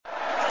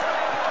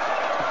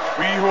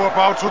We who are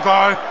about to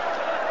die,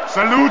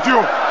 salute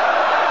you!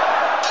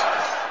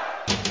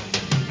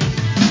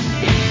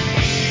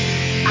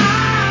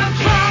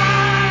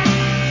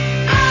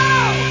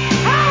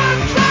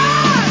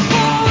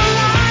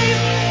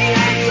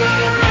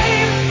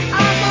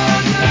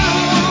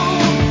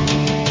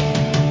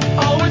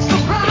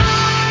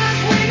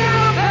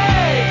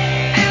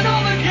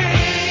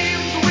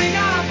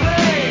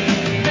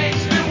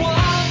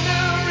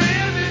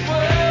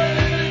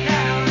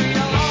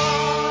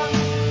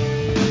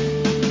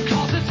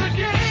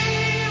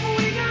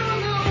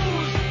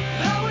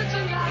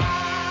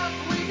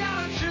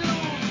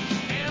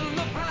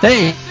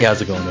 Hey,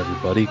 how's it going,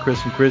 everybody?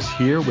 Chris and Chris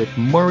here with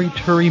Murray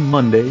Turry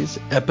Mondays,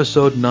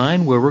 episode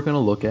 9, where we're going to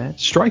look at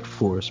Strike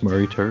Force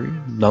Murray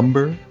Turry,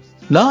 number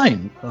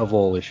 9 of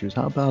all issues.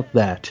 How about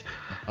that?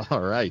 All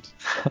right.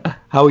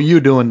 How are you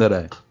doing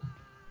today?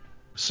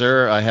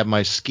 Sir, I have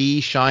my ski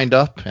shined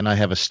up, and I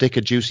have a stick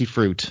of juicy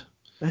fruit.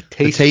 The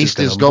taste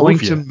is going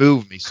to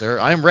move me, sir.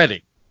 I'm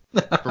ready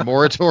for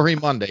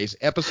Morituri Mondays,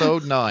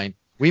 episode 9.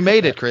 We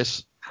made it,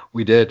 Chris.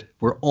 We did.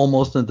 We're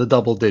almost into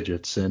double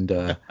digits,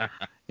 and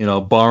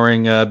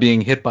barring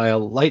being hit by a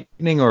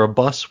lightning or a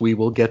bus, we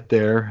will get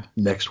there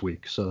next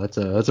week. So that's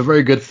a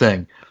very good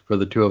thing for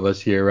the two of us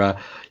here.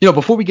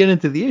 Before we get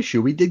into the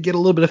issue, we did get a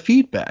little bit of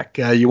feedback.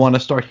 You want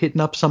to start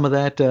hitting up some of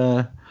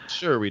that?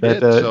 Sure, we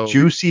did.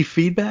 Juicy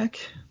feedback.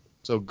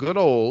 So good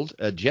old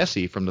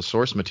Jesse from the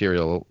Source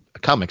Material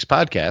Comics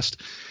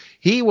podcast,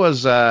 he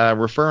was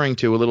referring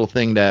to a little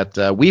thing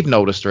that we've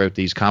noticed throughout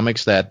these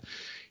comics that.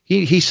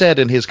 He said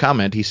in his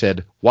comment, he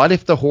said, "What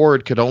if the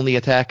Horde could only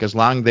attack as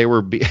long as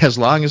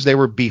they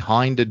were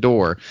behind a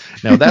door?"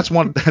 Now that's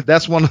one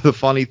of the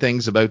funny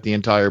things about the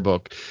entire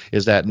book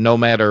is that no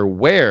matter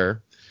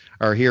where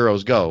our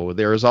heroes go,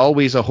 there is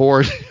always a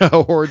horde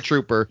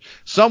trooper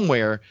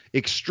somewhere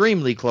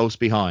extremely close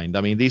behind.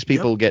 I mean, these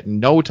people get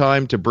no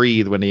time to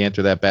breathe when they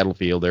enter that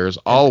battlefield. There is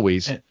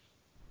always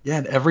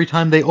and every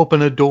time they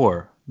open a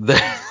door,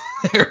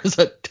 there's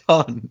a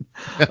ton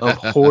of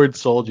Horde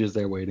soldiers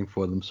there waiting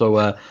for them.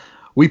 So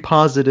we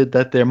posited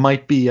that there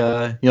might be,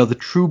 the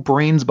true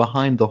brains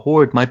behind the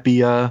Horde might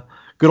be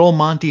good old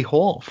Monty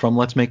Hall from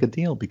Let's Make a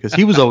Deal, because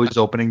he was always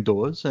opening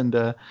doors.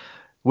 And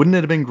wouldn't it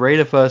have been great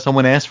if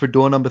someone asked for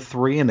door number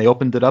 3 and they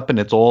opened it up and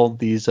it's all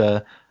these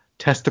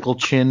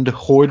testicle-chinned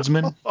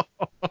Hordesmen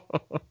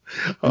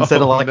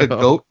instead of a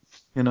goat,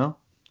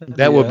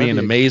 That would be an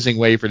amazing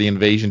way for the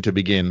invasion to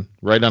begin,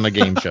 right on a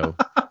game show.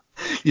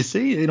 You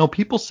see,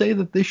 people say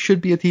that this should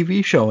be a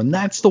TV show, and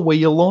that's the way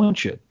you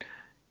launch it.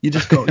 You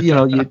just go,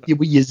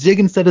 you zig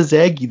instead of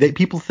zag.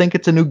 People think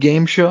it's a new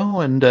game show,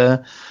 and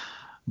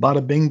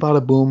bada bing,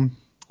 bada boom.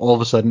 All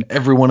of a sudden,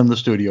 everyone in the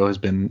studio has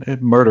been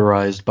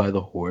murderized by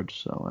the Horde.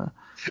 So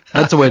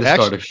that's the way to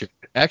start a show.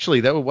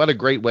 Actually, what a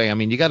great way. I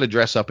mean, you got to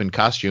dress up in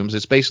costumes.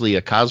 It's basically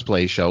a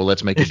cosplay show.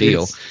 Let's make a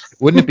deal.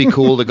 Wouldn't it be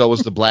cool to go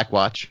as the Black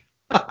Watch?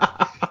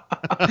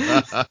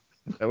 That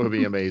would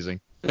be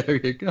amazing. There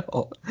you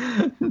go.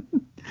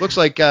 Looks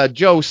like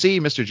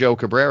Mr. Joe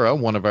Cabrera,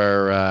 one of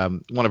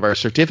our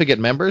certificate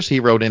members, he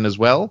wrote in as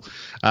well.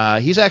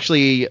 He's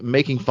actually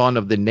making fun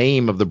of the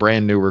name of the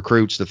brand new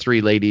recruits, the three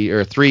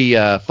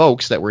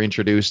folks that were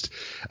introduced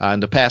in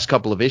the past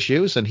couple of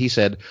issues, and he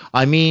said,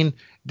 "I mean,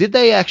 did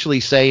they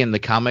actually say in the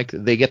comic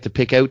they get to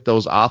pick out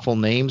those awful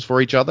names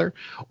for each other,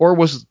 or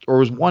was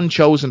one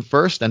chosen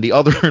first and the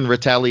other in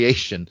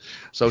retaliation?"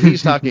 So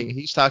he's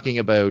talking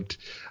about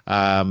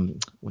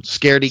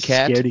Scaredy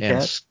Cat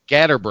and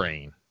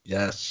Scatterbrain.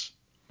 Yes.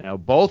 Now,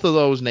 both of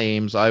those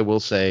names, I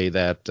will say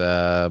that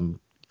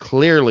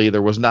clearly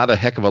there was not a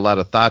heck of a lot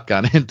of thought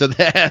gone into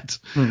that.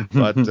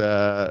 But,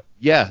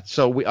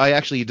 so I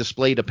actually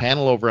displayed a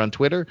panel over on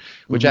Twitter,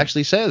 which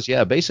actually says,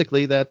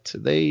 basically that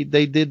they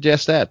did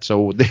just that.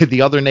 So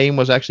the other name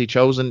was actually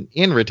chosen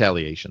in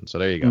retaliation. So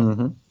there you go.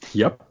 Mm-hmm.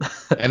 Yep.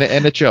 and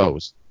it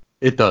shows.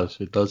 It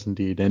does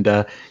indeed.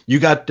 And you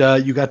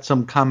got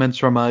some comments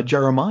from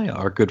Jeremiah,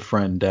 our good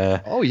friend.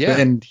 Oh yeah,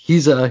 and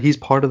he's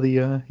part of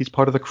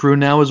the crew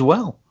now as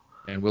well.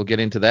 And we'll get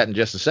into that in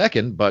just a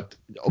second. But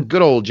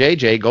good old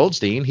JJ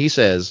Goldstein, he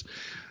says,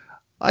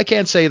 "I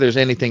can't say there's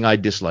anything I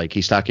dislike."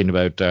 He's talking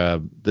about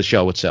the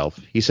show itself.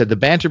 He said the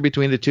banter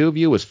between the two of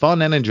you was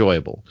fun and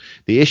enjoyable.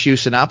 The issue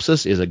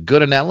synopsis is a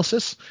good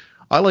analysis.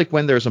 I like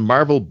when there's a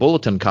Marvel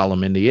bulletin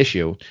column in the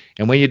issue,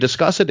 and when you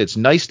discuss it, it's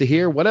nice to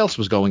hear what else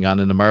was going on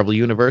in the Marvel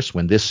Universe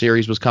when this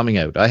series was coming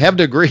out. I have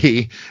to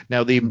agree.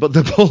 Now, the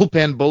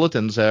bullpen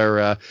bulletins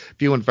are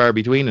few and far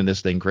between in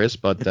this thing, Chris,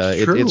 but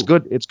it's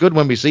good. It's good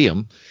when we see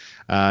them.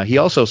 He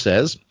also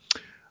says,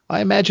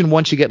 I imagine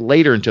once you get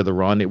later into the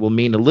run, it will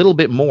mean a little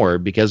bit more,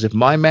 because if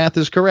my math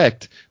is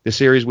correct, the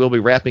series will be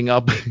wrapping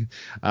up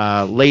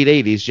late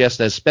 80s, just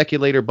as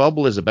Speculator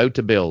Bubble is about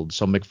to build.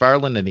 So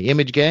McFarlane and the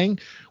Image Gang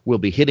will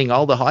be hitting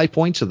all the high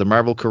points of the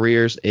Marvel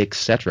careers,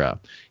 etc.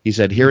 He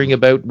said hearing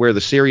about where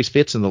the series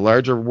fits in the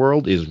larger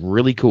world is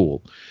really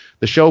cool.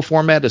 The show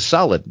format is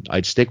solid.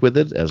 I'd stick with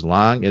it as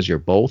long as you're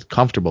both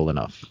comfortable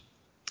enough.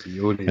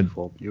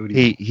 Beautiful.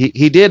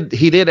 He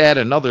did add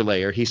another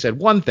layer. He said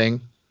one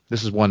thing.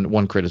 This is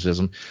one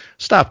criticism.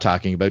 Stop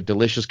talking about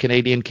delicious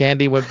Canadian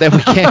candy that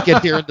we can't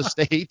get here in the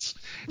States.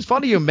 It's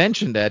funny you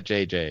mentioned that,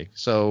 JJ.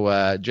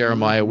 So,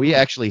 Jeremiah, we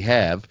actually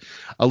have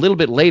a little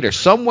bit later,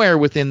 somewhere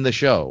within the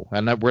show,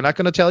 and we're not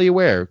going to tell you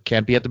where.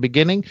 Can't be at the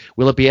beginning.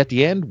 Will it be at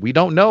the end? We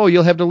don't know.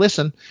 You'll have to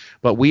listen.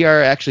 But we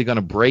are actually going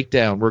to break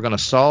down. We're going to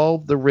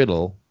solve the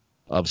riddle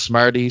of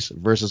Smarties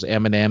versus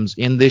M&Ms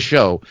in this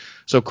show.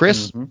 So,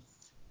 Chris,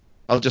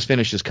 I'll just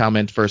finish this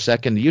comment for a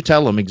second. You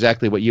tell him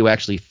exactly what you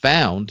actually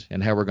found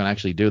and how we're going to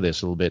actually do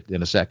this a little bit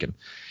in a second.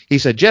 He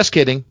said, just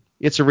kidding.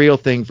 It's a real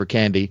thing for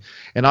candy,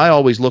 and I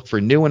always look for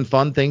new and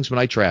fun things when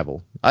I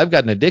travel. I've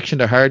got an addiction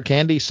to hard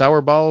candy,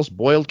 sour balls,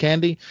 boiled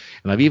candy,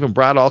 and I've even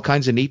brought all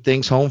kinds of neat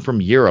things home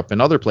from Europe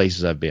and other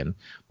places I've been.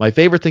 My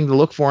favorite thing to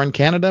look for in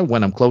Canada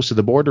when I'm close to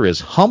the border is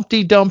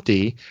Humpty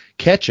Dumpty,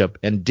 ketchup,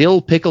 and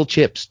dill pickle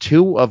chips,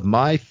 two of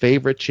my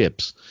favorite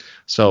chips.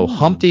 So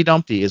Humpty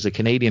Dumpty is a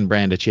Canadian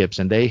brand of chips,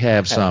 and they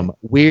have some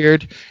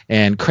weird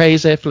and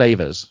crazy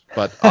flavors.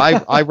 But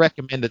I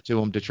recommend it to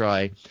them to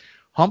try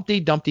Humpty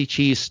Dumpty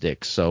cheese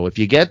sticks. So if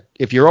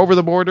you're over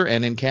the border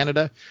and in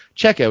Canada,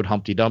 check out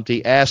Humpty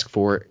Dumpty. Ask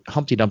for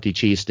Humpty Dumpty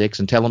cheese sticks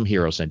and tell them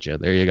Hero sent you.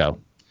 There you go.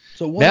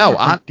 So what are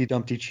Humpty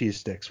Dumpty cheese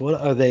sticks? What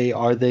are they?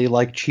 Are they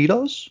like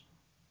Cheetos?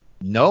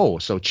 No.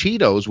 So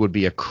Cheetos would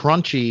be a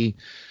crunchy.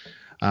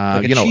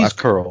 Like a cheese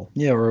curl.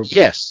 Yeah.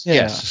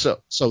 Yes.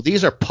 So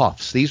these are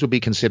puffs. These would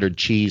be considered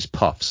cheese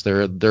puffs.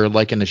 They're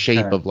like in the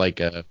shape of like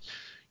a,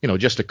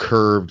 just a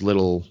curved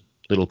little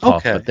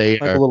puff. Okay. But they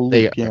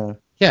like are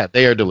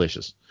they are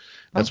delicious.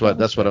 That's what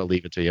I'll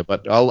leave it to you.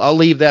 But I'll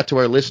leave that to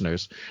our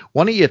listeners.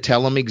 Why don't you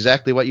tell them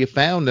exactly what you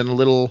found in a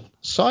little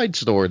side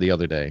store the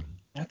other day?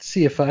 Let's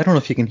see if I don't know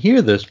if you can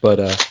hear this, but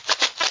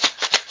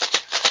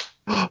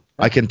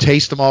I can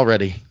taste them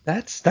already.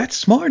 That's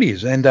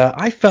Smarties, and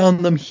I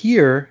found them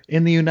here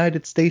in the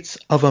United States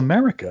of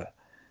America.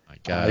 My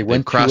God, I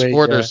went cross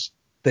borders.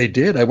 They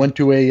did. I went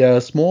to a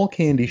small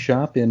candy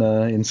shop in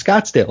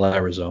Scottsdale,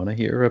 Arizona.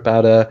 Here,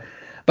 about a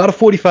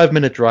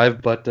 45-minute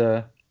drive, but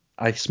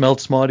I smelled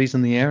Smarties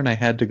in the air, and I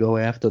had to go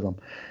after them.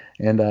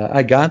 And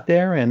I got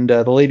there, and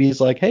the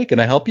lady's like, "Hey, can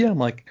I help you?" I'm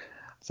like,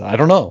 "I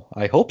don't know.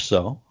 I hope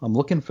so. I'm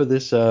looking for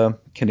this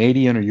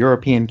Canadian or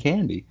European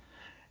candy."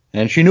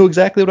 And she knew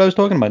exactly what I was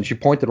talking about. And she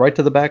pointed right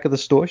to the back of the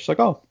store. She's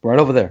like, "Oh, right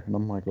over there." And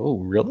I'm like, "Oh,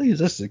 really?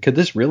 Could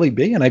this really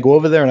be?" And I go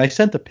over there and I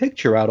sent a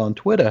picture out on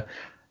Twitter.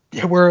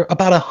 There were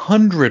about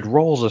 100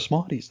 rolls of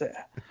Smarties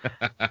there.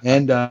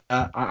 And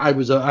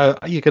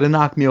you could have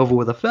knocked me over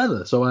with a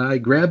feather. So I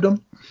grabbed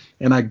them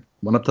and I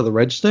went up to the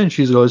register and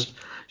she goes,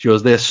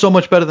 "They're so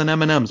much better than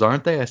M&Ms,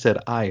 aren't they?" I said,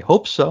 "I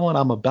hope so." And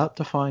I'm about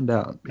to find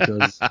out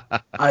because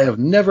I have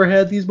never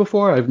had these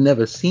before. I've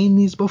never seen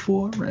these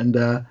before.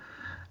 And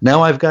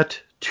now I've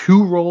got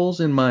 2 rolls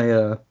in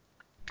my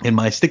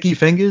sticky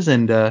fingers,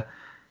 and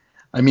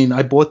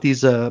I bought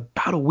these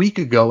about a week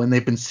ago, and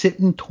they've been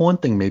sitting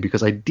taunting me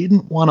because I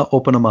didn't want to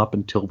open them up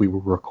until we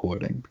were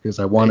recording because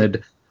I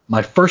wanted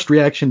my first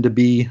reaction to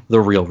be the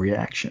real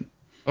reaction.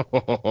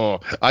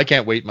 I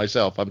can't wait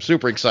myself. I'm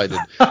super excited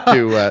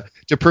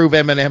to prove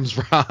M&M's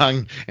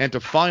wrong and to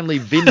finally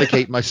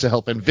vindicate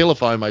myself and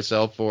vilify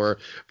myself for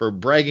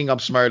bragging up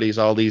Smarties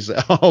all these 9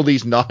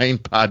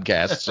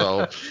 podcasts.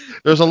 So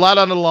there's a lot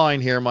on the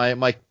line here.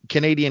 My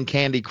Canadian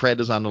candy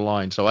cred is on the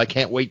line, so I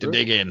can't wait to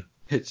dig in.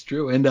 It's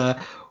true. And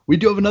we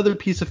do have another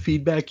piece of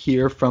feedback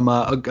here from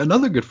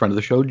another good friend of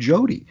the show,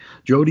 Jody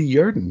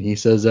Yurden. He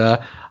says,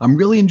 "I'm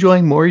really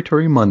enjoying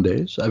Moritori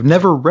Mondays. I've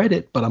never read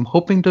it, but I'm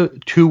hoping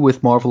to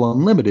with Marvel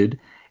Unlimited.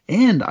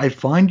 And I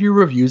find your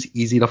reviews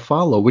easy to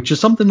follow," which is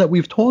something that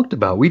we've talked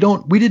about. We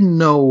didn't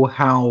know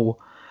how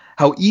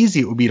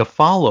easy it would be to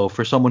follow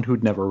for someone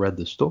who'd never read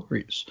the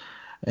stories.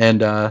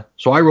 And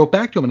so I wrote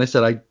back to him and I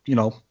said,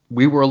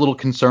 we were a little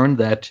concerned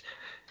that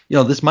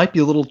this might be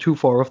a little too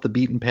far off the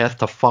beaten path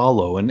to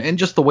follow, and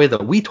just the way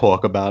that we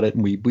talk about it,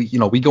 and we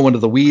go into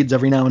the weeds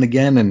every now and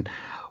again, and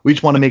we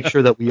just want to make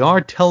sure that we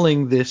are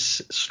telling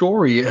this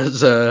story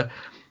as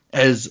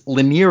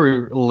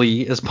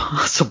linearly as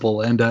possible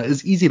and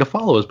as easy to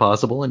follow as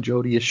possible. And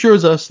Jody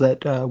assures us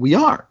that we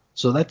are,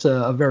 so that's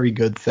a very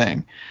good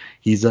thing.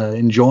 He's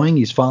enjoying,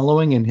 he's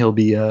following, and he'll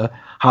be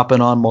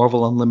hopping on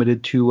Marvel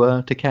Unlimited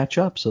to catch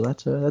up. So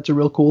that's a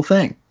real cool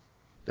thing.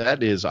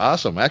 That is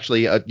awesome.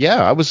 Actually,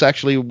 I was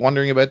actually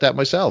wondering about that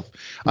myself.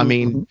 I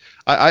mean,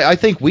 I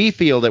think we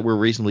feel that we're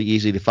reasonably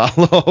easy to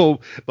follow,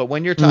 but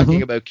when you're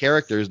talking about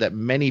characters that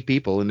many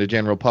people in the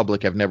general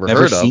public have never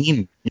heard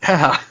seen.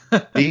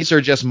 These are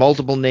just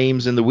multiple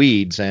names in the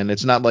weeds, and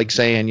it's not like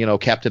saying,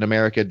 Captain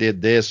America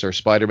did this or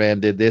Spider-Man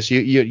did this.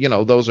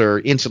 Those are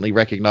instantly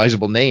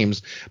recognizable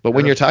names. But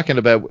when you're talking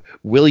about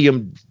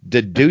William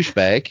the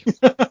douchebag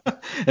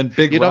and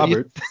Big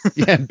Robert,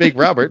 and Big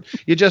Robert,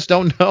 you just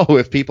don't know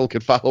if people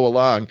could follow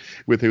along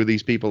with who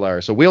these people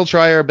are. So we'll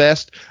try our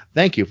best.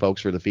 Thank you,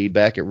 folks, for the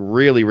feedback. It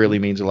really, really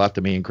means a lot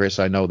to me and Chris.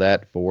 I know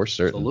that for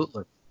certain.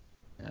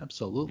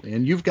 Absolutely.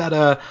 And you've got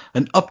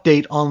an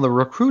update on the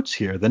recruits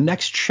here, the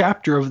next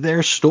chapter of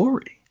their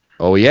story.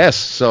 Oh, yes.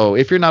 So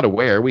if you're not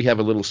aware, we have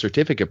a little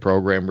certificate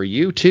program where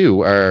you,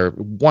 too, our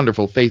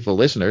wonderful, faithful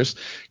listeners,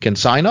 can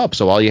sign up.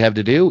 So all you have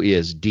to do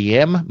is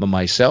DM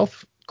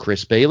myself,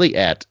 Chris Bailey,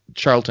 at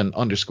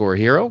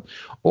Charlton_hero,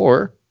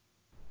 or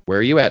where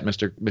are you at,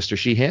 Mr.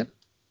 Sheehan?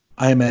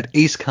 I am at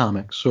Ace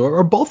Comics,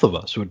 or both of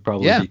us would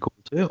probably be cool,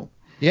 too.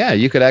 Yeah,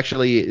 you could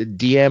actually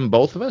DM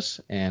both of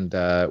us, and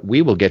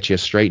we will get you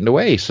straightened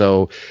away.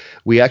 So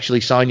we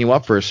actually sign you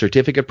up for a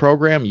certificate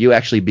program. You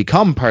actually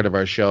become part of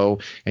our show,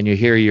 and you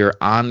hear your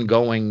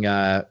ongoing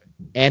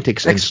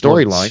antics and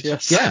storylines.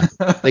 Yes. Yeah,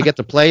 they get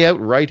to play out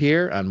right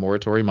here on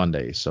Moratory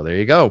Mondays. So there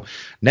you go.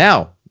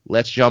 Now,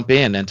 let's jump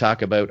in and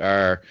talk about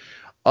our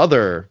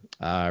other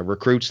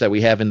recruits that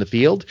we have in the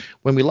field.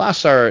 When we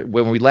last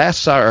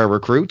saw our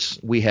recruits,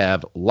 we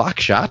have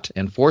Lockshot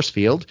and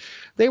Forcefield.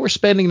 They were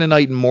spending the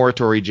night in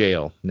Moratory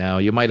Jail. Now,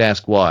 you might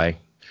ask why.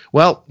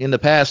 Well, in the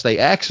past, they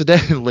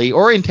accidentally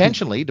or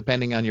intentionally,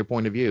 depending on your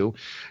point of view,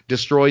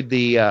 destroyed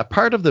the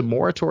part of the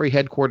Moratory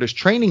headquarters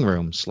training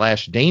room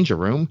 / danger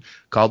room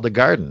called the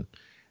Garden.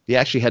 They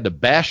actually had to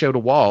bash out a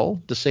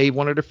wall to save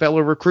one of their fellow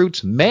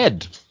recruits,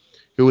 Med,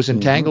 who was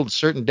entangled to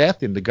certain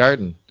death in the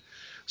Garden.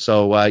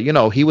 So,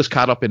 he was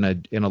caught up in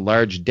a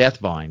large death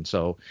vine.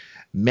 So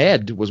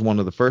Med was one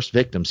of the first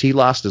victims. He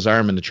lost his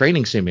arm in the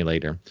training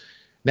simulator.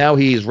 Now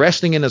he's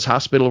resting in his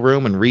hospital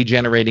room and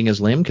regenerating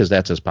his limb because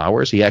that's his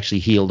powers. He actually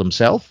healed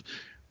himself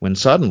when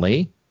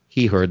suddenly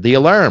he heard the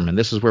alarm, and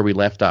this is where we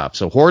left off.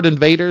 So Horde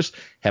invaders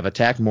have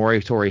attacked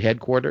Moratory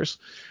headquarters,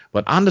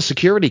 but on the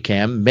security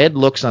cam, Med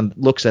looks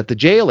at the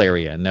jail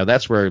area. Now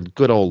that's where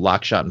good old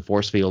Lockshot and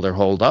Forcefield are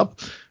holed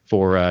up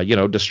for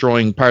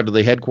destroying part of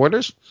the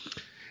headquarters,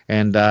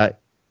 and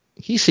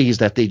he sees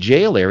that the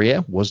jail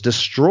area was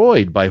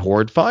destroyed by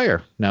Horde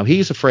fire. Now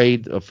he's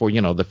afraid for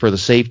the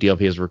safety of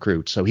his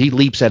recruits. So he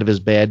leaps out of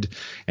his bed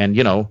and,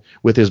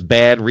 with his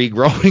bad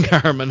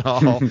regrowing arm and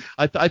all,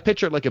 I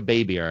picture it like a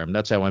baby arm.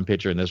 That's how I'm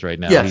picturing this right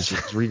now. Yes. He's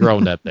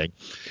regrown that thing.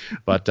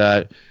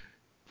 But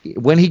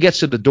when he gets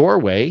to the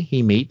doorway,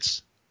 he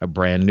meets a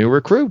brand new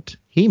recruit.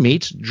 He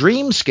meets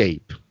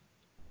Dreamscape.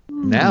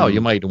 Now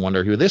you might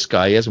wonder who this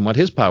guy is and what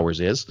his powers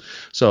is.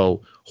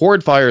 So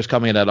Horde fire is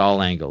coming in at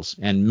all angles,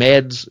 and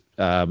Med's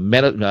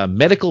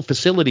medical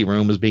facility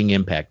room is being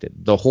impacted.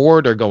 The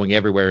Horde are going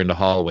everywhere in the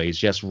hallways,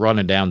 just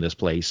running down this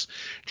place.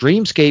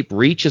 Dreamscape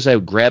reaches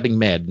out, grabbing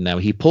Med. Now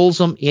he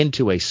pulls him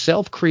into a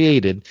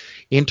self-created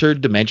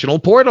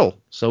interdimensional portal.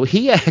 So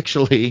he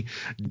actually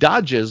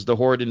dodges the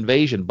Horde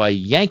invasion by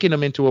yanking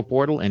him into a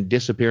portal and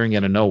disappearing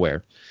out of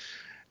nowhere.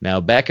 Now,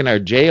 back in our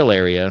jail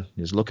area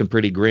is looking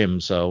pretty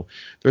grim, so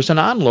there's an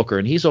onlooker,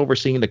 and he's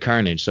overseeing the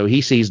carnage. So he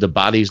sees the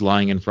bodies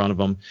lying in front of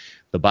him.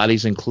 The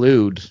bodies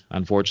include,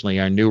 unfortunately,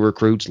 our new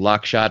recruits,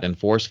 Lockshot and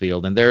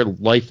Forcefield, and they're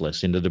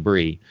lifeless in the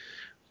debris.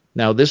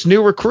 Now, this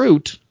new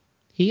recruit,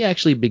 he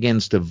actually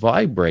begins to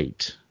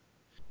vibrate.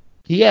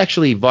 He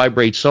actually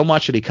vibrates so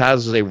much that he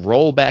causes a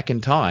roll back in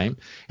time,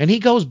 and he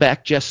goes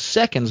back just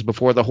seconds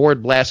before the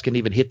Horde blast can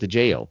even hit the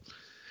jail.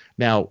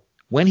 Now,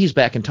 when he's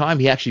back in time,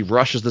 he actually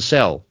rushes the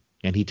cell.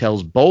 And he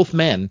tells both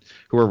men,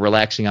 who are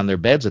relaxing on their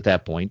beds at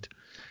that point,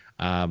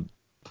 that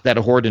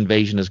a Horde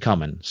invasion is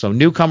coming. So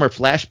newcomer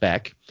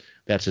Flashback,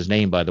 that's his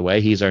name, by the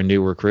way, he's our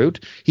new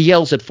recruit, he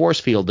yells at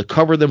Forcefield to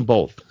cover them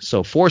both.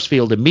 So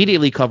Forcefield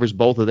immediately covers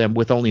both of them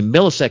with only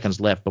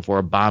milliseconds left before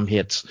a bomb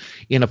hits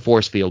in a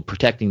force field,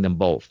 protecting them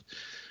both.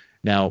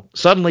 Now,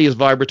 suddenly his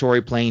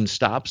vibratory plane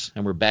stops,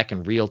 and we're back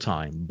in real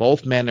time.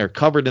 Both men are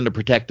covered in a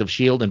protective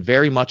shield and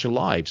very much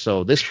alive.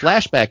 So this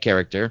Flashback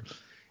character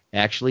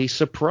actually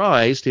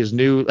surprised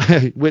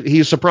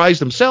he surprised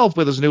himself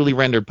with his newly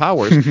rendered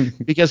powers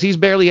because he's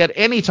barely had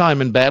any time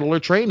in battle or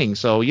training.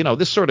 So,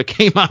 this sort of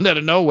came out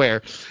of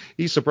nowhere.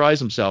 He surprised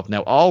himself.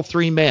 Now, all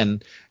three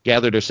men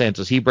gather their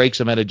senses. He breaks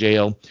them out of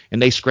jail, and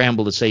they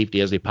scramble to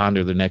safety as they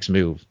ponder their next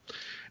move.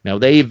 Now,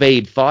 they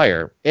evade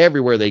fire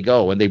everywhere they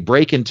go, and they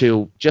break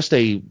into just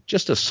a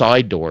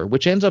side door,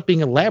 which ends up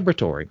being a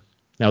laboratory.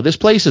 Now, this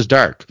place is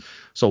dark.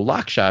 So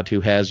Lockshot, who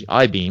has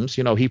I-beams,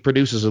 he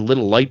produces a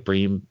little light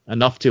beam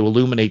enough to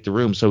illuminate the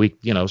room so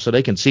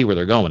they can see where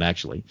they're going,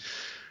 actually.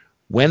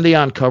 When they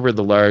uncover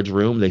the large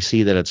room, they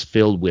see that it's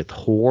filled with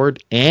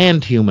Horde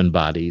and human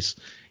bodies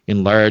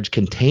in large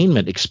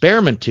containment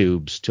experiment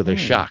tubes to their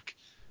shock.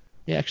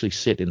 They actually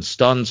sit in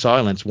stunned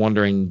silence,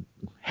 wondering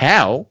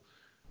how,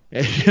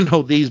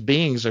 these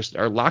beings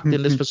are locked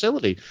in this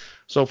facility.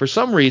 So for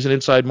some reason,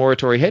 inside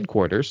Moratory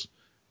headquarters,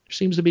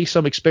 seems to be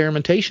some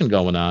experimentation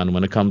going on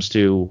when it comes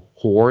to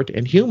Horde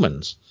and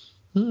humans.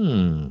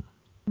 Now,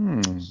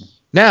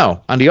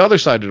 on the other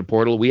side of the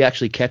portal, we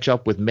actually catch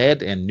up with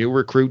Med and new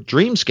recruit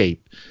Dreamscape.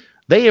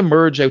 They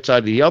emerge outside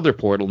of the other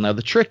portal. Now,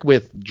 the trick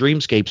with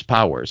Dreamscape's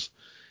powers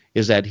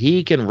is that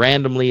he can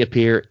randomly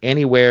appear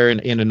anywhere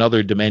in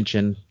another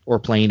dimension or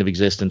plane of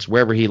existence,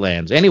 wherever he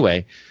lands.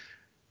 Anyway,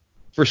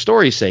 for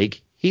story's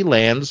sake, he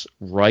lands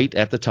right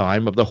at the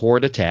time of the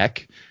Horde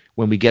attack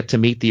when we get to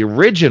meet the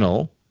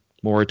original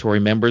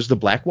Moratory members, the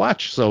Black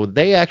Watch. So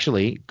they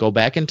actually go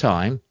back in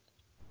time,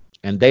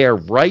 and they are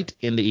right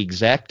in the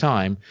exact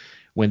time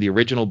when the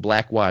original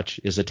Black Watch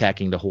is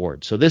attacking the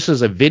Horde. So this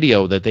is a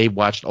video that they've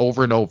watched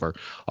over and over.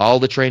 All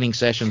the training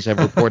sessions have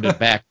reported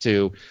back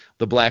to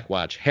the Black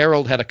Watch.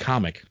 Harold had a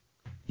comic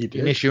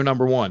in issue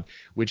number 1,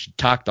 which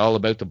talked all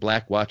about the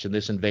Black Watch and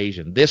this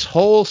invasion. This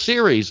whole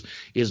series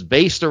is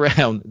based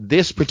around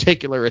this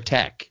particular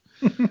attack.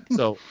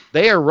 So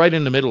they are right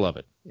in the middle of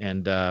it.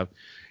 And,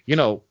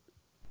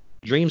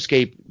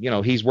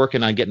 Dreamscape, he's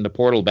working on getting the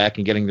portal back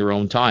and getting their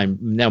own time.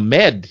 Now,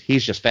 Med,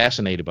 he's just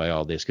fascinated by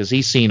all this because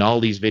he's seen all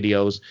these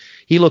videos.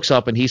 He looks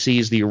up and he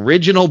sees the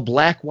original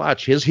Black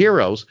Watch, his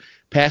heroes,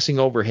 passing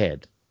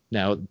overhead.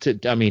 Now,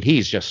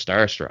 he's just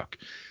starstruck.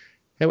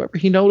 However,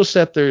 he noticed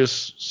that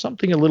there's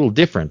something a little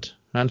different.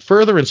 On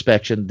further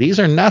inspection,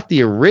 these are not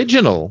the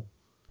original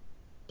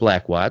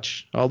Black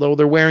Watch, although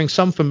they're wearing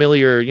some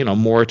familiar,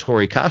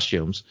 Morituri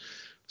costumes,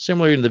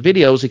 similar in the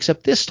videos,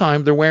 except this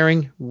time they're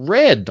wearing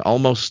red,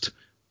 almost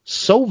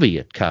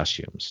Soviet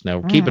costumes.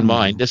 Now, keep in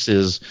mind, this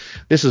is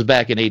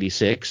back in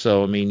 '86,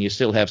 so you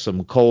still have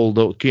some Cold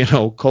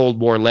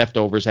War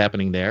leftovers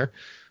happening there.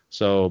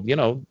 So,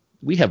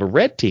 we have a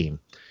red team.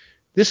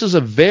 This is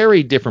a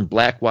very different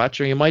Black Watch,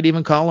 or you might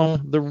even call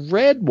him the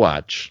Red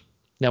Watch.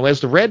 Now, as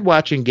the Red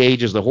Watch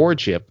engages the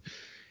Horde ship,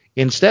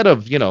 instead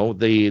of,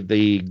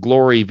 the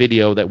glory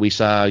video that we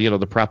saw,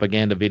 the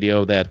propaganda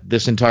video that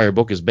this entire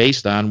book is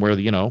based on, where,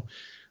 the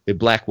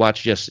Black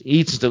Watch just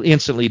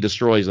instantly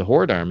destroys the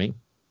Horde army,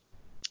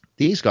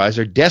 these guys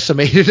are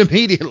decimated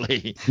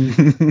immediately.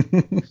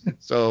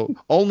 So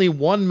only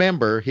one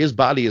member, his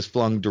body is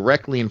flung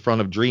directly in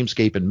front of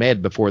Dreamscape and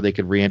Med before they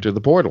could re-enter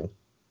the portal.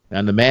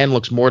 And the man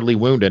looks mortally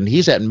wounded, and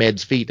he's at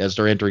Med's feet as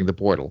they're entering the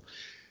portal.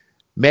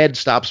 Med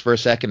stops for a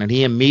second, and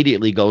he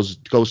immediately goes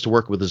to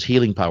work with his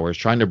healing powers,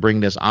 trying to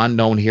bring this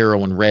unknown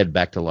hero in red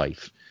back to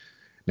life.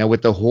 Now,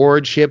 with the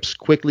Horde ships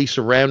quickly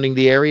surrounding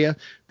the area,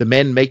 the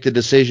men make the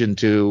decision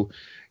to,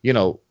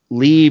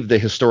 leave the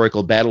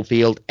historical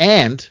battlefield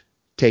and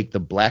take the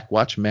Black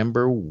Watch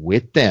member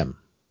with them.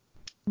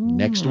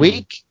 Next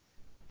week,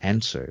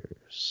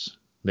 Answers.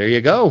 There you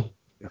go.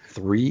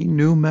 3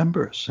 new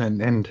members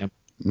and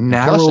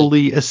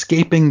narrowly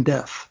escaping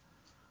death.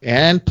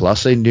 And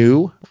plus a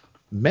new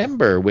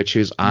member, which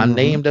is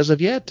unnamed as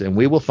of yet, and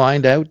we will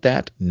find out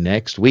that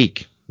next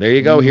week. There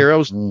you go,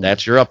 heroes.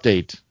 That's your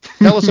update.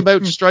 Tell us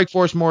about Strike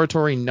Force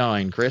Morituri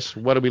 9, Chris.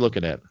 What are we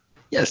looking at?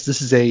 Yes,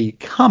 this is a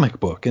comic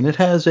book, and it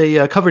has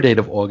a cover date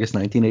of August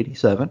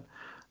 1987.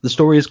 The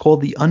story is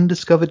called The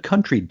Undiscovered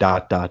Country, ...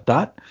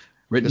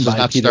 Written this by is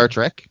not Peter... Star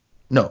Trek?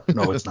 No,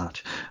 it's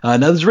not. Now,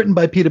 this is written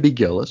by Peter B.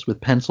 Gillis, with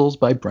pencils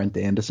by Brent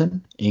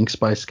Anderson, inks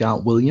by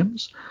Scott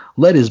Williams,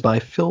 letters by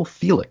Phil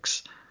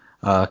Felix,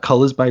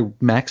 colors by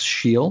Max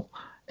Scheel,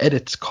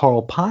 edits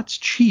Carl Potts,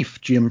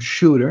 Chief Jim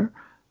Shooter,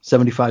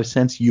 75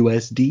 cents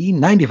USD,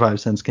 95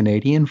 cents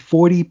Canadian,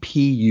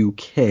 40p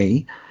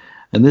UK,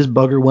 and this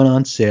bugger went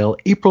on sale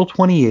April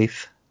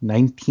 28th,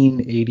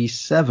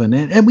 1987.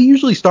 And we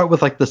usually start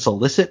with the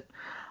solicit,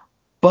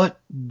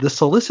 but the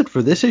solicit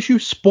for this issue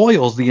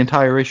spoils the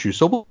entire issue,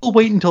 so we'll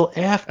wait until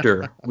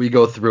after we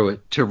go through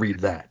it to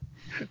read that.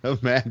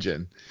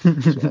 Imagine.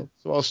 So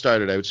I'll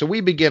start it out. So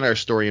we begin our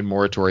story in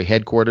Morituri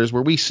headquarters,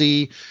 where we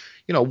see,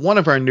 one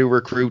of our new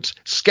recruits,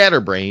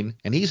 Scatterbrain,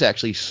 and he's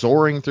actually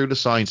soaring through the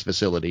science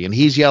facility, and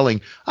he's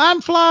yelling,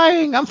 I'm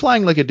flying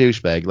like a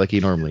douchebag, like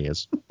he normally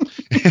is.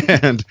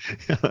 And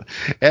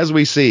as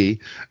we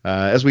see in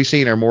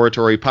our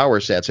Morituri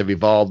power sets have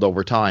evolved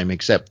over time,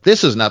 except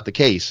this is not the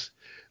case.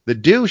 The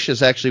douche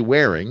is actually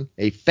wearing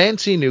a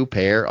fancy new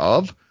pair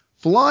of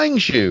flying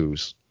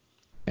shoes.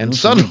 And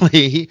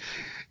suddenly,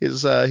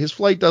 his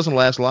flight doesn't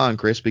last long,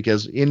 Chris,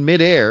 because in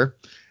midair,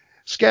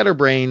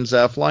 Scatterbrain's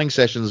flying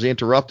session is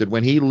interrupted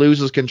when he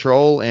loses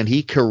control and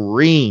he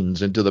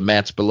careens into the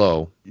mats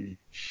below.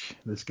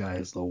 This guy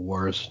is the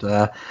worst.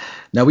 Now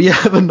we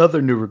have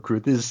another new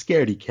recruit. This is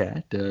Scaredy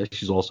Cat.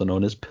 She's also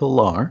known as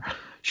Pilar.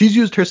 She's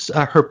used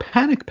her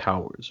panic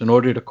powers in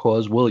order to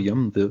cause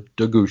William, the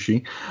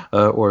Degushi,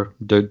 or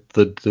the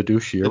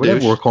douche, or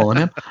whatever we're calling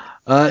him.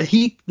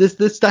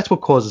 That's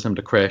what causes him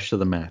to crash to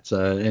the mats.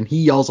 And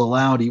he yells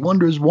aloud. He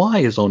wonders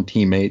why his own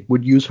teammate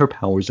would use her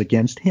powers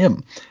against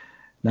him.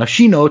 Now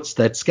she notes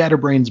that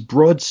Scatterbrain's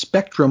broad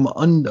spectrum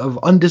of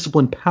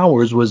undisciplined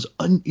powers was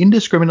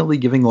indiscriminately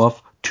giving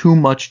off too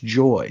much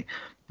joy.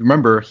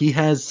 Remember, he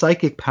has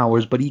psychic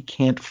powers, but he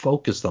can't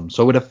focus them,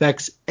 so it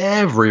affects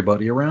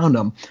everybody around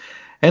him.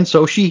 And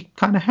so she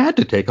kind of had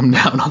to take him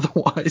down,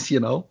 otherwise,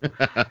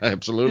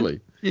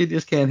 Absolutely. You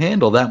just can't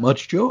handle that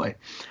much joy.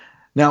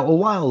 Now, a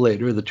while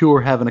later, the two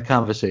are having a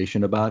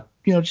conversation about,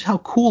 just how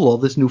cool all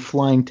this new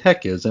flying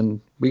tech is,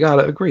 and we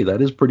gotta agree,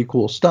 that is pretty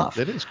cool stuff.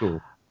 It is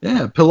cool.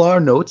 Yeah,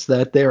 Pilar notes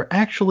that they're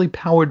actually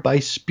powered by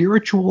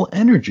spiritual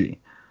energy,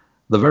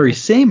 the very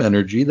same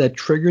energy that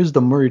triggers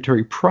the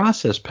Morituri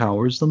process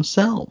powers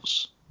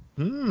themselves.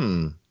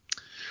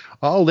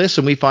 All this,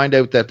 and we find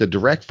out that the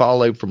direct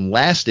fallout from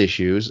last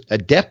issue's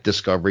Adept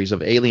discoveries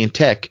of alien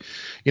tech,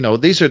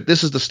 this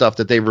is the stuff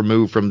that they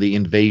removed from the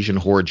Invasion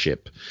Horde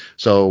ship.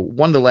 So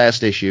one of the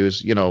last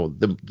issues,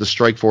 the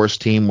Strike Force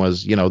team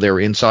was, they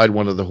were inside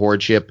one of the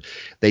Horde ship.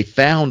 They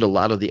found a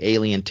lot of the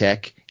alien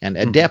tech, and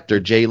Adept,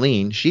 or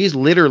Jaylene, she's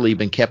literally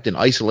been kept in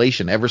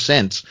isolation ever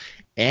since,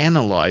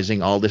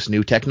 analyzing all this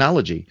new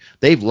technology.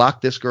 They've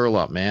locked this girl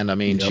up, man. I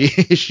mean, yep.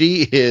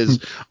 she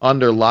is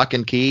under lock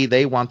and key.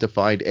 They want to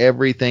find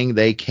everything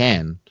they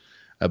can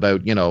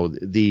about,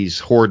 these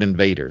Horde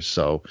invaders.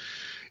 So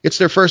it's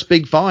their first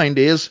big find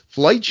is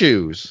flight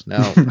shoes.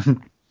 Now,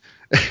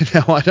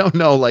 now I don't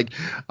know, like,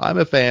 I'm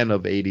a fan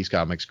of 80s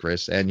comics,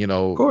 Chris, and,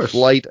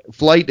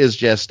 flight is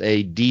just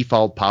a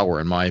default power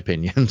in my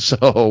opinion.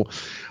 So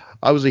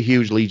I was a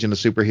huge Legion of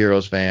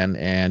Superheroes fan,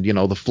 and,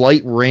 the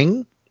flight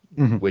ring,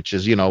 which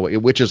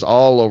is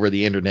all over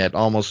the internet,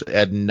 almost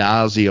ad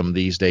nauseum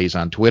these days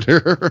on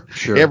Twitter.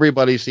 Sure.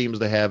 Everybody seems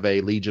to have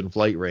a Legion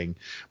flight ring,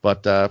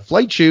 but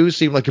flight shoes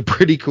seem like a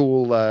pretty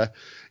cool, a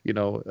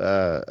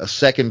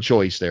second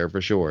choice there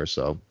for sure.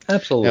 So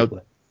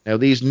absolutely. Now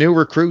these new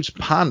recruits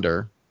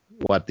ponder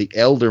what the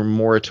Elder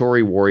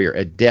Morituri warrior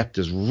Adept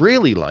is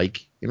really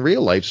like in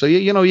real life. So,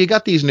 you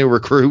got these new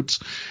recruits.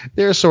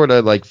 They're sort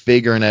of like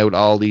figuring out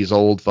all these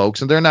old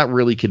folks, and they're not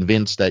really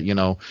convinced that,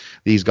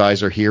 these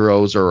guys are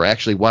heroes or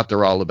actually what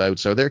they're all about.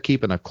 So they're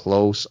keeping a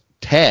close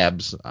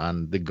tabs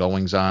on the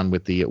goings on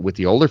with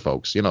the older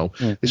folks.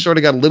 They sort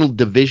of got a little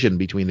division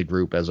between the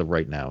group as of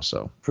right now.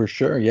 So for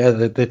sure. Yeah,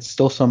 that's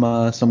still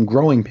some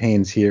growing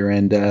pains here.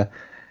 And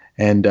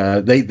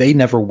they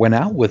never went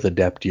out with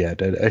Adept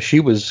yet. She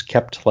was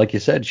kept, like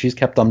you said, she's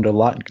kept under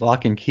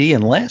lock and key.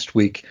 And last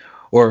week,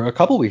 or a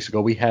couple weeks ago,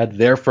 we had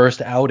their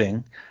first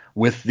outing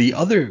with the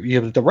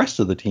rest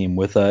of the team,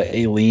 with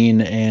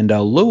Aileen and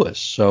Lewis.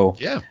 So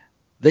yeah,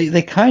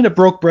 they kind of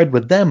broke bread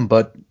with them,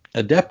 but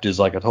Adept is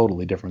like a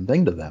totally different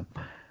thing to them.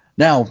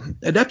 Now,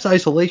 Adept's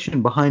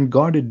isolation behind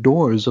guarded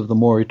doors of the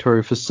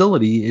Morituri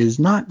facility is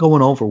not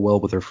going over well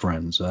with her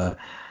friends.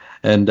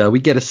 And we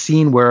get a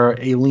scene where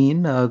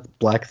Aileen,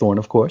 Blackthorn,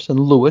 of course, and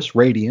Lewis,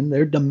 Radian,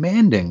 they're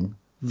demanding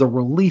the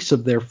release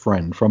of their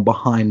friend from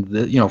behind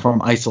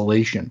from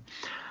isolation.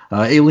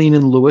 Aileen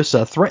and Lewis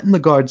threaten the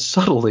guards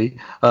subtly,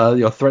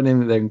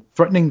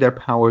 threatening their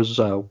powers.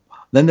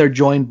 Then they're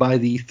joined by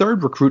the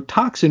third recruit,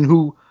 Toxin,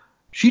 who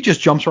she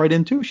just jumps right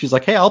into. She's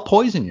like, "Hey, I'll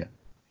poison you."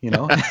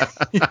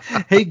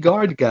 Hey,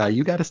 guard guy,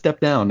 you got to step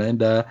down.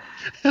 And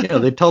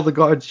they tell the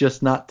guards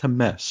just not to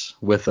mess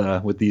with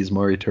these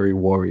Morituri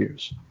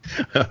warriors.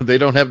 They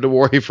don't have to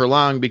worry for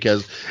long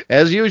because,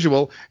 as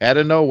usual, out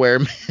of nowhere,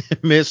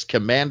 Miss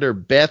Commander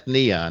Beth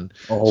Neon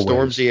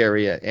storms the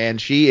area, and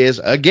she is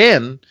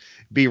again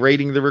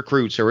berating the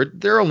recruits who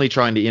they're only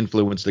trying to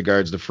influence the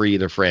guards to free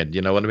their friend.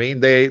 You know what I mean?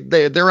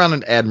 They're on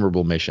an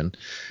admirable mission.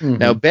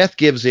 Now Beth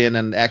gives in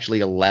and actually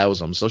allows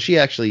them. So she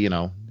actually,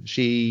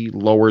 she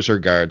lowers her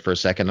guard for a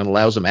second and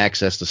allows them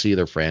access to see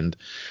their friend.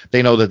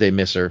 They know that they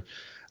miss her.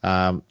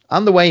 On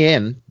the way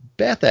in,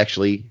 Beth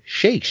actually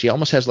shakes. She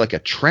almost has like a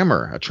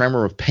tremor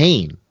of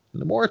pain.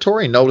 And the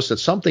Morituri notice that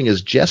something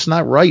is just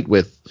not right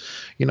with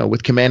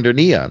Commander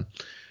Neon.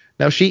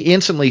 Now she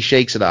instantly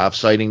shakes it off,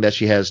 citing that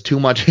she had too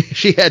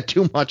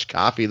much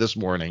coffee this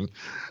morning.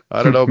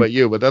 I don't know about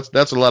you, but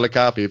that's a lot of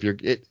coffee.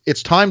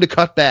 It's time to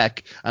cut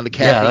back on the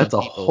caffeine. Yeah, that's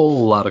a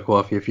whole lot of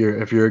coffee. If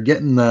you're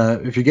getting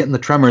the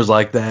tremors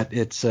like that,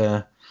 it's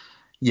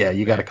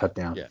you got to cut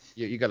down. Yeah,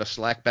 you got to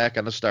slack back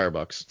on the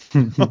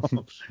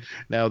Starbucks.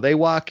 Now they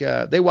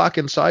walk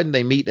inside and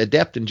they meet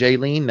Adept and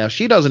Jaylene. Now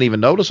she doesn't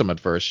even notice them at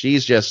first.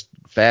 She's just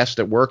fast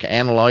at work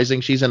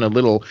analyzing. She's in a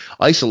little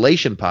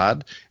isolation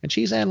pod and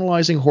she's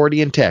analyzing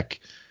Hordian tech.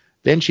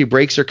 Then she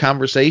breaks her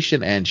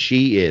conversation and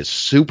she is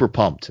super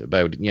pumped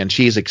and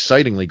she's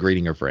excitingly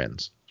greeting her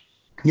friends.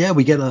 Yeah,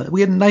 we get a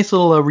nice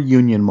little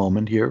reunion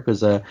moment here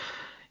because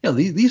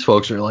these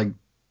folks are like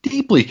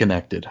deeply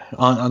connected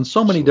on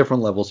so many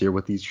different levels here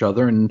with each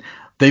other, and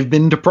they've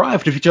been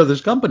deprived of each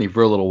other's company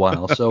for a little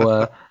while.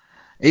 So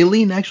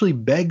Aileen actually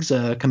begs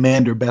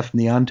Commander Beth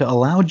Neon to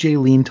allow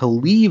Jaylene to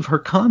leave her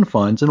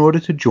confines in order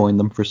to join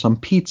them for some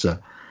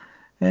pizza.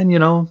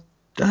 And,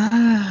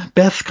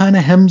 Beth kind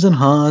of hems and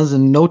haws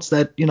and notes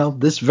that,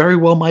 this very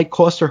well might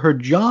cost her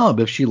job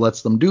if she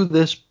lets them do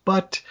this,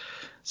 but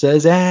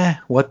says,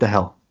 what the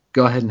hell?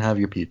 Go ahead and have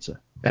your pizza.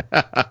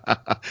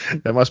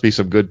 That must be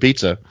some good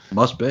pizza.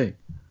 Must be.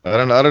 I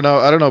don't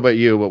know about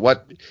you, but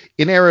what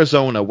in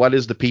Arizona, what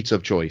is the pizza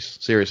of choice?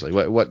 Seriously,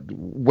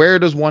 where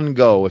does one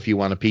go if you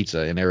want a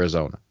pizza in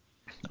Arizona?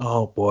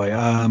 Oh boy.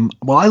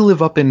 Well, I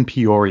live up in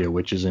Peoria,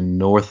 which is in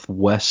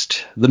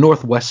the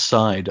northwest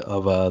side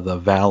of the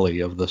Valley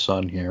of the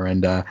Sun here,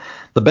 and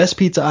the best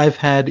pizza I've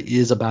had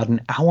is about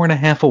an hour and a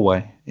half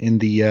away in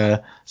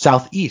the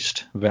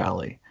Southeast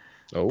Valley.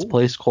 Oh. It's a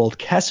place called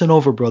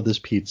Casanova Brothers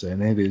Pizza,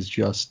 and it is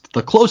just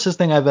the closest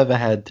thing I've ever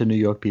had to New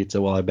York pizza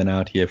while I've been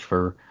out here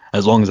for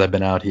as long as I've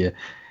been out here.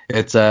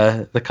 It's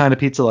the kind of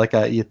pizza like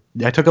I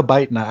took a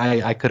bite and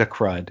I could have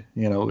cried.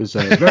 It was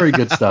very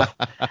good stuff.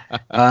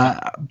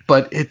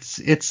 But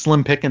it's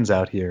slim pickings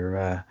out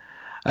here.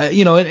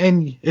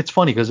 And it's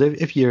funny because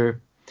if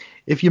you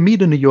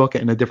meet a New Yorker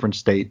in a different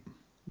state,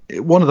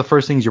 one of the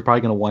first things you're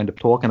probably going to wind up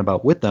talking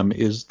about with them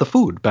is the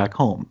food back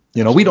home.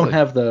 We don't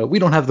have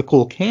the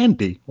cool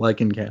candy like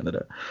in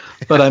Canada,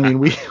 but I mean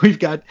we've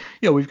got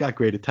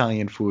great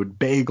Italian food,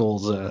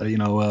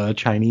 bagels,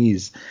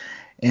 Chinese,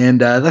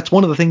 and that's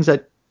one of the things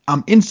that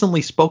I'm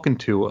instantly spoken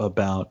to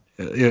about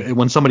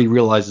when somebody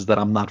realizes that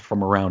I'm not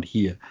from around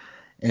here,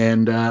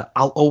 and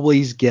I'll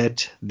always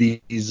get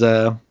these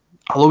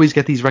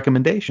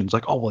recommendations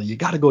like, oh well, you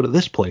got to go to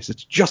this place.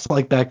 It's just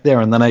like back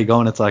there, and then I go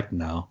and it's like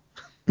no.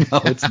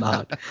 No, it's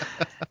not.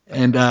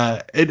 And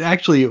it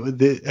actually,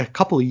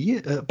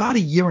 about a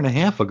year and a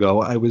half ago,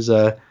 I was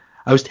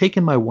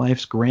taking my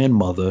wife's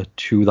grandmother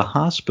to the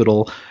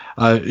hospital.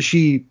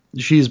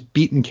 She's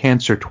beaten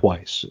cancer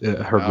twice,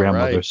 her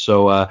grandmother. Right.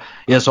 So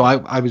so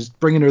I was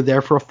bringing her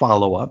there for a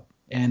follow up,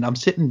 and I'm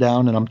sitting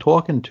down and I'm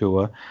talking to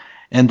her,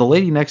 and the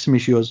lady next to me,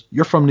 she goes,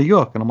 "You're from New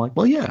York?" And I'm like,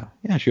 "Well, yeah."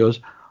 She goes,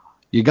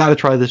 "You got to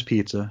try this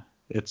pizza.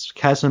 It's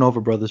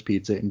Casanova Brothers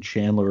Pizza in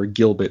Chandler or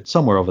Gilbert,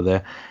 somewhere over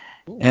there."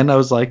 And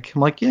I'm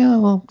like, yeah,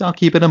 well, I'll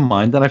keep it in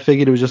mind. Then I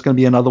figured it was just going to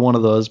be another one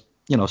of those,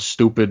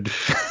 stupid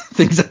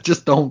things that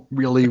just don't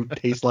really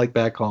taste like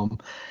back home.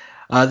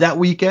 That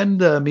weekend,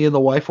 me and the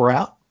wife were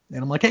out,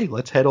 and I'm like, hey,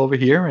 let's head over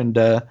here.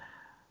 And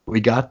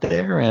we got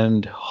there,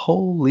 and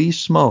holy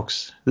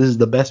smokes, this is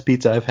the best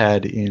pizza I've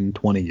had in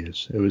 20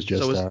 years. It was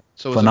just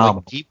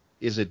phenomenal.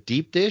 Is it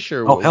deep dish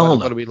or hell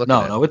no. What are we looking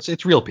at? No,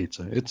 it's real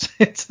pizza.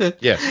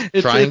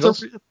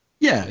 Triangles.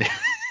 Yeah.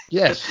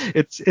 Yes.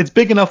 It's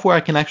big enough where I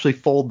can actually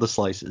fold the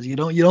slices. You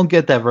don't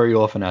get that very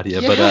often out here.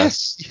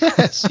 Yes.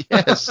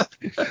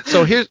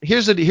 So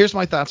here's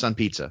my thoughts on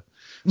pizza.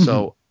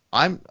 So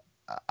I'm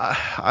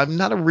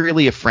not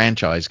really a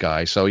franchise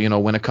guy. So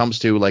when it comes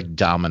to like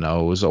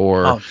Domino's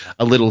or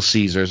a Little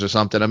Caesars or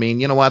something, I mean,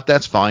 you know what?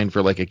 That's fine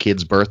for like a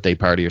kid's birthday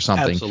party or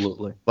something.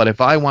 Absolutely. But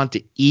if I want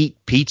to eat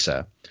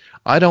pizza,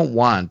 I don't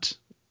want.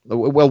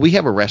 Well, we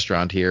have a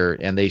restaurant here,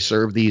 and they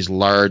serve these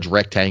large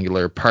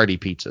rectangular party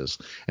pizzas,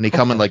 and they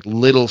come in like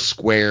little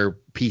square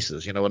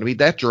pieces. You know what I mean?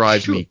 That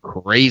drives me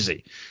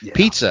crazy. Yeah.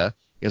 Pizza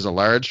is a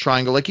large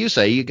triangle, like you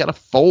say. You got to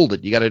fold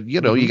it. You got to,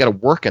 you got to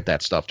work at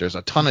that stuff. There's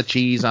a ton of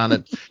cheese on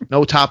it.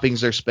 No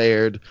toppings are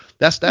spared.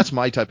 That's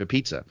my type of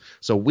pizza.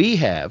 So we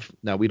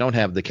don't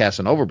have the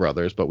Casanova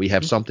Brothers, but we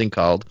have something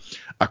called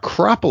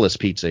Acropolis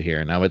Pizza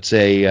here. Now it's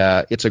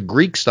a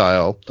Greek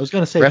style. I was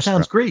going to say it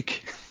sounds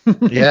Greek.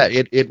 Yeah,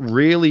 it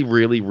really,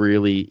 really,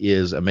 really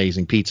is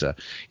amazing pizza.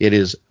 It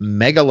is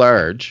mega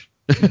large.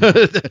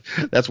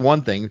 That's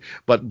one thing.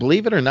 But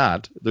believe it or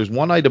not, there's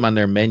one item on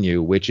their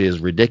menu which is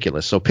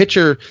ridiculous. So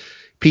picture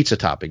pizza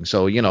topping.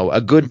 So,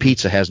 a good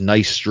pizza has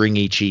nice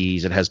stringy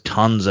cheese. It has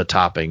tons of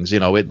toppings.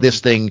 This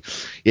thing,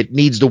 it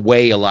needs to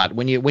weigh a lot.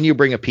 When you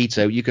bring a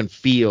pizza, you can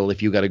feel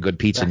if you got a good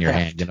pizza in your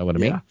hand. You know what I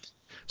mean?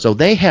 So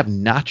they have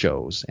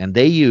nachos, and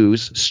they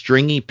use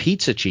stringy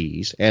pizza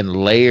cheese and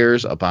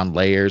layers upon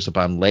layers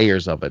upon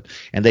layers of it,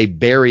 and they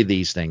bury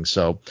these things.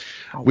 So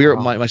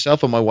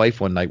myself and my wife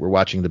one night were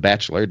watching The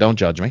Bachelor. Don't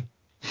judge me.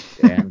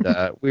 And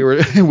we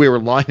were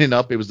lining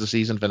up. It was the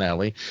season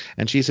finale,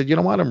 and she said, "You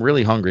know what? I'm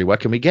really hungry. What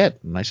can we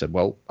get?" And I said,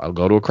 "Well, I'll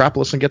go to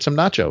Acropolis and get some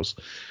nachos."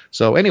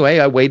 So anyway,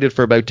 I waited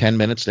for about 10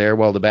 minutes there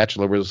while The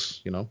Bachelor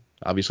was,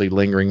 obviously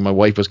lingering. My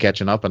wife was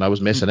catching up, and I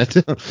was missing it.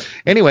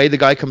 Anyway, the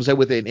guy comes out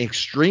with an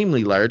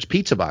extremely large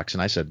pizza box,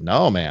 and I said,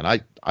 "No, man,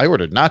 I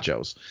ordered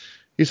nachos."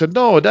 He said,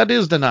 "No, that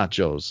is the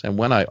nachos." And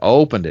when I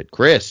opened it,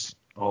 Chris,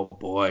 oh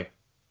boy,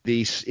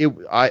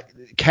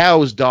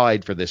 cows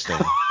died for this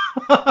thing.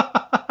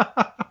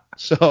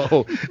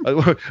 So,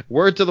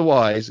 word to the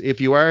wise, if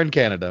you are in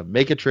Canada,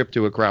 make a trip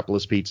to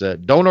Acropolis Pizza.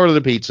 Don't order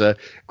the pizza.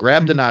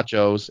 Grab the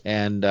nachos,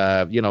 and,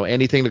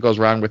 anything that goes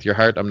wrong with your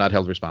heart, I'm not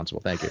held responsible.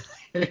 Thank you.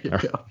 There you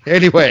go.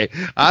 Anyway,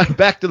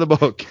 back to the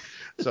book.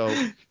 So,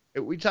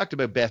 we talked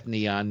about Beth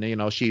Neon.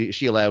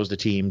 She allows the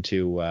team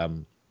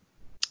to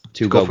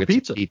go get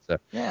pizza.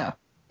 Yeah.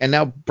 And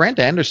now Brent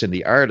Anderson,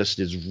 the artist,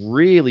 is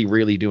really,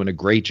 really doing a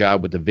great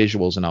job with the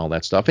visuals and all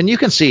that stuff. And you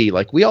can see,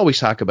 like we always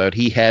talk about,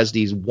 he has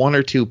these one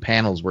or two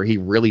panels where he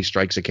really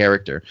strikes a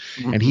character.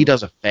 Mm-hmm. And he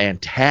does a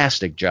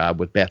fantastic job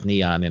with Beth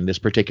Neon in this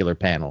particular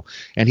panel.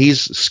 And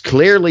he's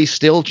clearly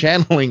still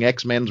channeling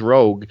X-Men's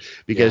Rogue,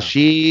 because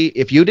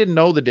if you didn't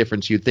know the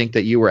difference, you'd think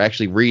that you were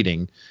actually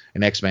reading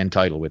an X-Men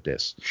title with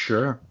this.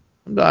 Sure.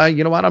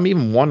 You know what? I'm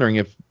even wondering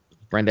if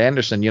Brent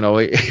Anderson, he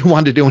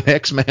wanted to do an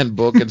X-Men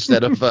book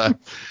instead of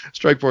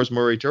Strike Force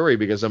Morituri,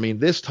 because,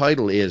 this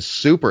title is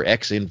super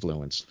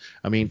X-influenced.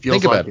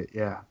 Think about it.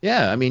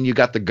 Yeah, you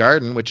got the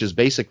Garden, which is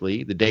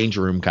basically the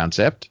Danger Room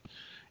concept.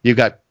 You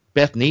got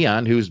Beth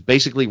Neon, who's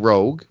basically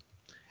Rogue.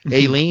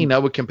 Aileen, I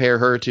would compare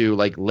her to,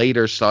 like,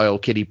 later style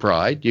Kitty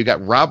Pryde. You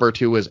got Robert,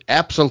 who is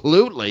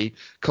absolutely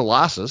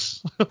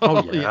Colossus.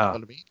 Oh, yeah. You know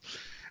what I mean?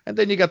 And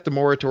then you got the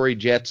Moratory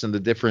jets and the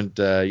different,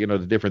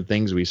 the different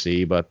things we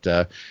see. But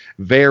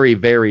very,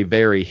 very,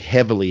 very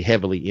heavily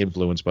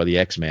influenced by the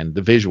X-Men,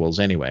 the visuals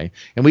anyway.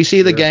 And we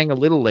see the gang a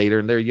little later,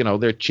 and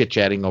they're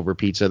chit-chatting over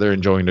pizza. They're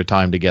enjoying their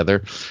time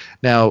together.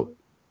 Now,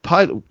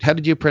 how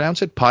did you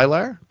pronounce it?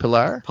 Pilar?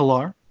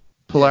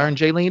 Pilar and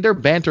Jaylene, they're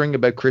bantering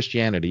about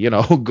Christianity.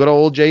 Good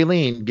old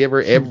Jaylene, give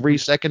her every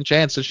second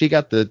chance that she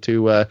got to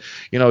do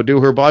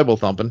her Bible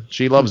thumping.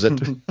 She loves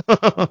it.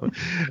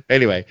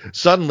 Anyway,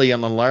 suddenly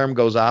an alarm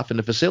goes off in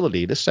the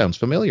facility. This sounds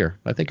familiar.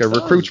 I think our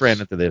recruits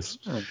ran into this.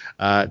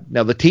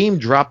 Now, the team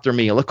dropped their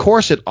meal. Of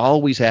course, it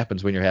always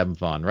happens when you're having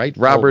fun, right?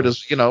 Robert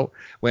is,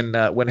 when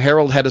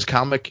Harold had his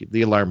comic,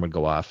 the alarm would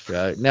go off.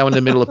 Now in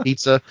the middle of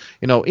pizza,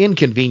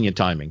 inconvenient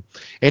timing.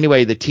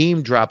 Anyway, the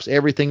team drops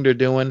everything they're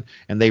doing,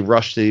 and they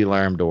rush to the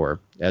alarm door.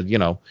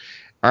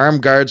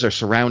 Armed guards are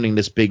surrounding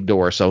this big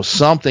door, so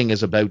something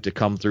is about to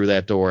come through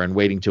that door and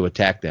waiting to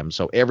attack them.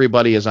 So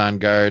everybody is on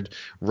guard,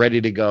 ready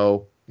to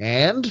go,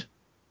 and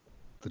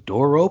the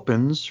door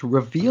opens,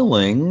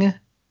 revealing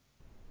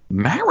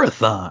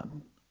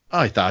Marathon.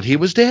 I thought he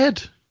was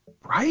dead.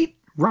 Right?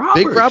 Robert.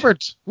 Big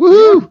Robert.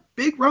 Woohoo! Yeah,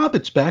 Big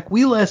Robert's back.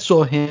 We last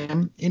saw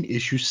him in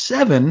issue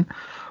 7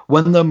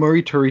 when the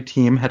Morituri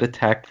team had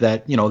attacked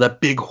that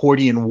big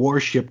Hordian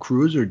warship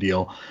cruiser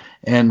deal.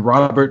 And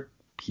Robert,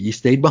 he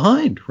stayed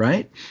behind,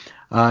 right?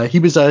 He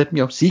was,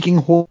 seeking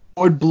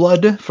Horde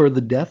blood for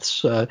the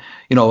deaths,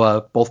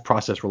 both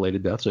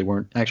process-related deaths. They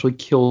weren't actually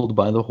killed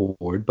by the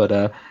Horde,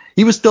 but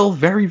he was still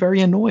very, very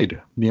annoyed.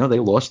 They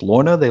lost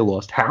Lorna, they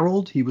lost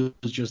Harold. He was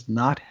just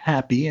not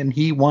happy, and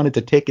he wanted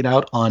to take it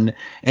out on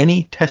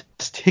any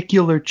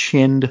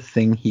testicular-chinned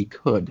thing he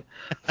could.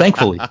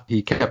 Thankfully,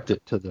 he kept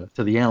it to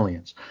the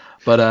aliens.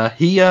 But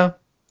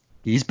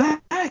he's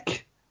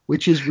back,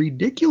 which is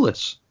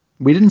ridiculous.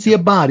 We didn't see a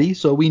body,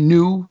 so we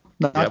knew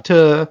not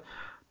to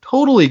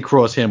totally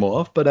cross him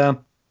off.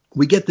 But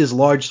we get this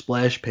large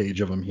splash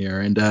page of him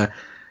here, and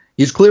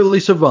he's clearly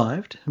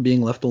survived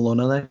being left alone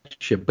on that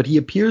ship. But he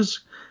appears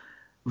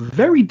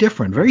very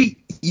different,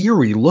 very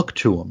eerie look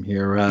to him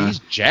here. He's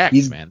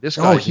jacked, man. This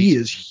guy, he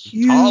is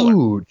huge.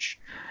 Taller.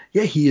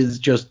 Yeah, he's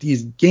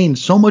gained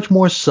so much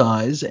more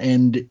size,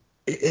 and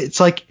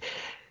it's like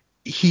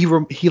he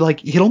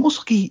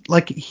almost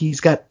like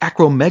he's got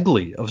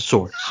acromegaly of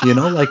sorts,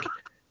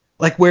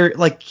 like where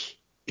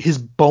his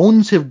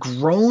bones have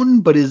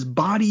grown, but his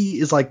body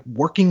is like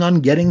working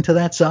on getting to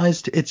that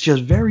size. It's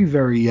just very,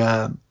 very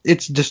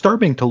it's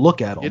disturbing to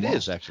look at. Almost. It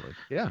is actually,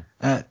 yeah.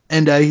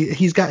 And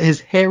he's got his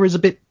hair is a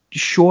bit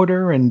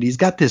shorter, and he's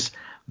got this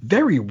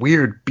very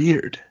weird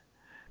beard.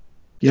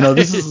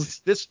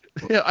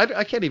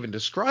 I can't even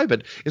describe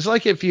it. It's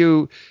like if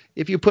you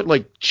put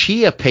like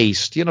chia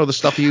paste, the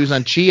stuff you use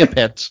on chia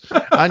pets,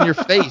 on your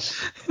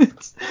face.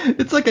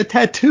 It's like a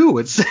tattoo.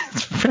 It's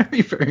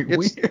very, very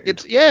weird.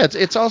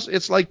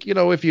 It's like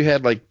if you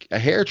had like a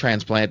hair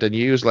transplant and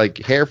you use like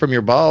hair from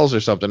your balls or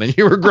something and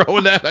you were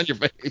growing that on your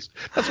face.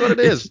 That's what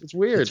it is. It's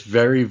weird. It's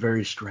very,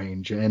 very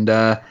strange. And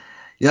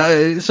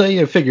so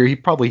you figure he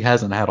probably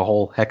hasn't had a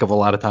whole heck of a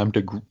lot of time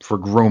for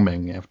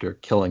grooming after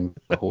killing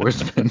the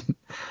horseman.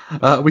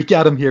 We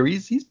got him here.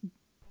 He's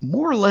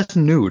more or less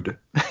nude.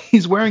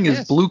 He's wearing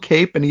his blue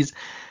cape, and he's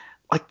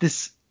like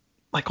this,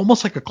 like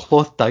almost like a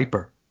cloth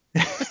diaper.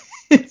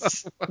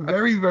 It's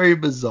very, very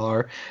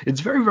bizarre.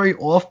 It's very, very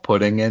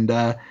off-putting,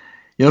 and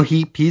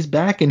he's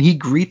back, and he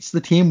greets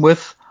the team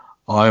with,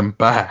 "I'm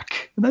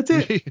back," and that's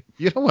it.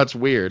 You know what's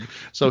weird?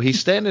 So he's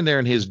standing there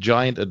in his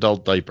giant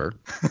adult diaper.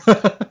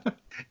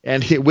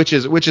 And which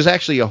is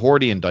actually a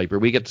Hordian diaper.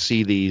 We get to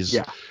see these,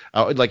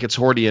 like it's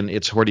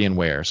Hordian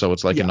wear, so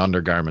it's like an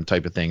undergarment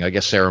type of thing, I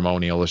guess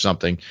ceremonial or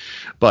something.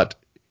 But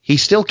he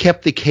still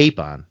kept the cape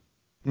on.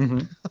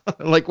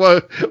 Mm-hmm. Like,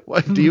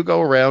 what do you go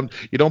around?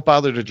 You don't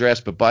bother to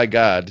dress, but by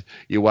God,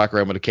 you walk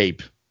around with a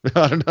cape.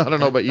 I don't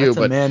know about you,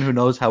 but a man who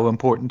knows how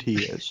important he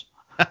is.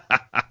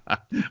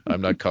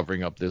 I'm not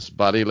covering up this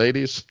body,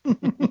 ladies.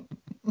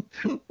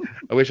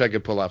 I wish I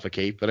could pull off a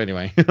cape, but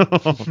anyway.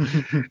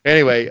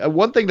 Anyway,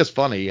 one thing that's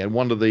funny, and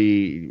one of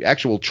the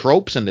actual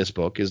tropes in this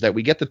book, is that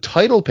we get the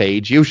title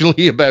page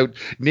usually about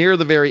near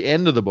the very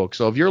end of the book.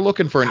 So if you're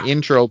looking for an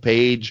intro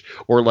page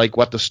or like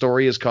what the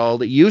story is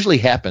called, it usually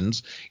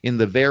happens in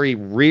the very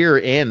rear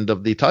end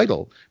of the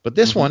title. But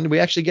this one, we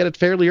actually get it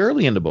fairly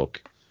early in the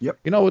book. Yep.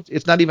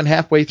 It's not even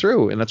halfway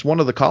through, and it's one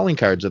of the calling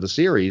cards of the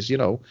series,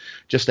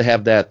 just to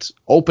have that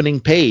opening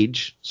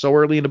page so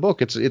early in the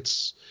book.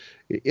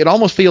 It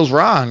almost feels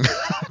wrong,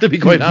 to be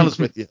quite honest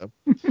with you.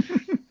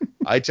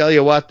 I tell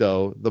you what,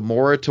 though, the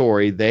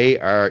Morituri, they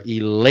are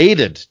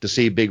elated to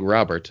see Big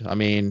Robert. I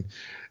mean,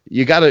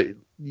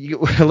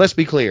 let's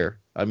be clear.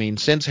 I mean,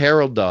 since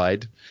Harold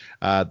died,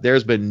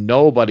 there's been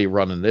nobody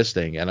running this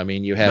thing. And I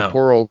mean, you have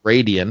poor old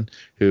Radian,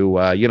 who,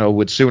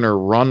 would sooner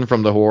run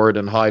from the Horde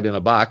and hide in a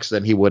box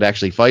than he would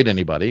actually fight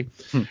anybody.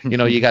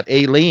 You got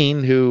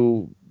Aileen,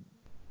 who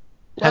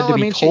had to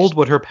be told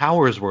what her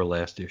powers were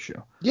last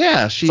issue.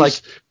 Yeah,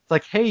 she's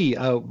like, hey,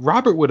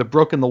 Robert would have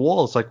broken the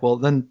wall. It's like, well,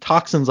 then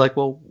Toxin's like,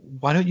 well,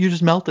 why don't you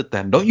just melt it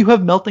then? Don't you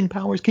have melting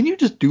powers? Can you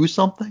just do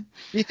something?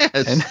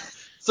 Yes. And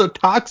so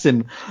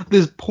Toxin,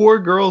 this poor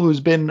girl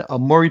who's been a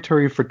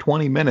Morituri for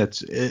 20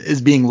 minutes,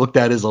 is being looked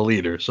at as a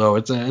leader. So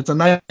it's a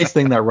nice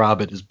thing that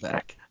Robert is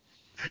back.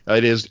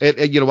 It is.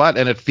 You know what?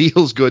 And it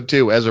feels good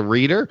too as a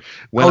reader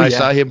when I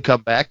saw him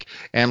come back.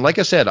 And like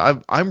I said,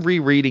 I'm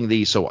rereading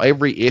these, so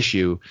every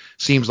issue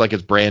seems like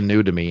it's brand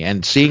new to me.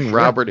 And seeing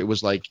Robert, it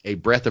was like a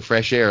breath of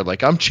fresh air.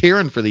 Like, I'm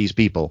cheering for these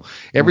people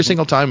every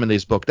single time in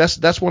this book.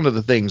 That's one of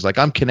the things. Like,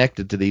 I'm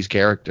connected to these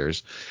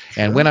characters,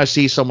 and when I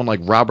see someone like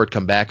Robert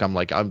come back, I'm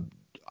like,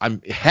 I'm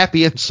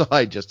happy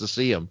inside just to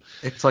see him.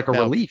 It's like a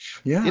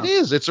relief. Yeah. It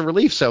is. It's a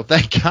relief. So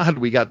thank God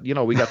we got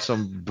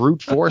some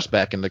brute force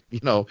back in the,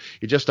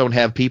 you just don't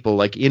have people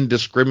like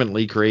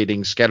indiscriminately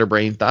creating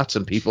scatterbrained thoughts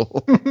in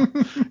people.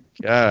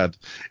 God.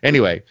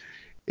 Anyway,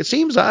 it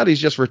seems odd he's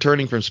just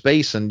returning from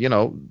space and,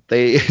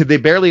 they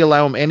barely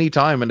allow him any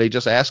time and they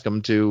just ask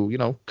him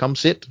to, come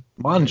sit.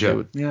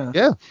 Manja. Yeah.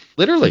 Yeah,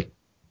 literally.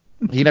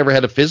 He never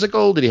had a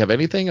physical. Did he have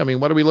anything? I mean,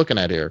 what are we looking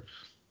at here?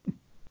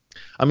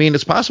 I mean,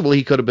 it's possible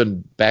he could have been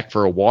back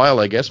for a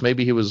while, I guess.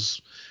 Maybe he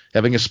was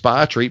having a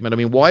spa treatment. I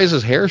mean, why is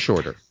his hair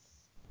shorter?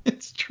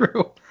 It's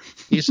true.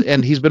 He's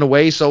been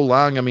away so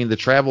long. I mean, the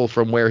travel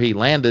from where he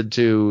landed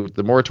to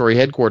the Morituri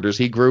headquarters,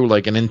 he grew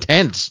like an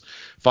intense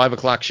 5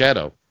 o'clock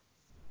shadow.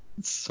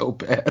 It's so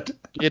bad.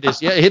 It is.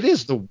 Yeah, it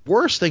is the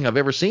worst thing I've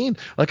ever seen.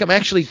 Like, I'm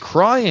actually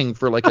crying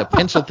for like a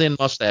pencil-thin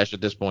mustache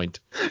at this point.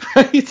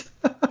 Right?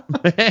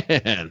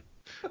 Man,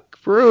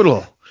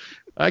 brutal.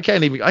 I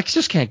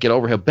just can't get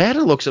over how bad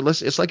it looks.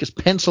 It's like it's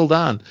penciled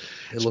on.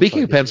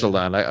 Speaking of penciled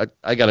on,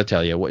 I got to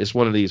tell you, it's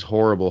one of these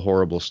horrible,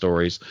 horrible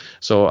stories.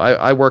 So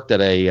I worked at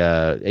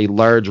a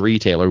large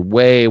retailer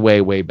way,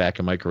 way, way back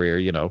in my career.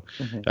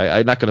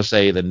 I'm not going to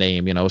say the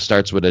name. It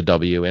starts with a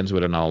W, ends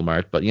with an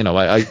Allmart, but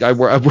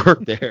I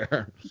worked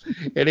there.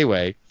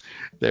 Anyway,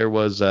 there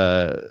was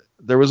a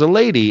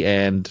lady,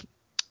 and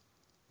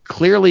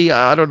clearly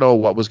I don't know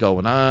what was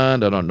going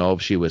on. I don't know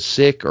if she was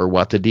sick or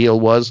what the deal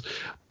was.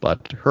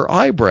 But her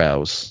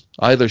eyebrows,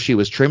 either she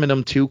was trimming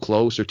them too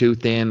close or too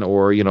thin,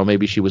 or,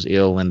 maybe she was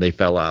ill and they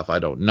fell off. I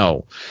don't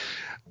know.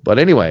 But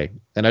anyway,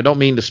 and I don't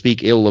mean to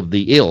speak ill of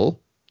the ill,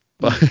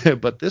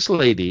 but this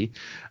lady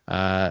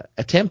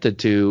attempted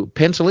to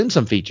pencil in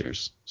some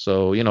features.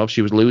 So, if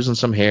she was losing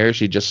some hair,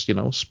 she'd just,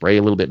 spray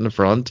a little bit in the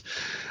front.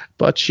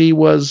 But she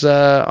was,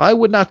 I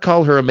would not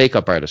call her a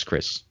makeup artist,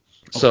 Chris.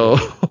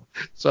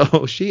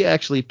 So she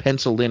actually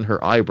penciled in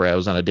her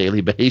eyebrows on a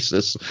daily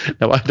basis.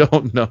 Now, I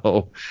don't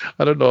know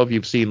if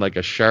you've seen like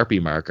a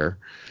Sharpie marker,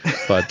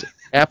 but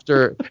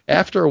after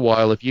a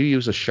while, if you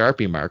use a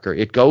Sharpie marker,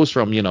 it goes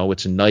from,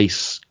 its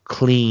nice,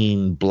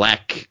 clean,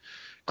 black,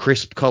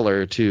 crisp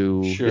color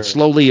to it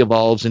slowly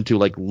evolves into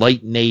like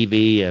light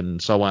navy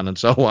and so on and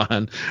so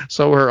on.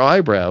 So her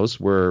eyebrows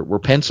were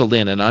penciled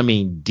in, and I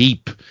mean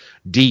deep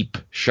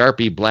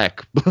Sharpie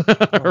black,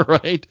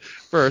 right?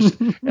 First.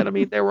 And I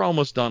mean, they were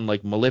almost done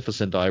like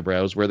Maleficent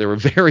eyebrows, where they were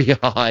very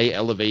high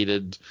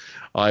elevated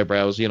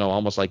eyebrows,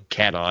 almost like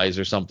cat eyes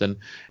or something.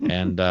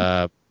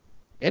 And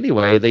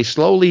anyway, they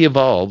slowly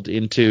evolved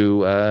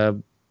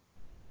into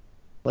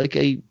like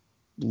a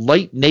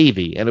light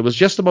navy, and it was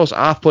just the most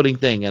off-putting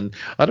thing. And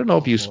I don't know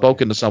if you've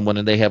spoken to someone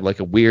and they have like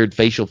a weird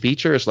facial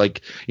feature. It's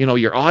like,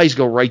 your eyes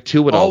go right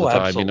to it all the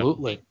time.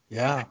 Absolutely.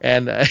 Yeah.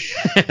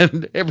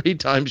 And every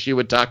time she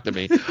would talk to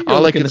me,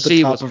 all I could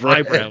see was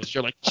eyebrows.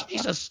 You're like,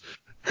 Jesus.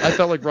 I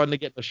felt like running to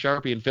get the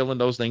Sharpie and filling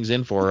those things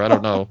in for her. I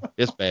don't know.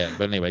 It's bad.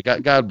 But anyway,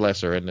 God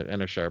bless her and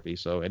her Sharpie.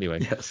 So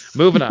anyway,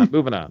 moving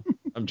on.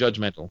 I'm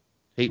judgmental.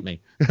 Hate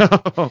me.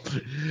 But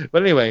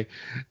anyway,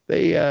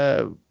 they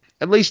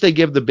at least they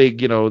give the big,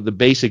 the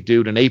basic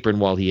dude an apron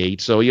while he ate.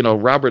 So,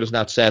 Robert is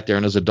not sat there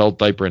in his adult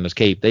diaper and his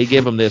cape. They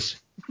give him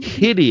this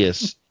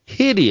hideous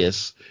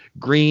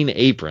green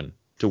apron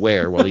to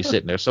wear while he's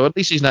sitting there. So at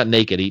least he's not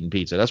naked eating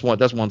pizza. That's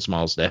one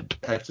small step.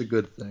 That's a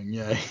good thing.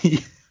 Yeah.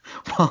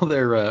 While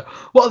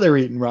they're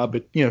eating,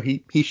 Robert,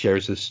 he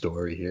shares his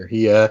story here.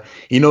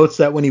 He notes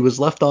that when he was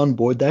left on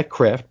board that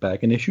craft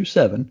back in issue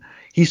 7,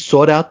 he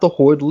sought out the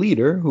Horde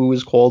leader, who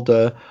was called,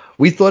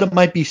 we thought it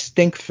might be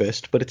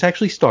Stinkfist, but it's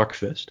actually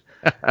Starkfist.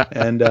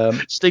 And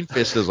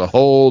Stinkfist is a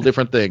whole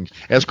different thing,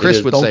 as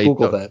Chris would say.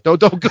 Google that. Don't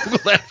Google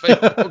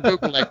that. Don't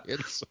Google that,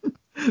 kids.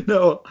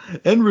 No,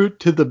 en route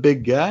to the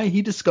big guy,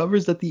 he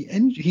discovers that the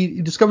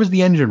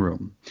engine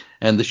room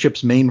and the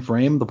ship's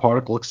mainframe, the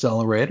particle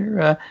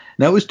accelerator.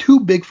 Now it was too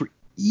big for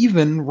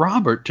even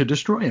Robert to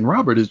destroy, and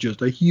Robert is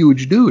just a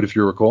huge dude, if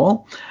you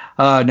recall.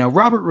 Now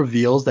Robert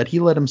reveals that he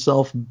let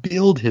himself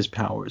build his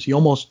powers, he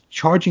almost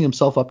charging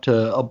himself up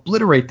to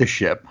obliterate the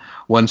ship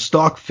when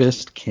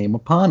Starkfist came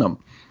upon him.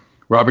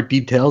 Robert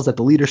details that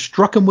the leader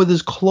struck him with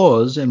his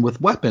claws and with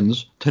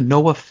weapons to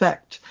no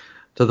effect,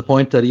 to the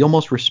point that he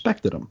almost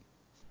respected him.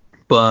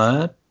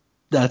 But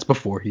that's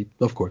before he,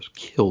 of course,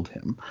 killed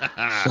him.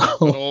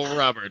 So, old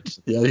Robert.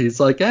 Yeah, he's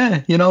like,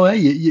 hey,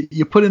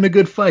 you put in a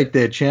good fight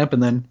there, champ,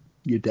 and then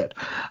You're dead.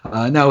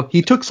 Now,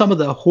 he took some of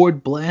the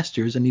Horde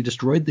blasters and he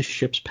destroyed the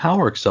ship's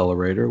power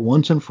accelerator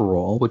once and for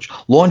all, which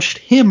launched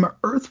him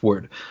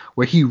earthward,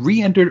 where he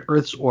re-entered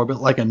Earth's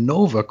orbit like a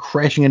nova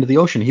crashing into the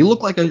ocean. He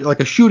looked like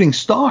a shooting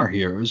star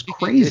here. It was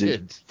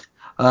crazy.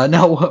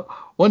 Now,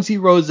 once he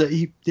rose,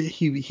 he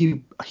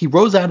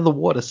rose out of the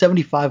water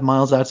 75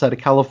 miles outside of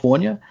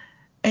California,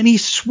 and he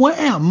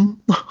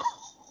swam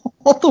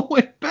all the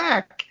way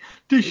back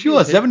to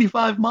shore,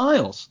 75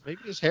 miles.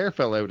 Maybe his hair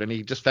fell out and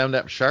he just found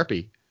that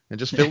Sharpie and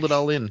just filled it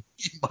all in.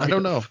 I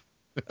don't know.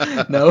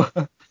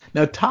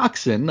 Now,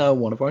 Toxin,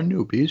 one of our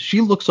newbies,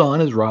 she looks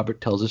on as Robert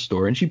tells his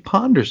story, and she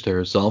ponders to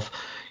herself,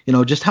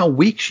 just how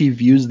weak she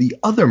views the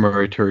other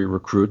military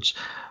recruits,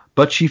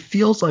 but she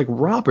feels like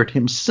Robert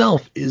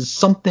himself is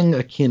something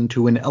akin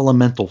to an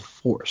elemental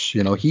force.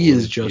 He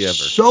is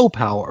just so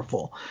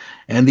powerful.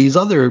 And these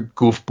other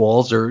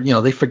goofballs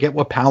are, they forget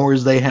what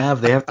powers they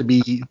have. They have to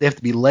be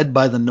led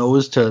by the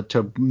nose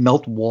to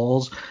melt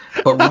walls.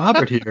 But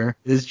Robert here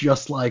is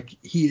just like,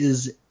 he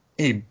is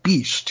a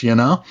beast,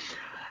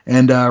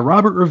 And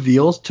Robert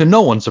reveals, to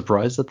no one's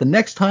surprise, that the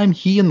next time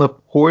he and the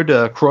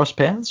Horde cross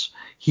paths,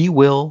 he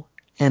will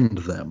end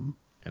them.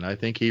 And I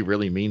think he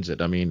really means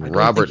it. I mean,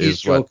 Robert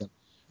is joking.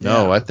 what...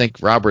 No, I think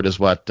Robert is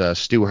what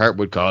Stu Hart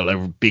would call a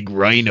big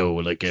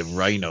rhino, like a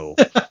rhino.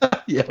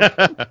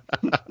 Yeah.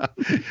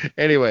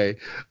 Anyway,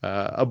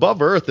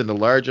 above Earth in the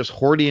largest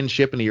Hordian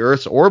ship in the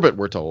Earth's orbit,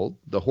 we're told,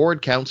 the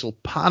Horde Council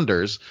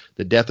ponders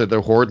the death of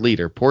their Horde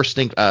leader, poor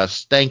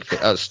Starkfist.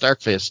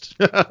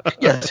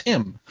 Yes,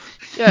 him.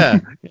 Yeah,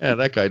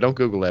 that guy. Don't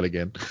Google that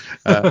again.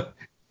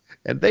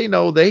 And they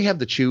know they have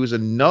to choose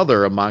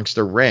another amongst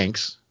their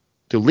ranks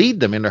to lead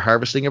them in their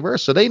harvesting of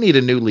Earth. So they need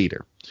a new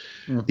leader.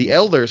 Mm-hmm. The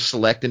elders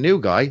select a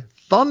new guy,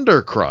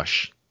 Thunder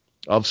Crush,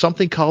 of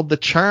something called the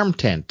Charm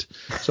Tent.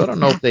 So I don't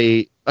know if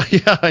they...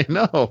 Yeah, I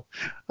know.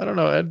 I don't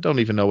know. I don't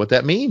even know what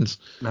that means.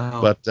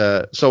 No.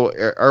 But so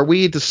are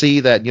we to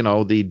see that,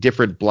 the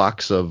different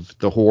blocks of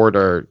the Horde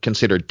are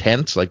considered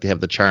tents? Like they have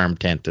the Charm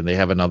Tent and they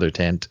have another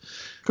tent?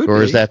 Could or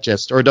be. Is that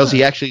just... Or does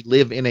he actually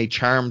live in a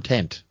charm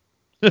tent?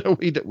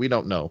 We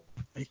don't know.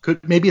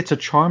 Maybe it's a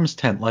charms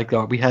tent, like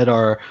we had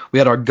our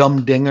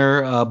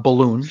Gumdinger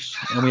balloons,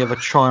 and we have a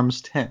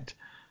charms tent.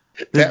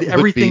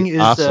 Everything is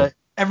awesome.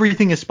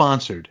 Everything is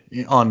sponsored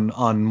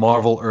on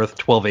Marvel Earth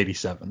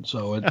 1287.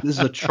 So this is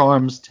a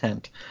charms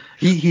tent.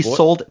 He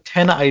sold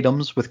 10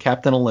 items with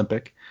Captain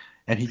Olympic,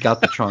 and he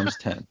got the charms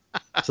tent.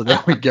 So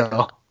there we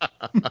go.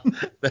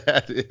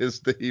 That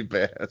is the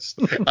best.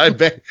 I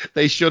bet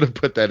they should have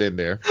put that in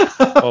there.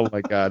 Oh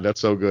my God,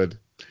 that's so good.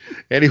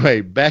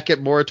 Anyway, back at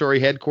Morituri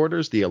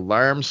headquarters, the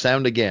alarms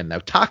sound again. Now,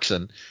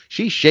 Toxin,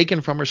 she's shaken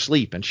from her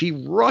sleep, and she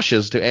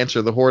rushes to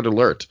answer the Horde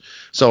alert.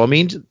 So, I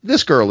mean,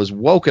 this girl is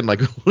woken,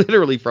 like,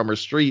 literally from her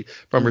sleep,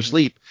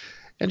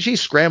 and she's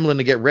scrambling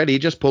to get ready,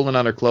 just pulling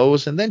on her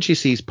clothes, and then she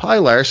sees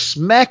Pilar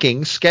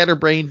smacking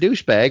Scatterbrain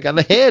Douchebag on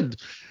the head.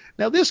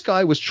 Now, this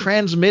guy was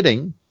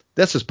transmitting...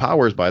 That's his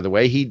powers, by the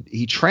way.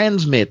 He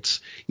transmits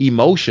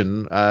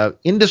emotion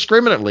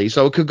indiscriminately,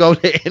 so it could go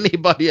to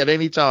anybody at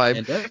any time.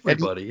 And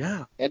everybody,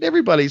 And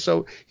everybody.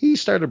 So he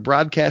started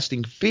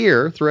broadcasting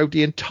fear throughout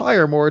the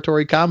entire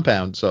Morituri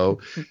compound.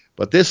 So,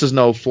 but this is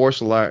no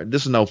false alarm.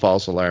 This is no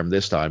false alarm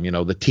this time.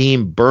 The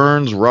team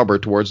burns rubber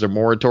towards their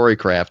Morituri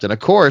craft, and of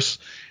course,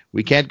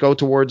 we can't go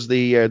towards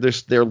their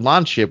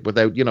launch ship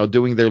without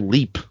doing their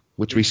leap,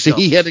 which we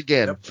see yet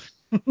again. Yep.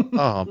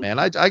 Oh, man,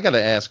 I got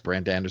to ask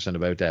Brent Anderson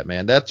about that,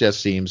 man. That just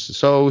seems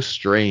so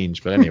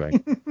strange. But anyway.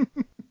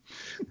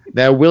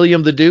 Now,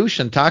 William the Douche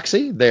and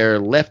Toxie, they're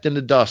left in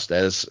the dust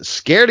as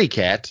Scaredy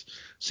Cat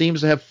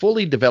seems to have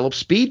fully developed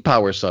speed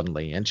power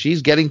suddenly. And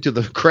she's getting to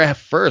the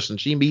craft first,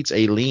 and she meets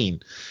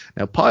Aileen.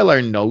 Now,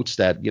 Pilar notes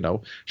that,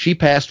 she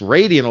passed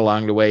Radiant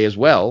along the way as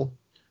well,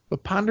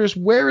 but ponders,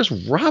 where is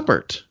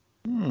Robert?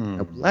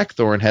 Now,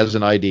 Blackthorn has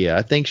an idea.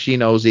 I think she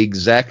knows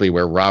exactly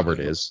where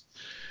Robert is.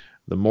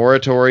 The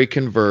Morituri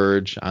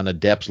converge on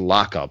Adept's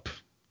lockup,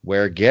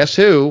 where, guess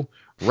who?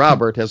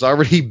 Robert has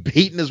already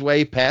beaten his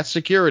way past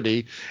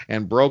security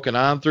and broken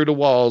on through the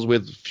walls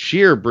with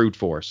sheer brute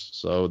force.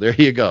 So there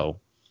you go.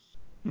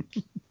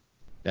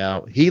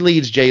 Now, he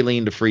leads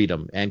Jaylene to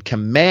freedom and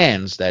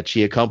commands that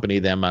she accompany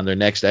them on their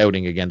next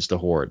outing against the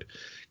Horde.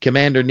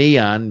 Commander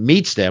Neon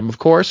meets them, of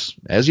course,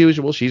 as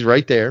usual. She's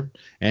right there,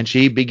 and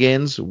she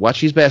begins what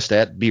she's best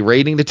at,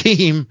 berating the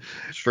team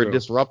for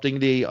disrupting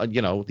the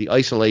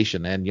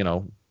isolation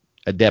and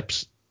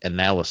Adept's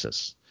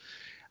analysis.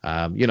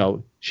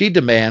 She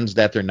demands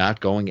that they're not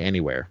going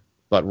anywhere,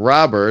 but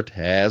Robert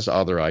has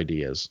other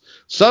ideas.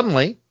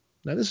 Suddenly,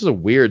 now this is a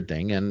weird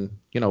thing, and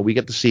we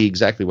get to see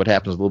exactly what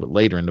happens a little bit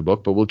later in the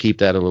book, but we'll keep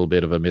that a little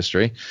bit of a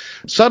mystery.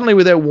 Suddenly,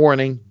 without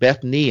warning,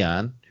 Beth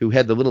Neon, who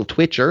had the little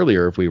twitch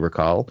earlier, if we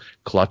recall,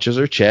 clutches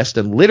her chest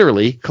and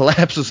literally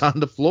collapses on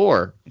the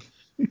floor.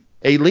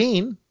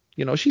 Aileen,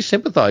 she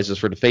sympathizes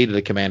for the fate of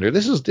the commander.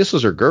 This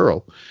is her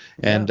girl.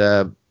 Yeah.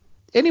 And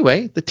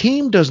anyway, the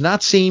team does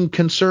not seem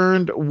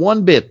concerned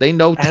one bit. They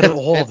note at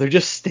all. They're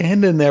just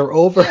standing there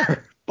over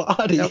her.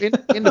 body. Now,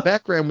 in the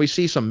background, we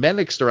see some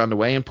medics are on the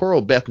way, and poor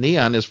old Beth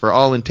Neon is, for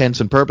all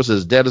intents and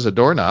purposes, dead as a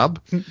doorknob.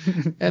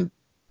 And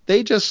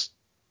they just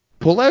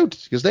pull out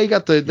because they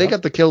got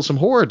to kill some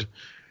horde.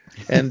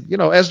 And, you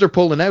know, as they're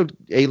pulling out,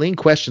 Aileen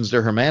questions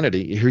her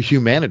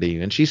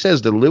humanity. And she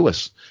says to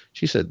Lewis,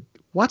 she said,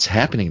 "What's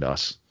happening to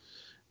us?"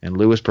 And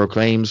Lewis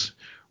proclaims,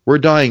 "We're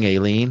dying,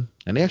 Aileen."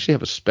 And they actually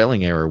have a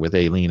spelling error with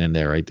Aileen in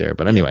there right there.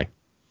 But anyway.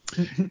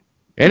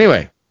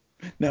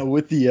 Now,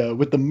 with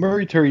the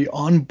Murray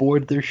on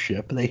board their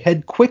ship, they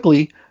head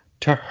quickly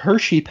to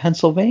Hershey,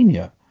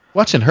 Pennsylvania.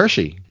 What's in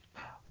Hershey?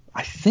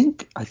 I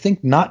think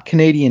not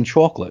Canadian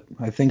chocolate.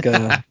 I think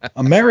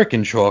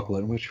American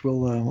chocolate, which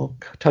we'll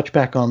touch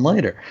back on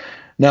later.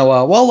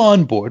 Now, while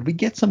on board, we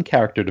get some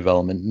character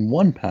development in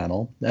one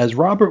panel as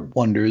Robert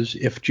wonders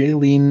if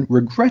Jaylene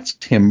regrets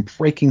him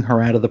breaking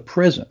her out of the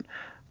prison.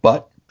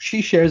 But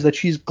she shares that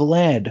she's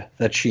glad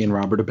that she and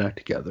Robert are back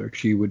together.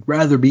 She would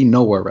rather be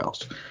nowhere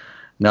else.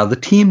 Now, the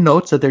team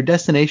notes that their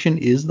destination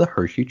is the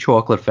Hershey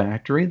Chocolate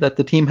Factory, that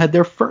the team had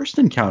their first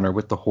encounter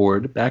with the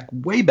Horde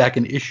way back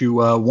in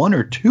issue 1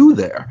 or 2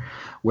 there,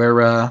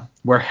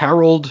 where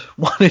Harold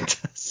wanted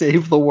to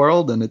save the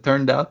world, and it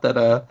turned out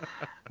that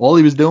all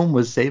he was doing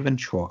was saving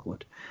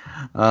chocolate.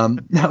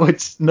 Now,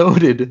 it's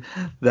noted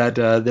that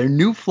their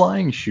new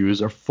flying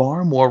shoes are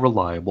far more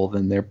reliable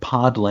than their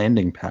pod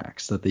landing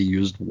packs that they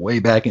used way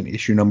back in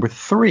issue number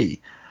 3.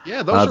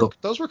 Yeah,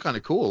 those were kind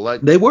of cool.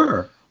 They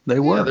were. They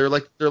were.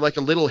 They're like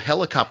a little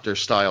helicopter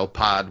style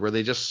pod where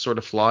they just sort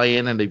of fly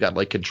in and they've got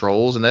like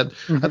controls and that.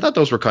 Mm-hmm. I thought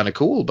those were kind of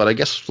cool, but I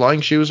guess flying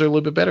shoes are a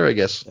little bit better, I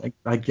guess.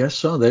 I guess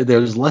so.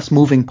 There's less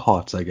moving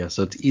parts, I guess,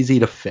 so it's easy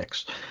to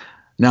fix.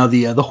 Now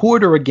the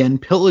Horde are again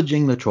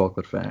pillaging the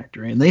chocolate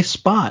factory, and they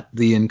spot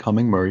the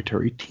incoming Murray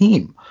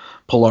team.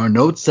 Pilar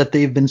notes that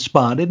they've been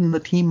spotted, and the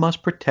team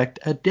must protect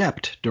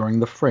Adept during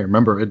the fray.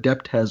 Remember,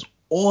 Adept has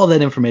all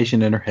that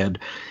information in her head.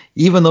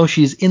 Even though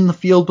she's in the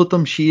field with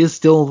them, she is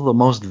still the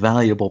most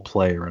valuable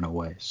player in a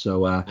way.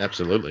 So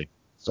absolutely.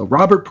 So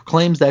Robert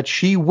proclaims that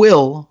she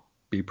will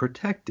be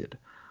protected.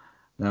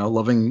 Now,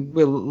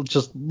 we'll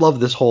just love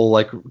this whole,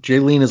 like,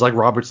 Jaylene is like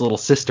Robert's little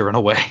sister in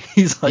a way.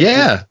 He's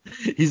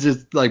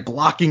just like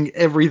blocking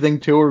everything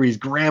to her. He's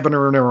grabbing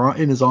her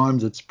in his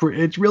arms.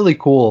 It's really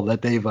cool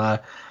that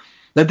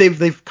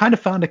they've kind of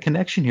found a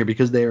connection here,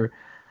 because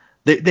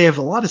they have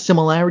a lot of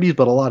similarities,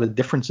 but a lot of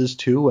differences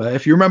too.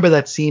 If you remember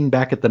that scene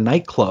back at the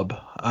nightclub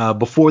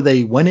before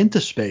they went into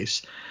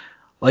space,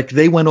 like,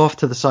 they went off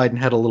to the side and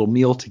had a little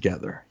meal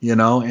together, you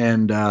know,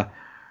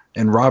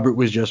 and Robert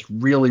was just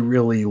really,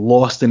 really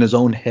lost in his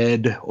own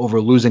head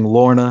over losing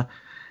Lorna.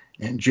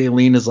 And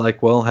Jaylene is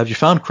like, "Well, have you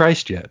found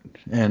Christ yet?"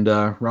 And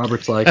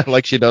Robert's like,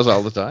 like she does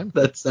all the time.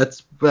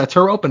 That's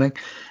her opening.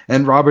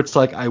 And Robert's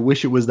like, "I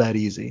wish it was that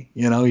easy."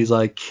 You know, he's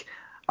like,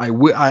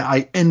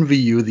 I envy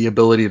you the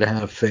ability to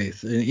have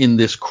faith in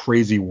this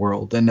crazy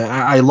world. And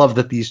I love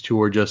that these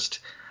two are just,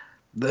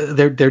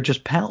 they're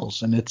just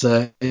pals, and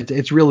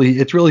it's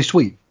really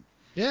sweet.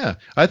 Yeah,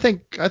 I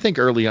think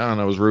early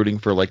on I was rooting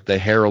for like the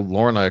Harold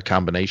Lorna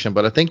combination,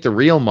 but I think the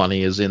real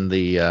money is in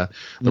the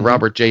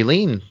Robert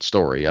Jaylene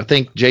story. I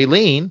think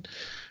Jaylene,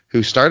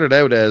 who started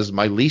out as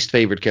my least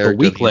favorite character,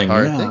 the weakling,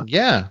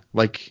 thing,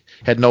 like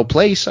had no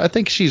place. I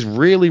think she's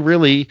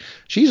really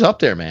she's up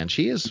there, man.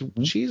 She's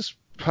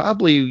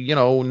probably, you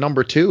know,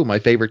 number 2, my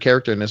favorite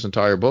character in this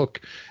entire book,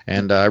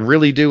 and I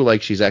really do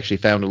like she's actually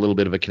found a little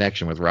bit of a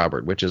connection with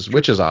Robert, which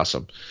is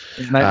awesome.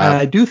 And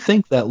I do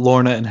think that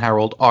Lorna and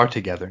Harold are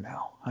together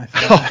now.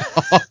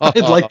 I'd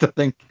like to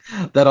think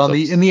that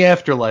in the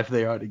afterlife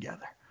they are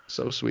together.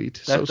 So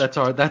sweet. That's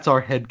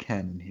our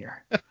headcanon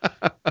here.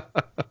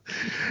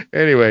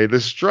 Anyway, the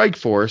strike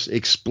force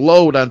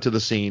explode onto the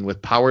scene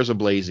with powers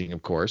ablazing,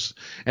 of course,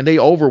 and they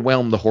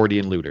overwhelm the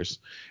Hordian looters.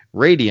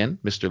 Radian,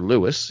 Mr.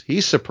 Lewis,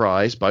 he's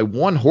surprised by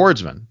one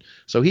hordsman,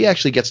 so he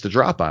actually gets the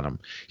drop on him.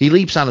 He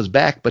leaps on his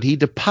back, but he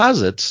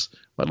deposits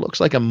what looks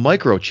like a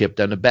microchip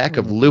down the back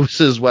of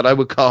Lewis's, what I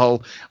would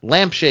call,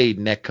 lampshade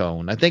neck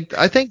cone. I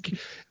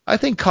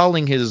think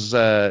calling his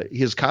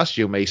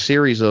costume a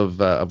series of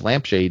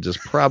lampshades is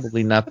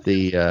probably not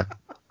the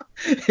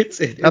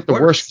not the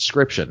worst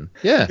description.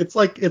 Yeah, it's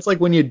like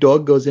when your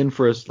dog goes in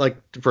for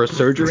a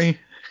surgery.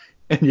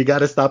 And you got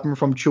to stop him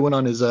from chewing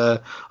on his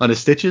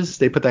stitches.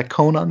 They put that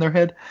cone on their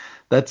head.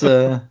 That's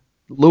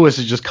Lewis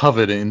is just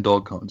covered in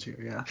dog cones here.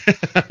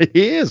 Yeah,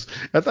 he is.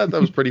 I thought that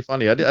was pretty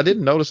funny. I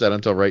didn't notice that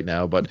until right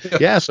now.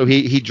 But yeah, so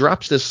he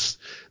drops this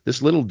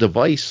little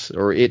device,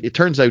 or it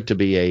turns out to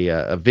be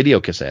a video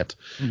cassette,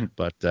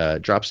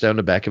 but drops down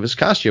the back of his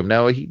costume.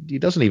 Now he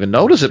doesn't even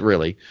notice it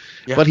really,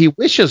 but he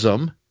wishes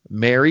him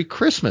Merry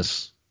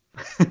Christmas.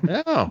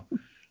 Oh.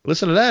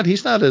 Listen to that.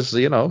 He's not as,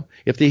 you know,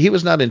 he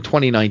was not in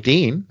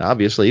 2019,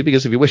 obviously,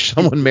 because if you wish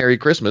someone Merry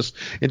Christmas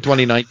in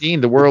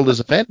 2019, the world is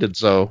offended.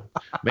 So,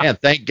 man,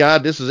 thank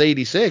God this is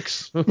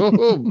 86.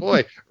 Oh,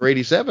 boy. Or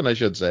 87, I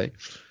should say.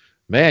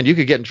 Man, you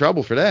could get in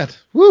trouble for that.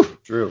 Woo.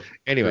 True.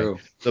 Anyway, True.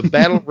 The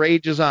battle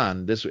rages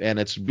on. And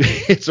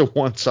it's a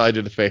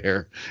one-sided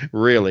affair,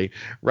 really.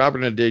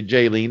 Robert and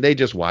Jaylene, they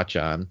just watch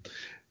on.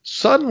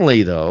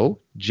 Suddenly, though,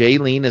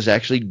 Jaylene is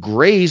actually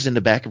grazed in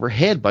the back of her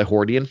head by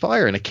Hordian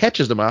fire, and it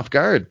catches them off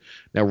guard.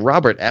 Now,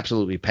 Robert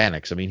absolutely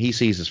panics. I mean, he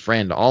sees his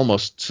friend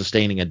almost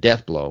sustaining a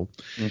death blow,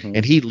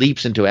 and he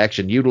leaps into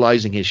action,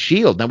 utilizing his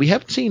shield. Now, we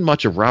haven't seen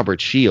much of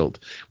Robert's shield.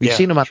 We've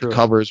seen him on the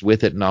covers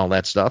with it and all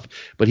that stuff,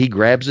 but he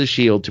grabs his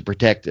shield to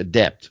protect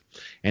Adept,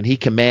 and he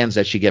commands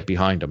that she get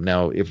behind him.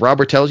 Now, if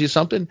Robert tells you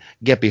something,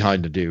 get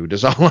behind the dude,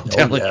 is all I'm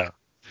telling you.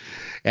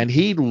 And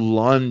he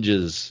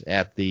lunges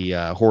at the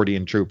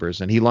Hordian troopers,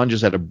 and he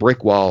lunges at a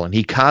brick wall, and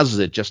he causes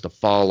it just to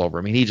fall over.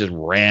 I mean, he just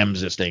rams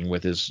this thing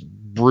with his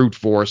brute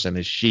force and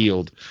his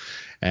shield.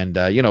 And,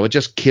 it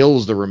just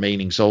kills the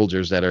remaining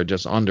soldiers that are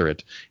just under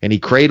it. And he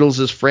cradles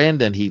his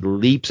friend, and he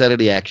leaps out of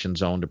the action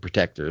zone to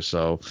protect her.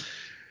 So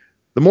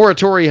the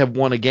Morituri have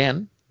won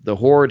again. The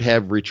Horde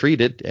have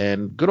retreated,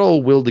 and good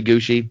old Will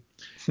Deguchi,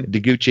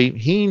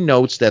 he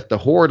notes that the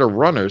Horde are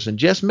runners, and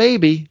just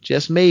maybe,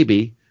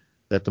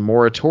 that the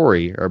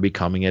Morituri are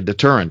becoming a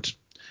deterrent.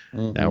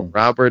 Now,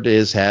 Robert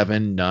is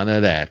having none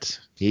of that.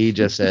 He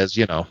just says,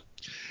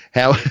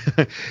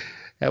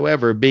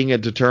 however, being a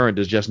deterrent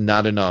is just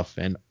not enough,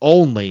 and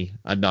only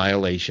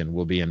annihilation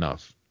will be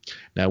enough.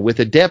 Now, with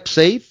Adept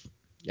safe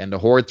and the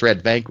Horde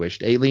threat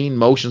vanquished, Aileen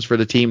motions for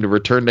the team to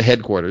return to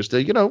headquarters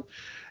to,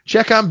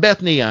 check on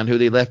Beth Neon, who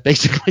they left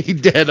basically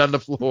dead on the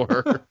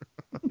floor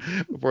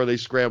before they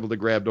scrambled to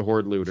grab the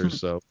Horde looters.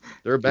 So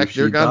they're back.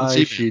 They're gone.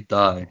 She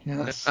die.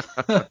 Yes.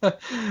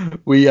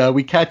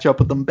 we catch up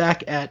with them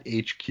back at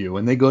HQ,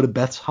 and they go to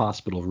Beth's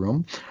hospital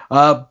room.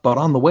 But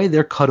on the way,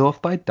 they're cut off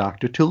by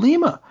Dr.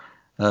 Tulima.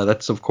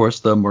 That's, of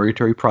course, the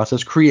Morituri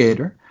process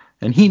creator.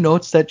 And he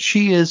notes that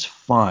she is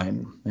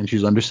fine, and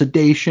she's under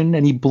sedation,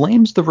 and he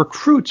blames the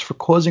recruits for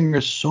causing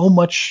her so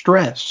much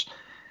stress.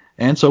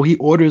 And so he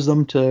orders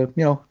them to,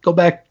 go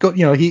back.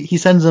 He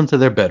sends them to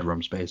their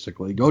bedrooms,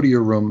 basically. Go to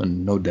your room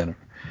and no dinner.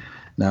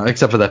 Now,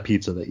 except for that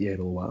pizza that you ate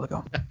a little while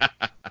ago.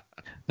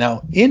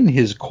 Now, in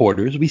his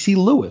quarters, we see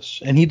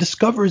Lewis, and he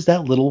discovers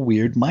that little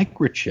weird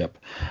microchip,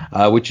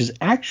 which is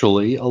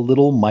actually a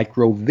little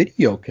micro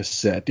video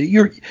cassette.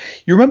 You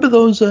remember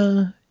those?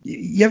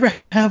 You ever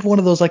have one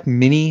of those like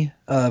mini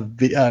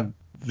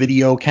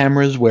video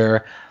cameras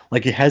where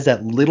like it has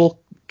that little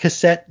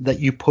cassette that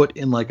you put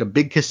in like a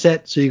big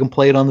cassette so you can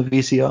play it on the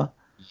VCR?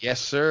 Yes,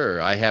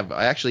 sir. I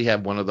actually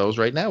have one of those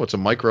right now. It's a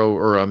micro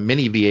or a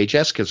mini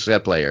VHS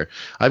cassette player.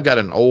 I've got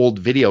an old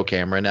video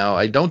camera now.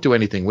 I don't do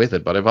anything with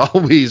it, but I've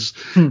always,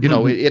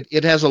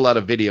 it has a lot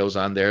of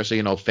videos on there.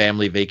 So,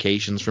 family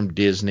vacations from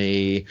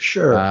Disney.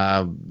 Sure.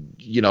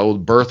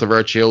 Birth of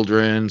our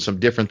children, some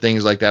different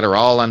things like that are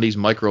all on these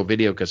micro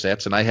video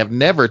cassettes. And I have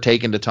never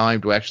taken the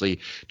time to actually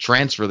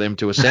transfer them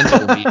to a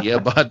central media,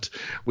 but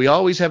we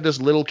always have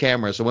this little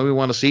camera. So when we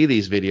want to see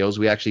these videos,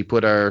 we actually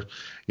put our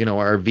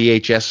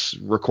VHS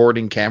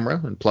recording camera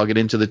and plug it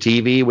into the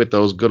TV with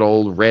those good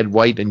old red,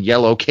 white, and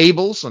yellow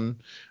cables, and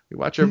we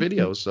watch our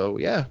videos. So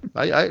yeah,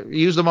 I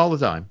use them all the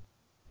time.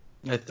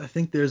 I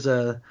think there's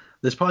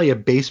probably a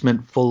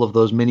basement full of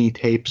those mini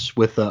tapes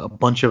with a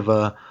bunch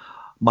of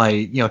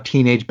my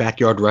teenage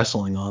backyard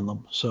wrestling on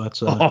them. So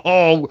that's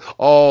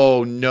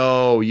oh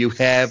no, you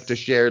have to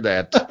share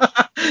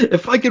that.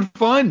 If I can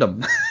find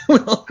them.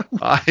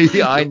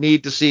 I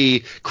need to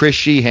see Chris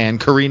Sheehan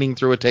careening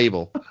through a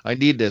table. I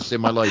need this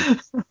in my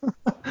life.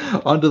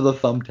 Onto the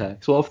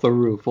thumbtacks, off the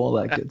roof, all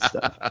that good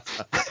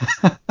stuff.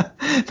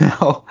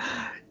 Now,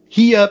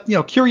 he,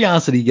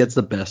 curiosity gets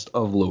the best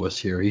of Lewis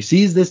here. He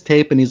sees this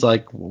tape and he's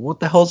like, what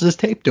the hell is this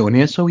tape doing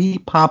here? So he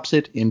pops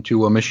it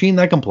into a machine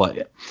that can play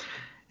it.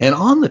 And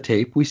on the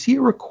tape, we see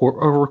a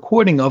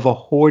recording of a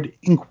Horde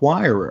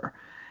Inquirer.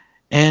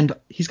 And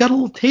he's got a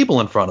little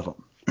table in front of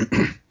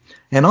him.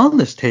 And on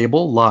this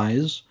table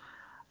lies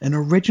an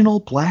original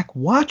Black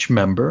Watch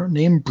member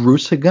named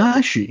Bruce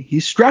Higashi.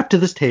 He's strapped to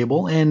this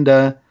table, and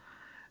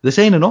this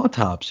ain't an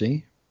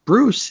autopsy.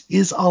 Bruce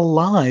is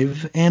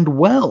alive and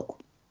well.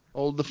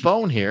 Hold the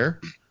phone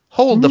here.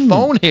 Hold the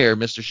phone here,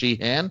 Mr.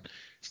 Sheehan.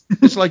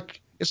 It's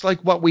like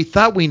what we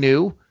thought we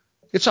knew.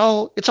 It's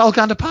all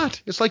gone to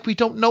pot. It's like we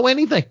don't know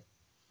anything.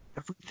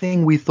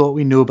 Everything we thought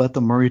we knew about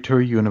the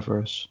Morituri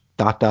universe, ...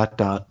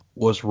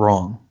 was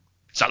wrong.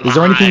 Is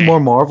there anything more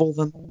Marvel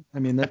than that? I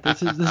mean,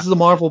 this is a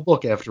Marvel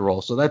book after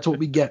all, so that's what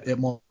we get at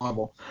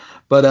Marvel.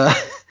 But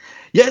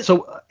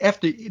so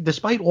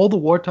despite all the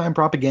wartime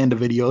propaganda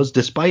videos,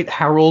 despite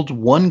Harold's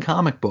one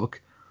comic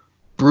book,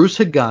 Bruce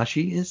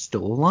Higashi is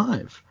still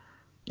alive.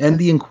 And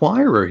the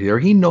Inquirer here,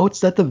 he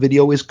notes that the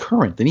video is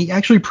current, and he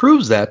actually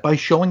proves that by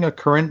showing a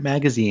current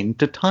magazine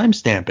to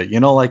timestamp it.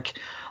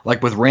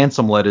 Like with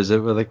ransom letters,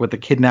 like with the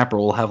kidnapper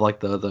will have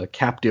like the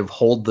captive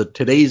hold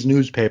today's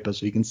newspaper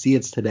so you can see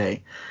it's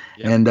today.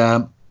 Yep. And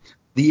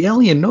the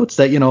alien notes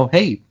that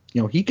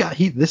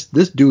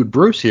this dude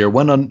Bruce here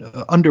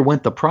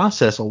underwent the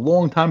process a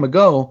long time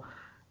ago.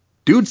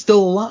 Dude's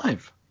still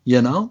alive.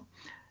 The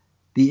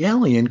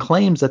alien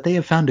claims that they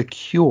have found a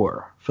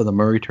cure for the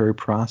Morituri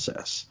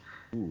process.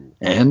 Ooh.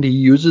 And he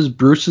uses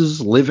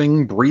Bruce's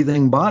living,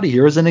 breathing body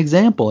here as an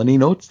example, and he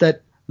notes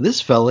that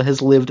this fella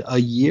has lived a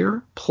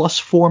year plus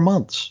 4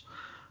 months.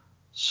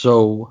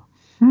 So,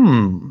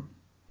 And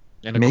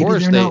And of maybe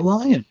course they're not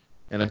lying.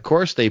 And of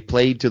course, they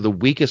played to the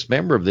weakest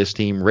member of this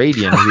team,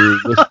 Radian,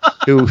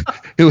 who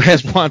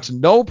wants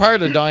no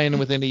part of dying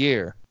within a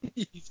year.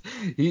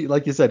 He,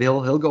 like you said,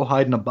 he'll go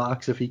hide in a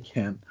box if he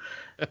can.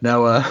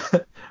 Now,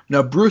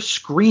 now Bruce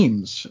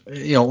screams,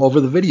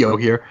 over the video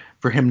here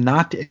for him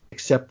not to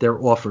accept their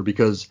offer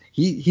because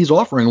he's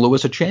offering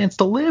Lewis a chance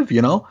to live.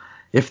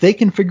 If they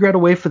can figure out a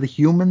way for the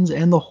humans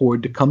and the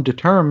Horde to come to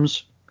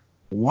terms,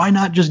 why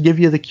not just give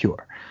you the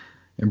cure?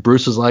 And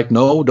Bruce is like,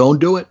 no, don't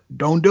do it,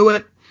 don't do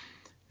it.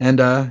 And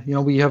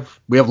we have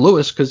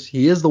Lewis because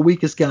he is the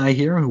weakest guy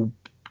here who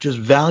just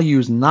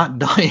values not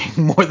dying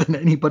more than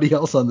anybody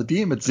else on the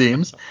team, it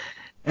seems.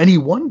 And he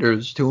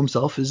wonders to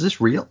himself, is this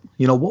real?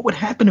 What would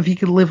happen if he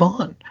could live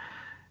on?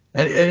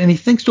 And he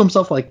thinks to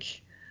himself,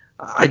 like,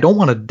 I don't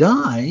want to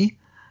die,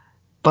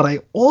 but I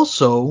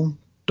also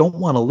don't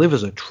want to live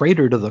as a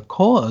traitor to the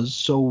cause.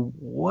 So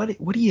what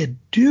do you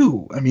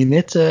do? I mean,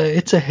 it's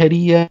a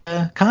heady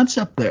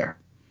concept there.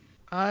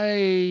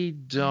 I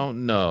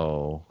don't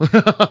know.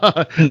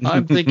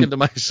 I'm thinking to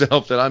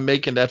myself that I'm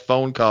making that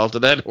phone call to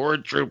that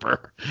Horde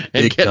trooper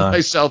and getting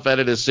myself out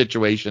of this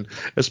situation,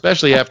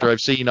 especially after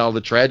I've seen all the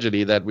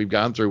tragedy that we've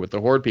gone through with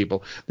the Horde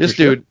people. This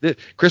dude,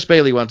 Chris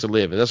Bailey wants to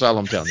live. That's all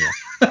I'm telling you.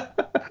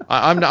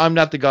 I'm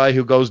not the guy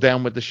who goes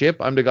down with the ship.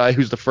 I'm the guy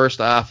who's the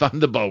first off on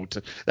the boat.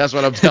 That's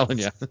what I'm telling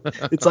you.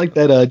 It's like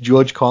that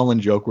George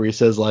Carlin joke where he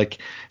says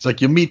it's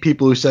like you meet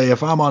people who say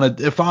if I'm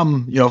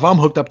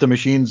hooked up to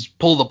machines,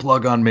 pull the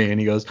plug on me,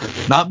 and he goes,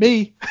 not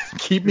me,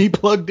 keep me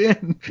plugged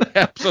in.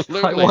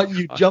 Absolutely. I want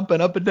you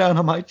jumping up and down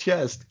on my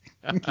chest.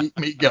 Keep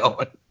me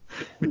going.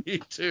 Me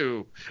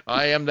too.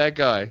 I am that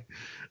guy.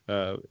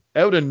 Out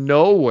of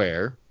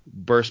nowhere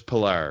burst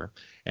Pilar.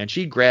 And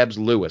she grabs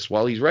Lewis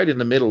while he's right in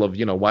the middle of,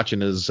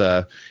 watching his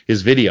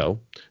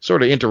video.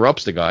 Sort of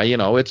interrupts the guy.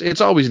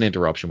 It's always an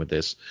interruption with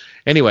this.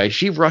 Anyway,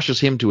 she rushes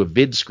him to a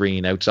vid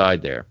screen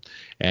outside there.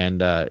 And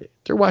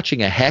they're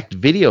watching a hacked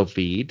video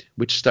feed,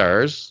 which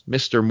stars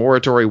Mr.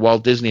 Moratory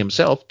Walt Disney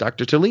himself,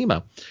 Dr.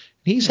 Tolima.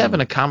 He's having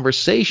a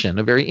conversation,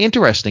 a very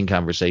interesting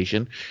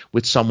conversation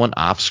with someone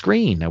off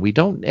screen. Now, we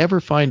don't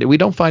find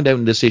out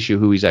in this issue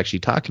who he's actually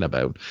talking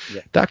about.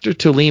 Yeah. Dr.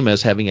 Tolima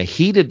is having a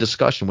heated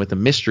discussion with a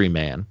mystery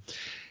man,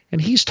 and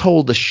he's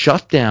told to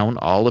shut down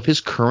all of his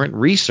current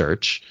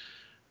research,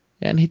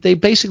 and they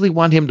basically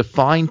want him to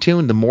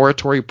fine-tune the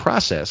Moratory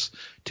process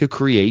to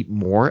create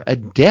more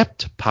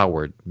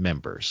adept-powered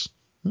members.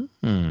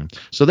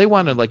 So they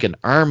wanted like an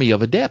army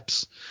of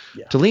adepts.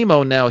 Yeah.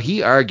 Tolima now,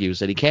 he argues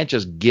that he can't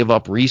just give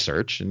up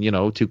research and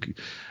to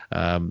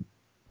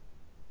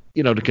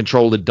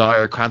control the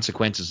dire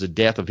consequences of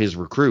death of his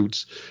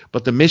recruits,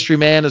 but the mystery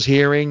man is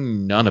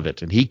hearing none of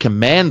it, and he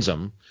commands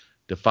them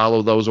to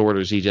follow those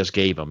orders he just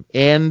gave them.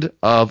 End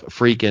of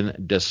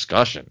freaking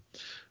discussion.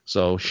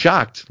 So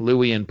shocked,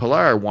 Louis and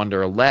Pilar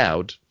wonder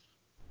aloud,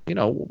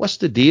 what's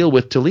the deal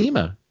with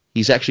Tolima?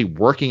 He's actually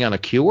working on a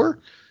cure?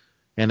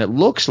 And it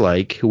looks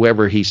like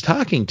whoever he's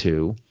talking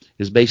to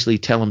is basically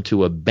telling him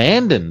to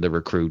abandon the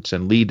recruits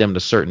and lead them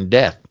to certain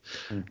death.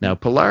 Mm-hmm. Now,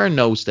 Pilar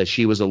knows that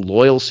she was a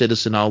loyal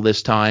citizen all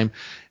this time,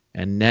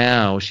 and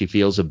now she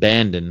feels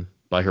abandoned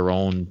by her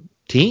own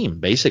team,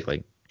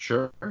 basically.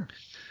 Sure.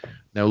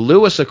 Now,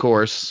 Lewis, of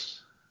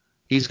course,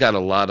 he's got a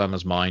lot on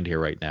his mind here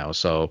right now,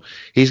 so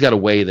he's got to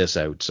weigh this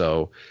out.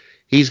 So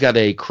he's got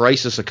a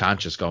crisis of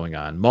conscience going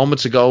on.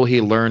 Moments ago,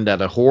 he learned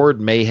that a Horde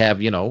may have,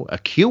 a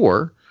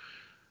cure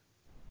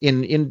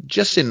in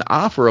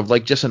offer of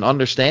like just an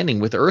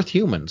understanding with Earth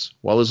humans,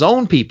 while his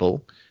own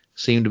people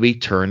seem to be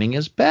turning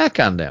his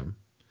back on them.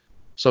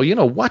 So,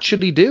 what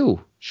should he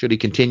do? Should he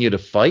continue to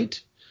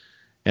fight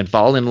and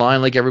fall in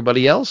line like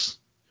everybody else?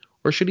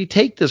 Or should he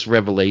take this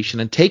revelation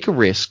and take a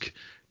risk,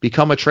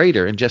 become a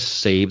traitor, and just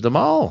save them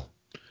all?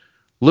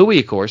 Louis,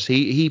 of course,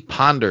 he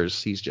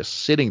ponders. He's just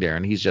sitting there,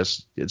 and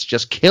it's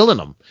just killing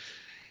him.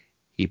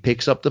 He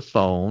picks up the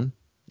phone,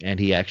 and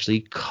he actually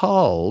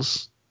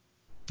calls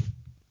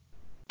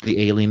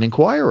the Alien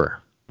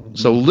Inquirer. Mm-hmm.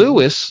 So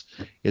Lewis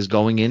is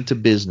going into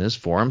business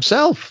for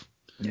himself.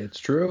 It's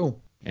true.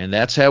 And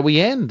that's how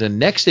we end. The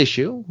next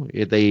issue,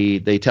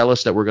 they tell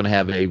us that we're going to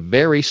have a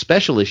very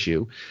special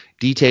issue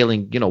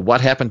detailing,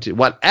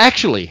 what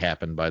actually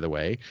happened, by the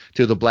way,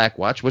 to the Black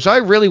Watch, which I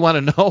really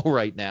want to know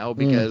right now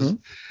because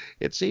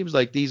it seems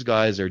like these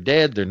guys are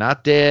dead. They're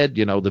not dead.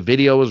 The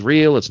video is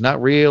real. It's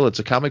not real. It's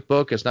a comic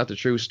book. It's not the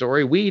true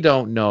story. We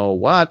don't know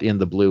what in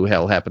the blue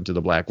hell happened to the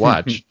Black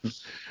Watch.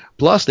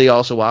 Plus, they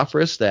also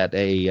offer us that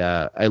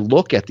a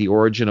look at the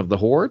origin of the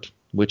Horde,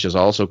 which is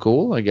also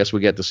cool. I guess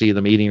we get to see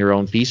them eating their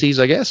own feces,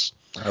 I guess.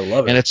 I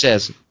love it. And it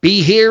says,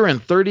 be here in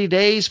 30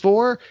 days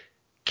for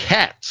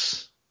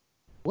Cats.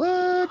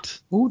 What?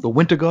 Ooh, the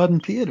Winter Garden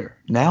Theater,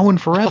 now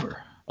and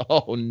forever.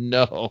 Oh,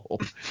 no.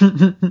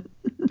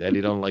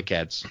 Daddy don't like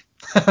cats.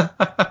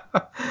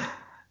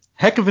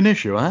 Heck of an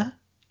issue, huh?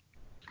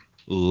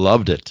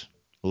 Loved it.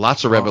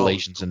 Lots of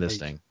revelations in this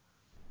thing.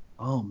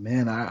 Oh,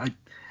 man.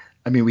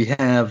 I mean, we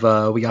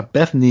got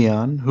Beth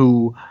Neon,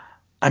 who,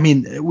 I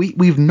mean,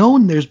 we've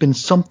known there's been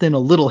something a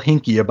little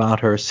hinky about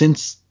her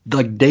since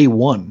like day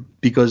one,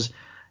 because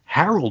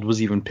Harold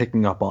was even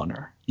picking up on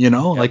her.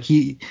 Like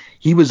he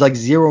was like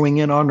zeroing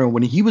in on her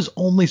when he was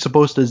only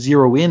supposed to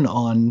zero in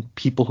on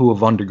people who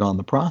have undergone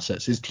the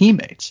process, his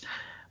teammates.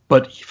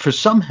 But for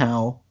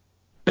somehow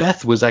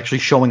Beth was actually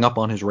showing up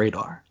on his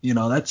radar.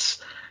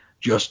 That's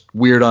just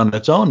weird on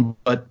its own.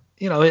 But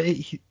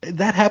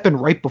that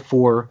happened right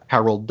before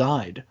Harold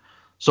died.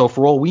 So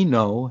for all we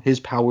know, his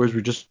powers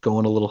were just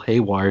going a little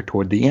haywire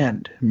toward the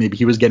end. Maybe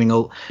he was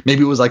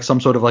maybe it was like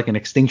some sort of like an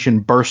extinction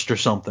burst or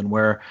something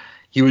where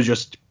he was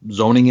just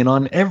zoning in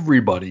on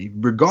everybody,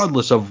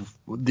 regardless of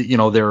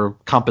their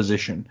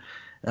composition.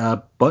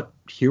 But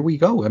here we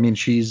go. I mean,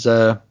 she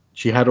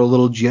had a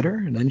little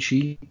jitter, and then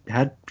she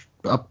had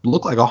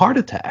looked like a heart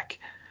attack.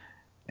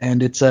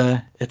 And it's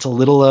a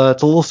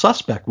little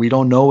suspect. We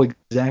don't know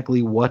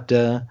exactly what's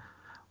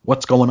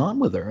going on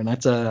with her, and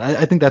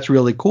I think that's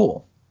really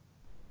cool.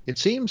 It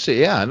seems,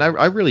 yeah, and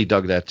I really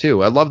dug that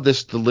too. I love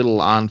the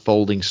little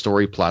unfolding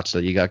story plots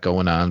that you got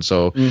going on.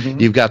 So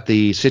you've got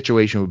the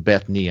situation with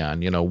Beth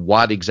Neon.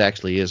 What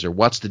exactly is her?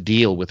 What's the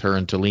deal with her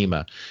and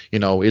Talima?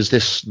 Is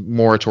this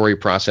moratory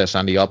process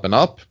on the up and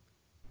up,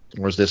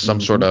 or is this some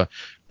sort of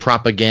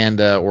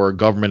propaganda or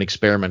government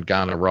experiment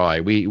gone awry?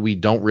 We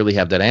don't really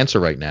have that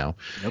answer right now.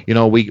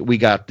 Yep. We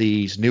got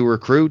these new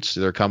recruits.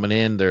 They're coming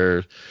in.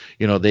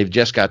 They've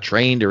just got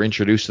trained or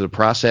introduced to the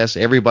process.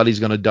 Everybody's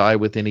going to die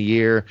within a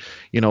year.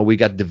 We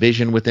got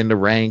division within the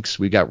ranks.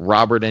 We got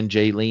Robert and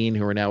Jaylene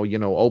who are now,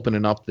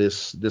 opening up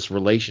this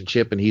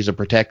relationship, and he's a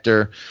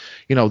protector.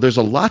 There's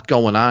a lot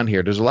going on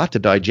here. There's a lot to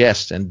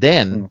digest. And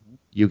then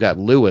you got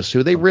Lewis,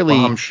 who they really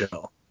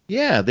bombshell.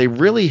 Yeah, they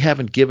really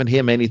haven't given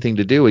him anything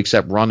to do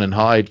except run and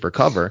hide for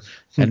cover.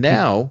 And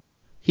now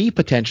he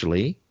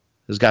potentially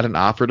has got an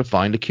offer to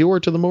find a cure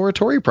to the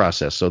moratory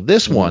process. So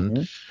this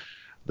one,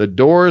 the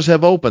doors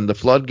have opened, the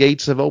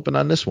floodgates have opened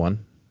on this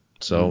one.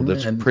 So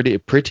that's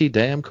pretty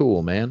damn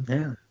cool, man.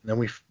 Yeah.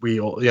 Then we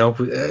all,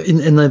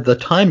 in the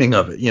timing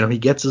of it, he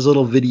gets his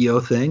little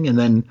video thing, and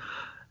then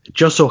it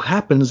just so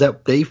happens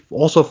that they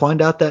also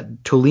find out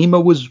that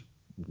Talima was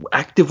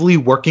actively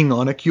working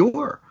on a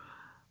cure,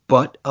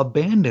 but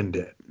abandoned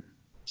it.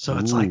 So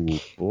it's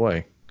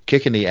boy,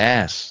 kicking the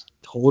ass.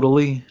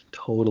 Totally.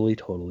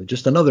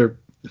 Just another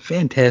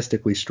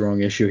fantastically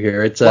strong issue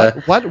here. It's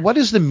what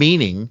is the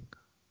meaning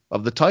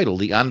of the title,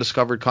 The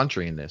Undiscovered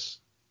Country, in this?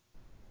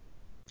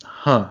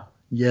 Huh.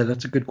 Yeah,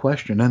 that's a good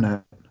question, isn't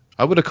it?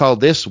 I would have called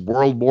this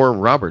World War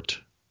Robert.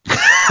 That's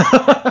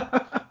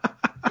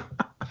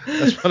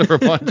what it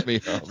reminds me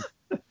of.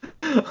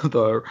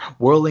 The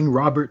Whirling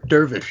Robert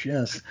Dervish,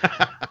 yes.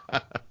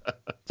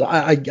 So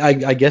I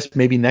guess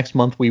maybe next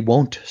month we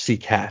won't see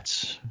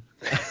cats.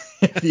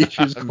 The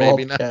issue's called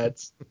maybe not.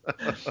 Cats.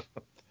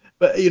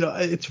 But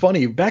it's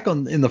funny. Back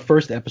in the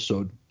first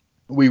episode,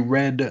 we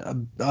read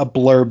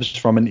blurbs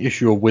from an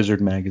issue of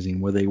Wizard magazine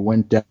where they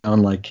went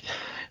down like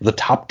the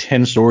top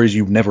 10 stories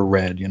you've never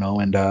read,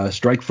 and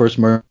Strike First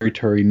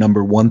Military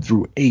number 1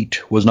 through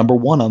 8 was number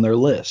 1 on their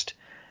list.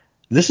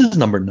 This is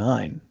number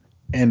 9,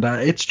 and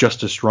it's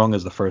just as strong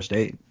as the first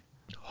 8.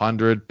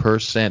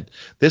 100%.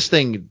 This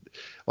thing,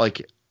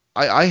 like,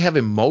 I have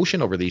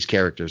emotion over these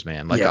characters,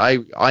 man. Like, yeah.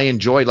 I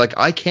enjoy, like,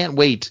 I can't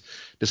wait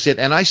to sit,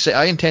 and I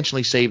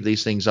intentionally save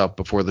these things up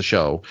before the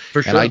show.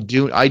 For sure.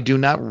 And I do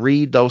not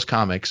read those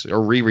comics, or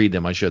reread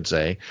them, I should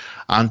say,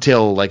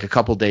 until like a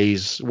couple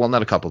days. Well,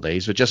 not a couple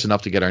days, but just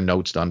enough to get our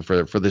notes done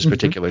for this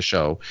particular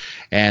show.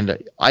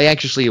 And I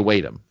anxiously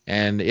await them.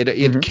 And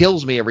it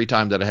kills me every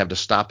time that I have to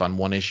stop on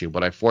one issue,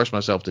 but I force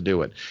myself to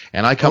do it.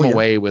 And I come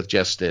away with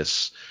just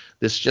this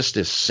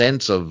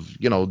sense of,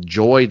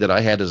 joy that I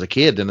had as a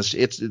kid. And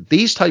it's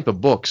these type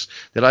of books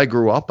that I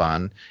grew up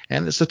on,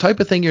 and it's the type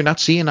of thing you're not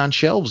seeing on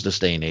shelves this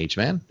day and age,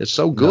 man. It's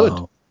so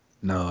good.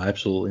 No,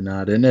 absolutely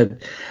not. And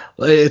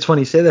it's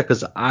funny you say that,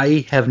 because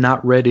I have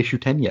not read issue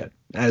 10 yet.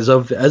 As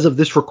of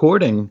this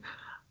recording,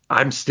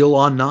 I'm still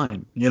on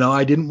 9.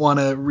 I didn't want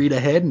to read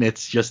ahead, and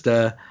it's just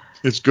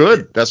it's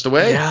good. That's the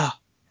way. Yeah,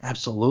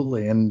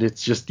 absolutely. And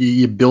it's just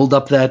you build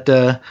up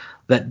that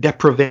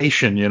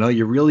deprivation,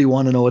 you really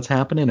want to know what's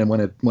happening, and when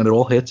it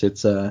all hits,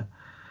 it's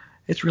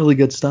really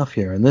good stuff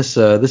here. And this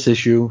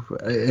issue,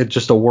 it's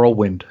just a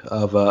whirlwind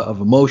of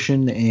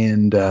emotion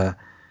and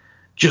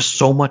just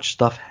so much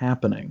stuff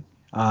happening.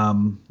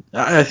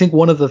 I think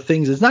one of the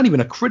things, it's not even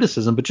a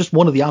criticism, but just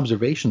one of the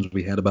observations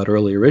we had about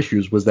earlier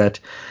issues was that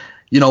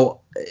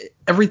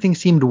everything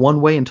seemed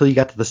one way until you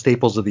got to the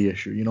staples of the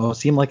issue. It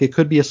seemed like it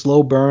could be a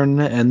slow burn,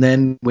 and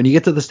then when you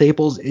get to the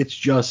staples, it's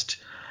just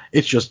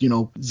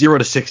 0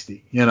 to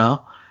 60,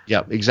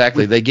 Yeah,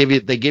 exactly. They give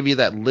you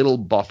that little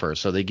buffer,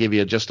 so they give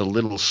you just a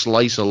little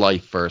slice of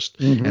life first,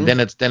 and then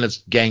it's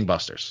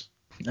gangbusters.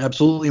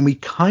 Absolutely, and we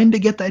kind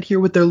of get that here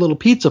with their little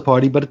pizza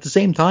party, but at the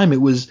same time,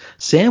 it was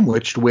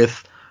sandwiched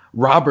with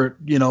Robert,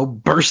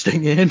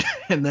 bursting in,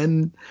 and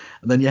then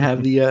you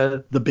have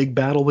the big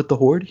battle with the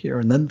Horde here,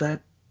 and then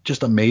that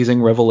just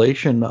amazing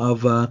revelation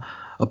of a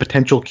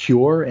potential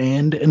cure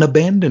and an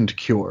abandoned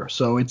cure.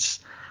 So it's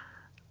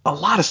a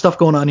lot of stuff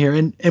going on here,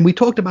 and we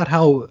talked about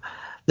how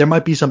there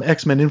might be some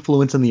X-Men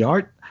influence in the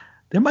art.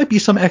 there might be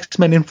some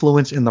X-Men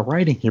influence in the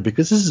writing here,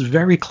 because this is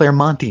very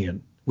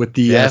Claremontian, with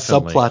the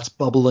subplots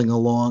bubbling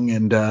along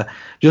and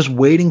just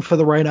waiting for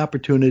the right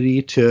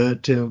opportunity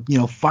to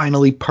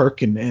finally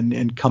perk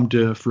and come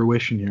to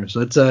fruition here.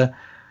 So it's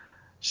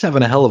just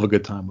having a hell of a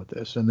good time with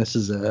this, and this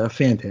is a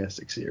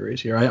fantastic series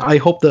here. I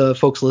hope the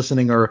folks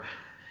listening are,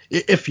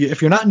 if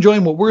you're not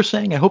enjoying what we're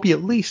saying, I hope you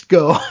at least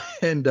go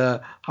and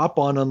hop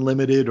on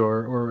Unlimited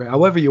or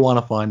however you want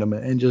to find them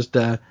and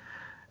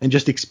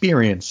just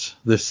experience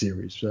this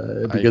series.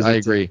 Because I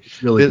agree.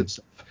 It's really good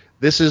stuff.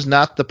 This is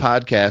not the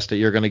podcast that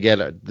you're going to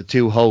get the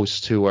two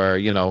hosts who are,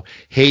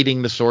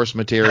 hating the source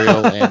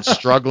material and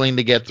struggling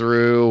to get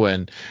through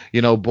and,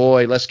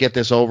 boy, let's get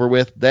this over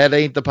with. That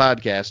ain't the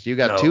podcast. You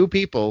got two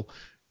people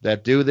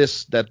that do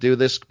this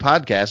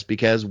podcast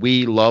because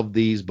we love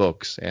these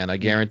books, and I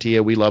guarantee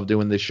you we love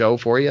doing this show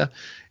for you.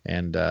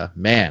 And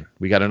man,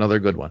 we got another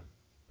good one.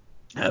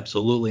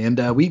 Absolutely.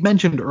 And we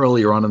mentioned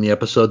earlier on in the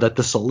episode that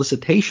the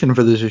solicitation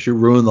for this issue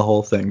ruined the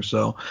whole thing.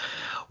 So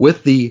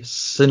with the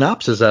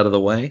synopsis out of the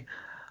way,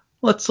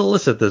 let's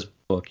solicit this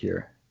book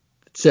here.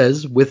 It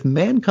says, with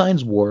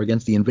mankind's war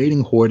against the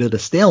invading horde at a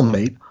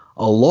stalemate,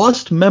 a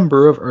lost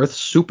member of Earth's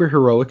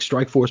superheroic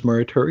strike force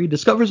Morituri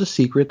discovers a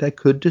secret that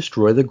could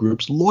destroy the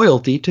group's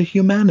loyalty to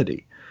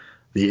humanity.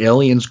 The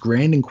alien's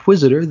Grand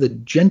Inquisitor, the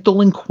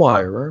Gentle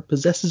Inquirer,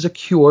 possesses a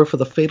cure for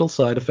the fatal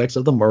side effects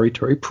of the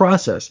Morituri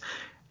process,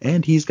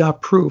 and he's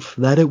got proof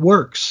that it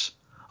works.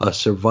 A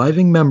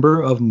surviving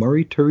member of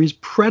Morituri's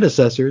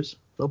predecessors,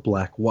 the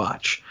Black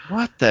Watch.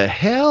 What the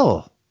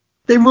hell?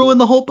 They ruined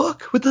the whole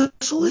book with the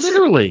solicit.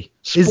 Literally.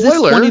 Spoiler. Is this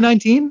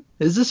 2019?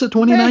 Is this a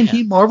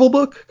 2019 Marvel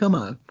book? Come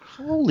on.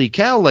 Holy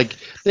cow. Like,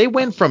 they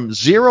went from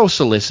 0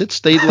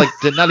 solicits. They,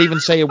 did not even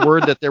say a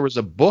word that there was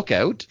a book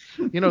out.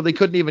 They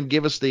couldn't even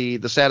give us the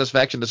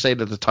satisfaction to say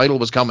that the title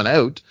was coming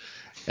out.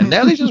 And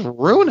now they just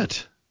ruin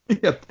it.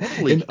 Yeah.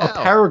 In a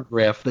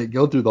paragraph, they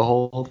go through the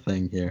whole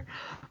thing here.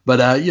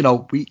 But,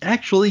 we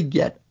actually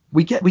get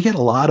a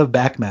lot of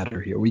back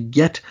matter here. We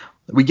get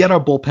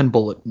our bullpen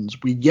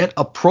bulletins. We get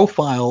a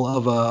profile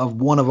of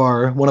one of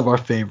our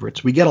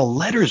favorites. We get a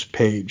letters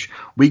page.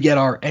 We get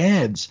our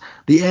ads.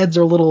 The ads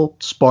are a little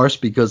sparse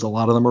because a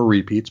lot of them are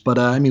repeats. But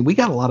we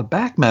got a lot of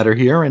back matter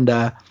here, and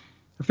I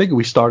figure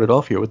we started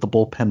off here with the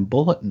bullpen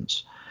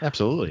bulletins.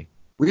 Absolutely.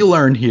 We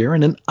learn here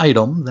in an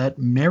item that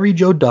Mary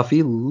Jo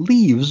Duffy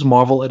leaves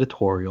Marvel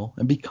Editorial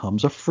and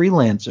becomes a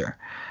freelancer.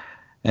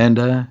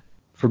 And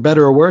for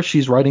better or worse,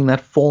 she's writing that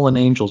Fallen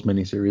Angels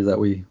miniseries that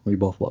we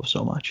both love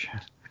so much.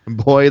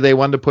 Boy, they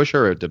wanted to push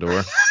her out the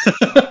door.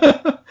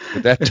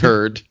 With that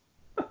turd.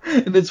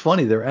 And it's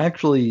funny, they're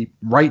actually,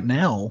 right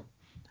now,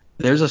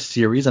 there's a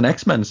series, an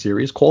X-Men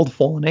series called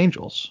Fallen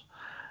Angels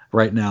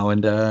right now.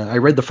 And I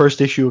read the first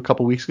issue a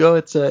couple weeks ago.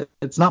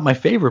 It's not my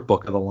favorite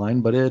book of the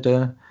line, but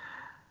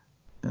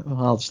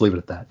I'll just leave it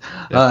at that.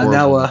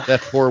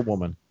 That poor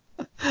woman.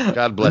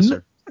 God bless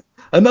her.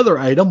 Another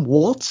item,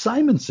 Walt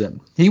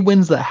Simonson. He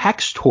wins the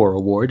Haxtor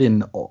Award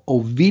in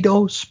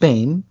Oviedo,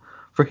 Spain,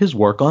 for his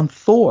work on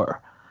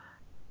Thor.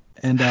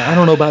 And I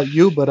don't know about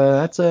you, but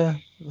that's a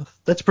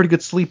pretty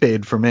good sleep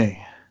aid for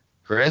me.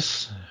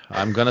 Chris,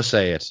 I'm going to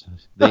say it.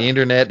 The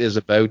internet is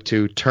about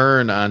to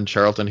turn on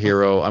Charlton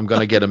Hero. I'm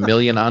going to get 1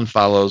 million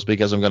unfollows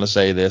because I'm going to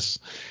say this.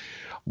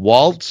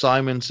 Walt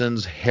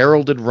Simonson's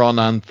heralded run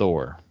on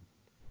Thor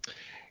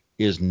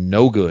is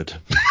no good.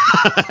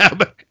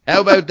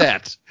 How about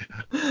that?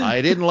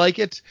 I didn't like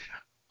it.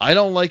 I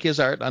don't like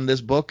his art on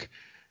this book.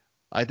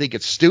 I think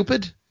it's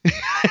stupid.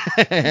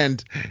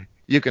 And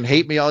you can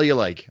hate me all you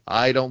like.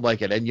 I don't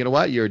like it. And you know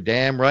what? You're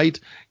damn right.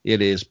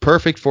 It is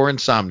perfect for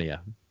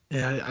insomnia.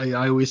 Yeah,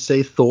 I always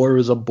say Thor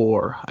is a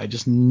bore.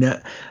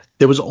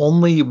 There was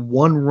only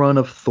one run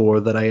of Thor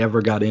that I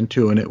ever got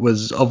into, and it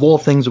was, of all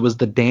things, it was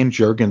the Dan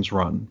Jurgens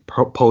run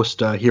post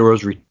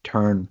Heroes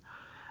Return.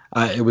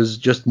 It was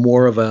just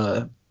more of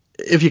a,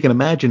 if you can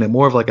imagine it,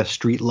 more of like a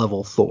street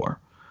level Thor.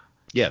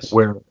 Yes.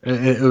 Where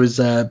it was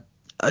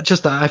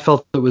I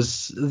felt it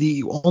was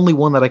the only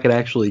one that I could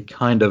actually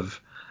kind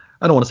of,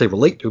 I don't want to say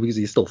relate to because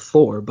he's still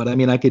Thor, but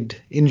I could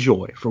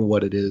enjoy for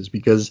what it is,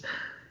 because,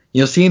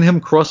 seeing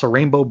him cross a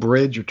rainbow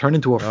bridge or turn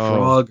into a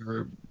frog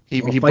or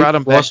he brought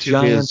him back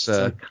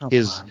to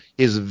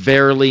his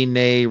verily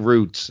nay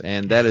roots,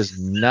 and that is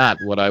not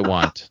what I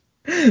want.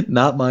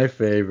 Not my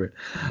favorite.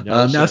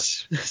 No, now,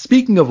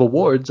 speaking of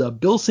awards,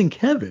 Bill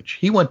Sienkiewicz,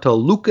 he went to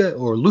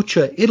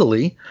Lucca,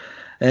 Italy,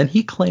 and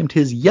he claimed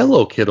his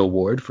Yellow Kid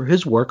Award for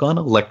his work on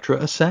Elektra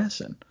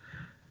Assassin.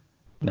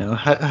 Now,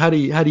 how do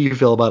you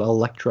feel about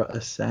Elektra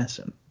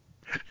Assassin?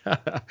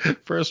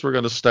 First, we're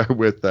going to start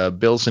with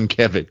Bill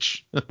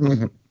Sienkiewicz.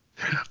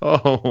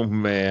 Oh,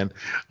 man.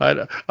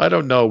 I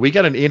don't know. We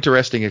got an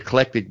interesting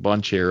eclectic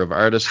bunch here of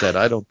artists that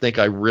I don't think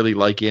I really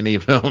like any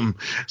of them.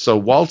 So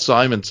Walt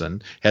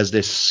Simonson has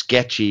this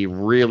sketchy,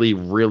 really,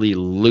 really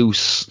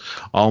loose,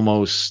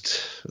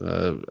 almost,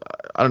 I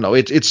don't know.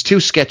 It's too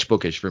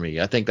sketchbookish for me.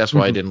 I think that's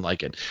why I didn't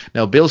like it.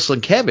 Now, Bill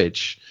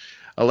Sienkiewicz,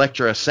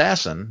 Elektra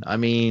Assassin,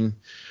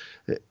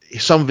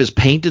 some of his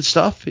painted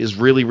stuff is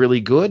really, really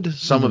good.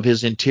 Some of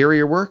his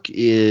interior work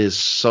is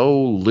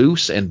so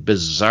loose and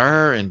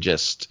bizarre and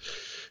just,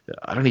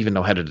 I don't even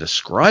know how to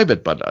describe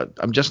it, but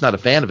I'm just not a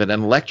fan of it.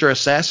 And Elektra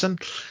Assassin,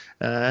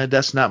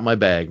 that's not my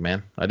bag,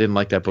 man. I didn't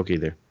like that book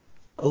either.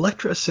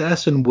 Elektra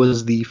Assassin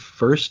was the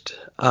first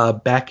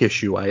back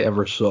issue I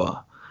ever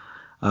saw.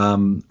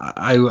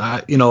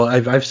 I've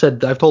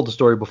told the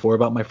story before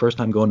about my first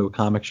time going to a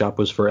comic shop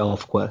was for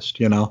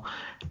ElfQuest,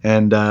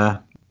 and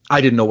I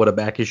didn't know what a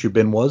back issue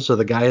bin was, so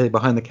the guy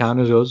behind the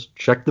counter goes,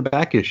 check the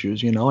back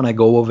issues, and I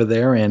go over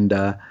there and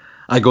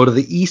I go to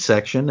the E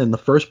section, and the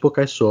first book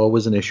I saw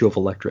was an issue of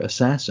Elektra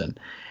Assassin,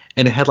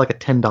 and it had like a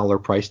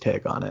 $10 price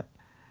tag on it,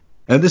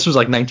 and this was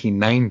like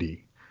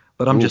 1990,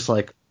 but I'm just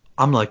like,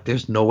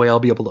 there's no way I'll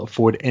be able to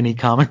afford any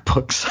comic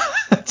books.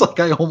 It's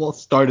like I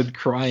almost started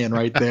crying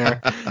right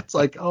there. It's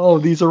like, oh,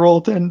 these are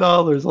all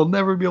 $10. I'll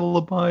never be able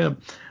to buy them.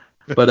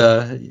 But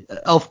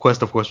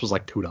ElfQuest, of course, was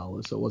like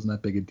 $2, so it wasn't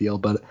that big a deal.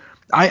 But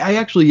I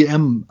actually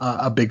am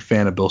a big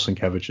fan of Bill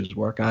Sienkiewicz's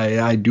work.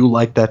 I do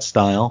like that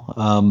style.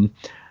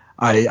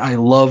 I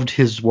loved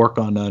his work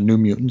on New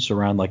Mutants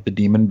around like the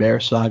Demon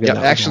Bear saga.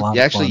 Yeah,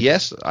 actually,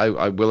 yes,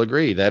 I will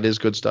agree. That is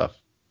good stuff.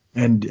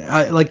 And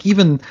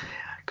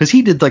because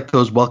he did like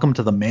those Welcome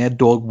to the Mad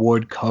Dog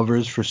Ward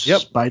covers for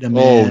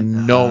Spider-Man. Oh,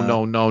 no.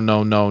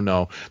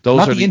 Those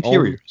not are the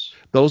interiors.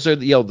 Those are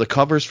the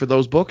covers for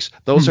those books.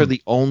 Those are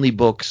the only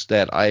books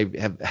that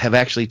I have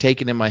actually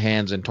taken in my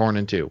hands and torn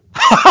in two.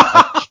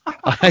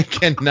 I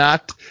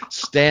cannot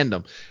stand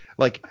them.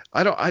 Like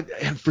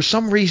and for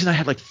some reason I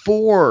had like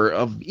 4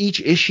 of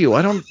each issue.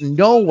 I don't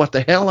know what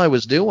the hell I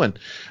was doing,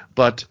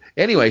 but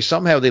anyway,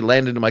 somehow they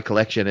landed in my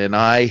collection, and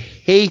I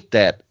hate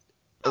that.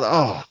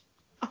 Oh.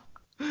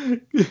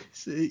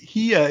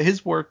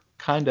 His work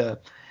kind of,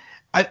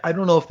 I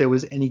don't know if there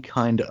was any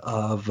kind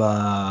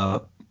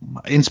of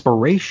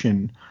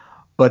inspiration,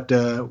 but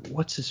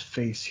what's his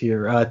face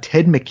here?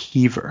 Ted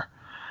McKeever.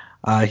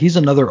 He's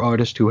another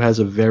artist who has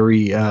a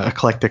very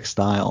eclectic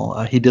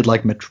style. He did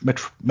like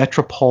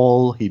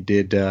Metropole. He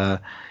did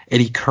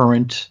Eddie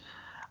Current.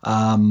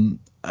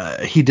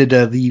 He did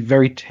the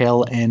very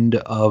tail end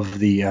of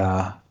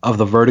the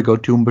Vertigo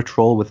Doom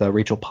Patrol with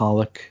Rachel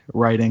Pollack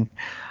writing.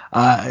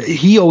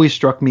 He always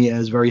struck me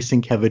as very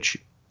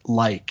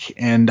Sienkiewicz-like,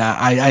 and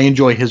I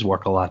enjoy his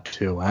work a lot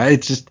too.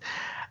 It's just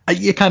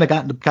you kind of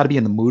got to be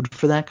in the mood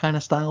for that kind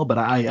of style, but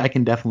I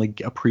can definitely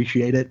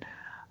appreciate it.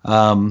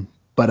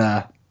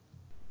 But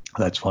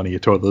that's funny. You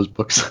tore those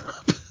books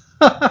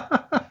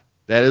up.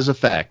 That is a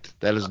fact.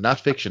 That is not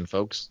fiction,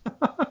 folks.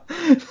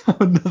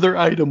 Another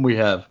item we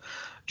have: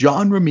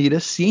 John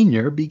Romita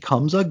Sr.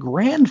 becomes a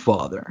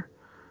grandfather.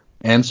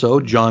 And so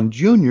John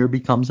Jr.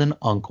 becomes an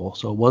uncle.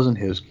 So it wasn't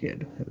his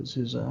kid. It was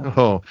his.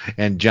 Oh,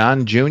 and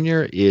John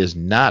Jr. is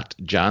not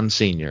John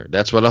Sr.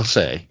 That's what I'll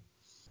say.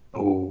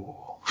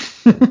 Oh.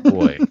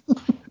 Boy.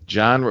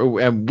 John,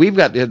 and we've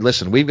got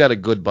a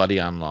good buddy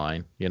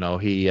online.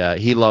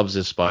 He loves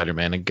his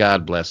Spider-Man, and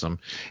God bless him.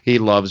 He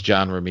loves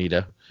John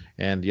Romita.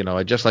 And,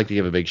 I'd just like to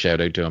give a big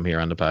shout out to him here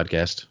on the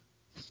podcast.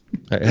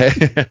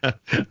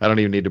 I don't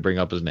even need to bring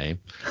up his name.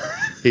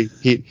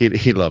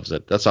 He loves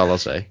it. That's all I'll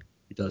say.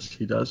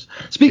 He does.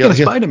 Speaking of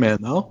Spider-Man,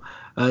 though,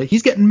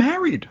 he's getting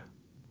married.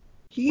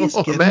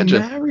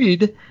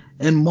 Married,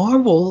 and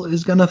Marvel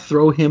is going to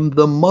throw him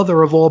the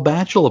mother of all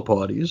bachelor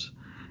parties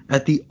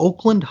at the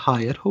Oakland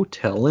Hyatt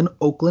Hotel in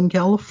Oakland,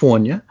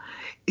 California.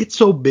 It's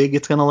so big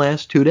it's going to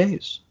last 2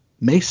 days,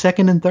 May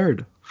 2nd and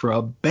 3rd, for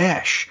a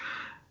bash.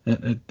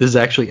 This is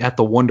actually at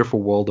the Wonderful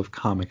World of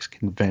Comics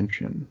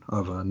convention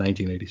of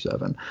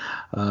 1987.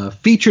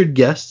 Featured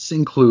guests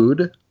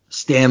include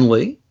Stan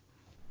Lee,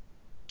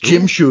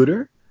 Jim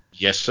Shooter.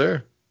 Yes,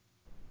 sir.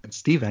 And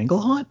Steve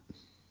Englehart.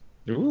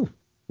 Ooh,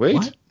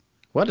 wait.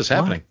 What is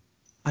happening?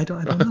 I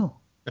don't know.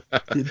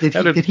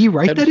 Did he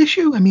write that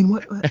issue? I mean,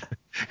 what?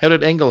 How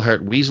did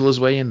Englehart weasel his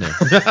way in there?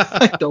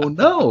 I don't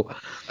know.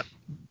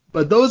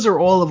 But those are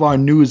all of our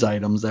news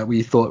items that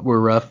we thought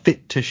were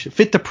fit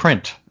to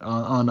print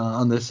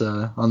on this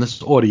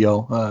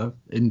audio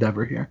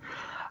endeavor here.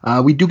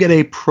 We do get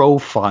a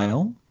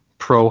pro-file,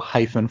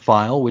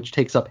 which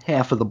takes up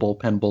half of the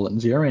bullpen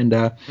bulletins here, and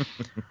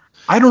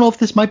I don't know if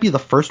this might be the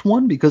first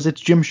one because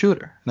it's Jim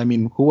Shooter. I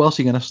mean, who else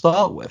are you going to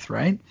start with,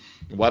 right?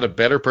 What a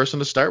better person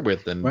to start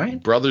with than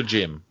Brother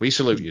Jim. We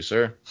salute you,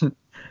 sir.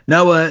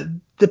 Now,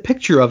 the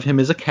picture of him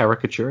is a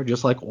caricature,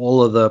 just like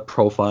all of the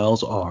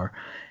profiles are.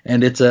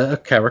 And it's a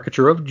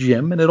caricature of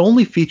Jim, and it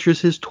only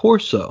features his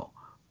torso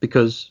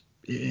because,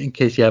 in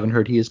case you haven't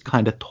heard, he is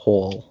kind of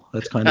tall.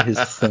 That's kind of his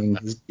thing,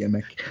 his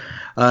gimmick.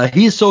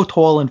 He is so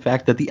tall, in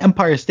fact, that the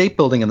Empire State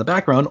Building in the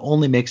background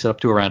only makes it up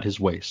to around his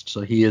waist.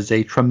 So he is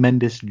a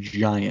tremendous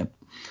giant.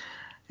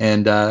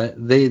 And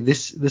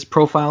this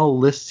profile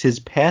lists his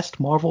past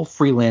Marvel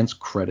freelance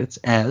credits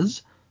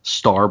as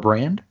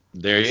Starbrand.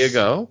 There you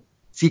go.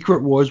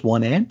 Secret Wars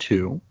 1 and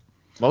 2.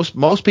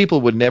 Most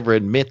people would never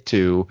admit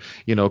to,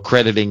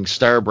 crediting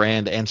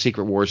Starbrand and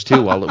Secret Wars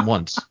 2 all at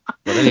once.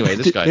 But anyway,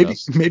 this guy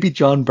does. Maybe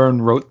John Byrne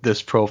wrote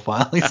this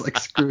profile. He's like,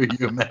 screw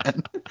you,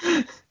 man.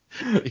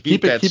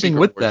 Keeping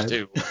with that,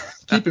 too.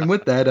 keeping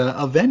with that,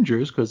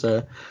 Avengers, because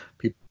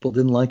people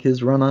didn't like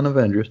his run on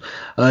Avengers.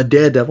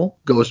 Daredevil,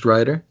 Ghost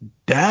Rider,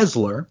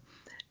 Dazzler,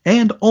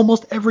 and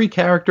almost every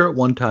character at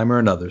one time or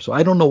another. So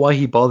I don't know why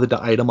he bothered to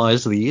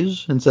itemize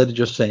these instead of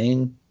just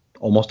saying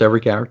almost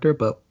every character,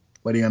 but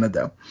what are you going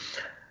to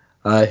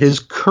do? His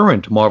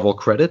current Marvel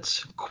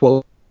credits,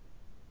 quote,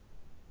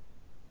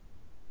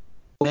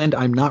 and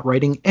I'm not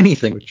writing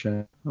anything, which,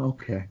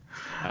 okay.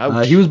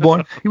 He was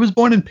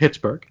born in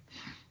Pittsburgh.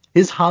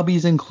 His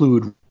hobbies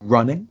include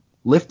running,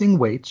 lifting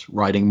weights,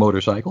 riding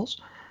motorcycles,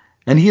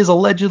 and he is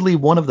allegedly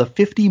one of the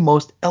 50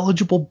 most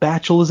eligible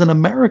bachelors in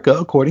America,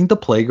 according to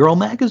Playgirl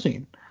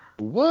magazine.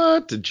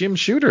 What? Jim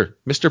Shooter,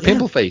 Mr.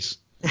 Pimpleface.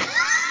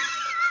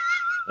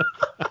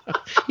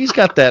 He's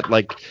got that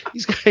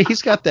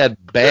he's got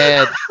that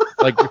bad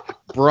like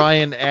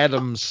Bryan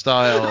Adams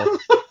style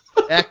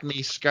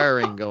acne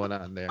scarring going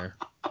on there.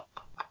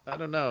 I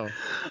don't know.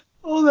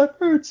 Oh, that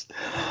hurts.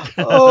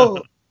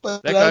 Oh.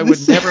 That guy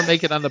would never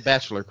make it on The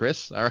Bachelor,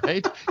 Chris. All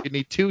right? You'd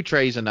need 2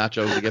 trays of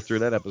nachos to get through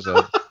that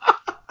episode.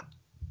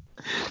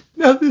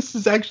 Now, this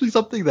is actually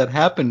something that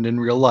happened in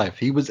real life.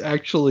 He was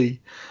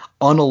actually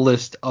on a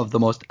list of the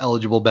most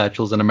eligible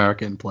bachelors in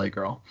America in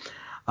Playgirl.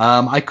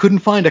 I couldn't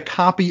find a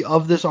copy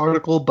of this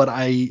article, but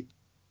I'm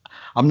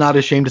not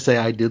ashamed to say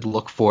I did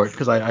look for it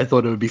because I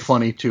thought it would be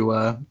funny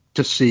to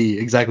see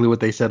exactly what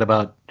they said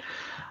about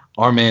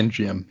our man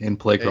Jim in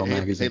Playgirl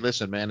magazine. Hey,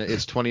 listen, man,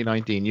 it's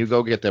 2019. You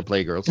go get that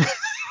Playgirls.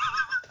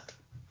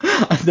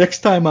 Next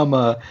time I'm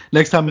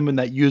in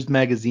that used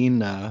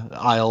magazine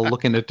aisle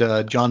looking at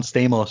John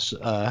Stamos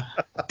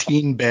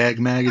teen bag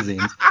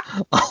magazines,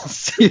 I'll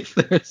see if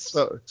there's.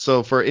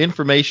 So for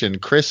information,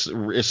 Chris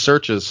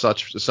searches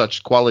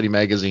such quality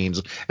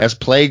magazines as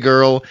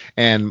Playgirl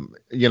and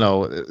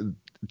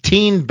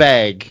teen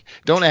bag.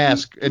 Don't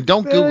ask and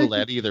don't Google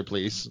that either,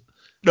 please.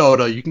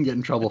 No, you can get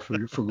in trouble for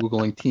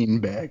googling teen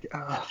bag.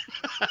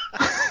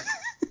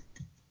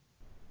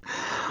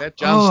 That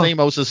John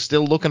Stamos is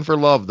still looking for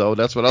love, though.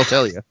 That's what I'll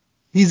tell you.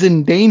 He's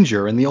in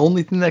danger, and the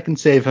only thing that can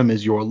save him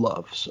is your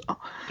love. So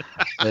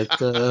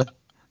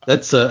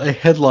that's a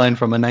headline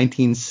from a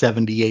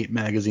 1978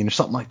 magazine or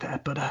something like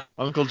that. But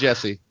Uncle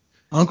Jesse.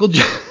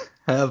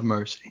 Have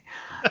mercy.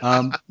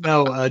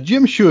 Now,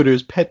 Jim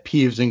Shooter's pet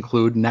peeves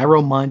include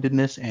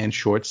narrow-mindedness and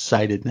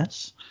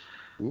short-sightedness.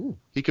 Ooh,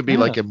 he could be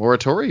like a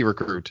Morituri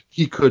recruit.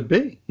 He could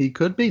be.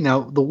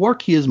 Now, the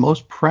work he is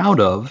most proud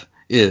of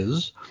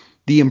is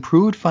the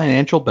improved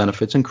financial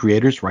benefits and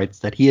creators' rights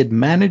that he had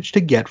managed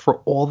to get for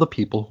all the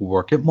people who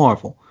work at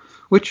Marvel,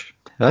 which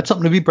that's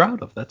something to be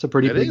proud of. That's a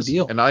pretty big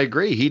deal. And I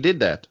agree. He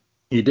did that.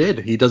 He did.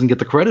 He doesn't get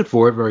the credit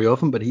for it very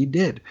often, but he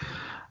did.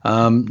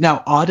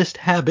 Now, oddest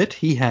habit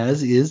he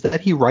has is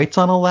that he writes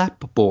on a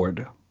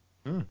lapboard.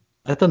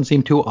 That doesn't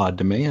seem too odd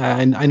to me.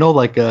 I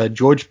know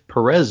George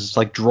Perez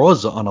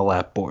draws on a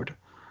lapboard,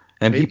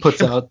 and he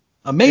puts out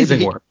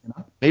amazing work.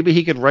 Maybe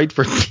he could write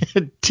for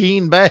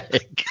Teen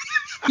Bag.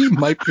 He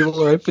might be able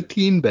to write for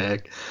Teen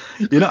Bag.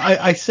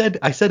 I said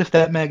if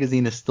that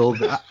magazine is still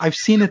there, I've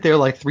seen it there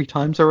 3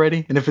 times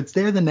already, and if it's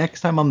there the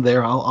next time I'm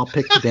there, I'll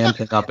pick the damn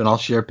thing up and I'll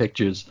share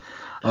pictures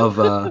of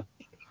and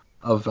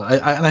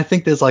I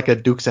think there's a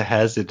Dukes of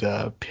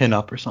Hazzard pin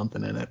up or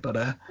something in it,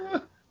 but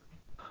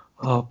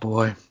oh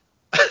boy.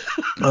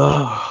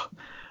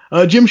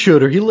 Jim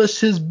Shooter, he lists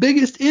his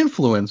biggest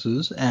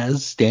influences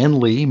as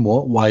Stan Lee,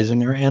 Mort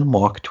Weisinger, and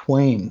Mark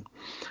Twain.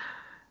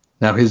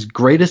 Now, his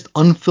greatest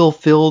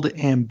unfulfilled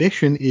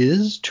ambition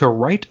is to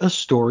write a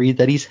story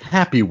that he's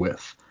happy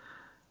with,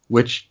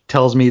 which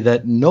tells me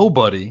that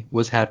nobody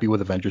was happy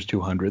with Avengers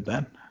 200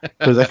 then.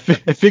 Because I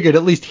figured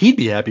at least he'd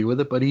be happy with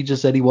it, but he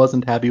just said he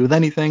wasn't happy with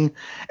anything.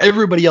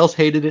 Everybody else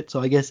hated it,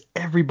 so I guess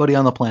everybody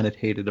on the planet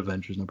hated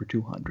Avengers number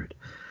 200.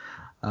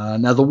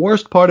 Now, the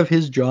worst part of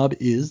his job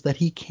is that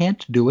he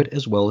can't do it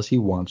as well as he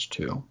wants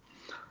to.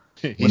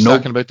 He's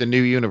talking about the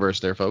new universe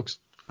there, folks.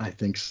 I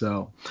think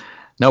so.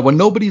 Now, when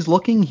nobody's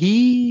looking,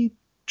 he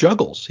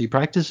juggles. He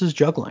practices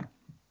juggling.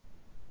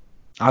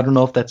 I don't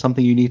know if that's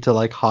something you need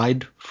to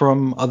hide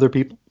from other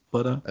people,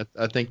 but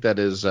I think that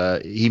is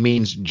he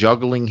means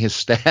juggling his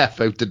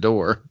staff out the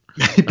door.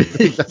 I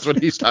think that's what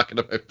he's talking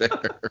about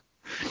there.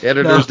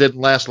 Editors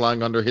didn't last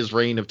long under his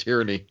reign of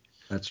tyranny.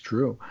 That's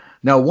true.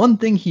 Now, one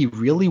thing he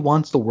really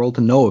wants the world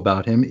to know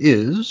about him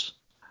is,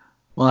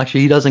 well,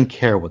 actually, he doesn't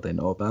care what they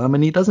know about him,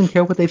 and he doesn't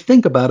care what they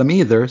think about him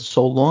either,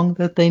 so long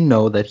that they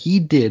know that he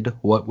did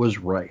what was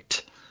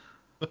right.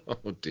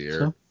 Oh,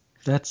 dear.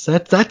 So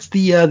that's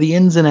the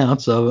ins and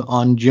outs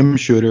on Jim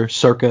Shooter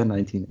circa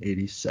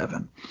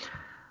 1987.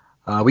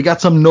 We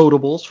got some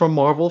notables from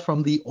Marvel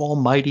from the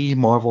almighty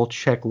Marvel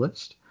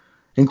checklist,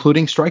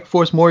 including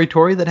Strikeforce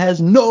Moritori that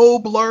has no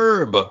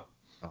blurb.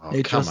 Oh,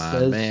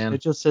 man. It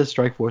just says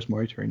Strikeforce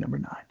Moritori number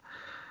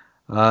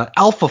 9.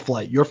 Alpha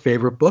Flight, your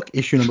favorite book,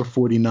 issue number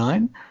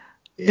 49.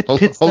 It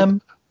pits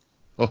them.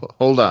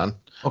 Hold on.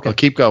 Okay. Well,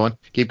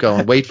 keep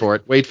going. Wait for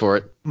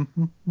it.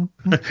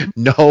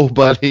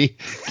 Nobody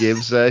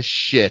gives a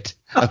shit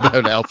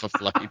about Alpha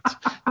Flight.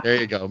 There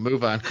you go.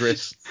 Move on,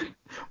 Chris.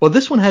 Well,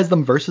 this one has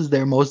them versus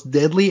their most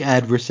deadly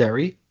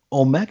adversary,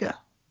 Omega.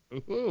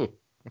 Ooh,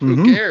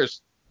 who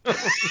cares?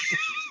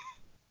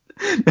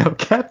 Now,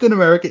 Captain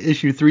America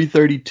issue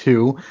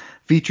 332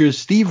 features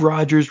Steve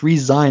Rogers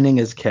resigning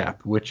as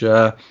Cap, which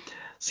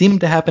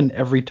seemed to happen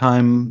every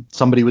time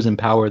somebody was in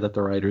power that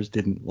the writers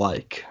didn't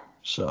like.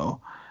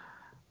 So,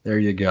 there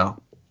you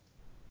go.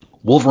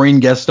 Wolverine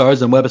guest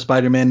stars in Web of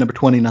Spider-Man number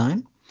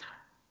 29.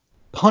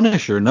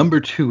 Punisher number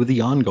 2,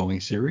 the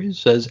ongoing series,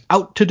 says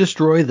out to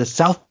destroy the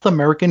South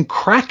American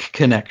crack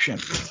connection.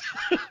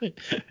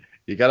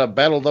 You gotta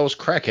battle those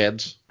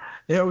crackheads.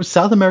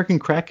 South American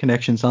crack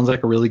connection sounds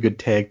like a really good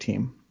tag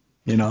team.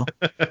 You know,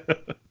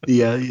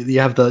 you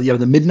have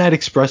the Midnight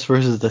Express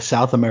versus the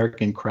South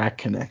American crack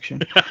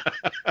connection.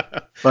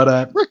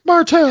 But Rick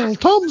Martel,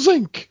 Tom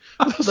Zink,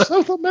 the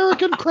South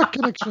American crack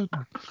connection.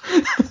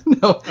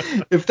 No,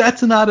 if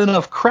that's not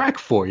enough crack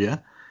for you,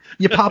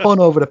 you pop on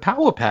over to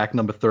Power Pack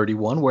number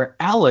 31, where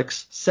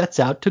Alex sets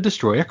out to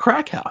destroy a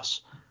crack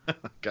house.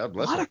 God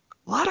bless him.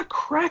 A lot of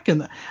crack in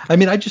that. I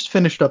mean, I just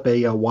finished up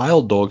a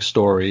Wild Dog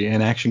story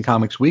in Action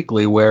Comics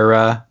Weekly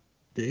where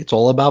it's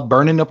all about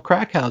burning up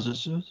crack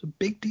houses. It was a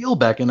big deal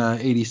back in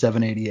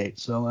 87, 88.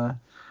 So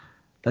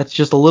that's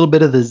just a little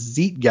bit of the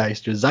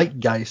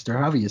Zeitgeist, or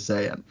however you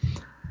say it.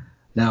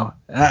 Now,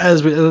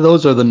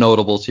 those are the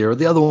notables here.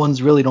 The other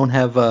ones really don't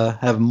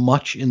have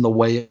much in the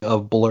way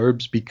of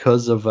blurbs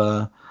because of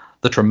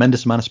the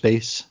tremendous amount of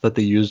space that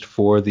they used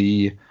for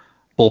the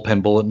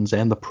bullpen bulletins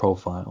and the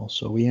profile.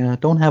 So we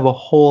don't have a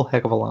whole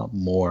heck of a lot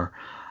more.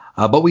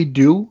 But we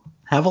do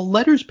have a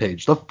letters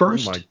page, the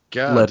first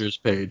letters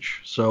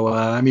page. So,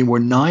 I mean, we're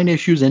 9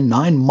 issues in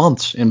 9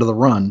 months into the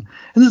run.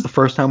 And this is the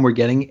first time we're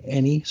getting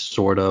any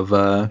sort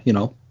of,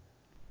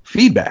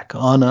 feedback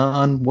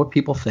on what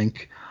people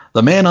think.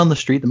 The man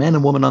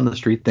and woman on the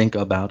street think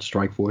about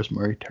Strikeforce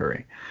Murray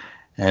Turi.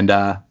 And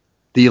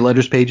the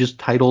letters page is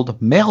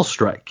titled Mail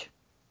Strike.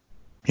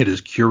 It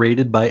is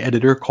curated by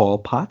editor Carl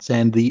Potts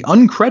and the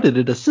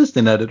uncredited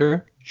assistant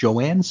editor,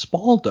 Joanne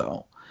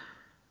Spaldo.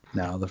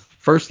 Now, the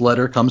first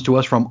letter comes to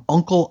us from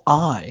Uncle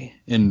I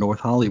in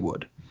North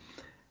Hollywood.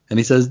 And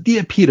he says,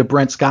 Dear Peter,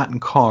 Brent, Scott, and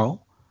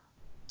Carl,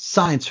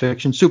 science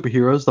fiction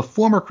superheroes, the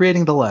former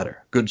creating the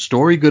latter. Good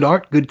story, good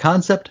art, good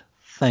concept.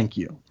 Thank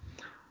you.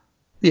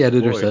 The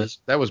editor says...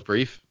 That was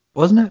brief.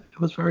 Wasn't it? It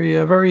was very,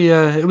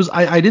 it was,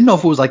 I didn't know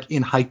if it was like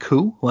in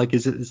haiku, like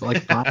is it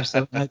like 5 or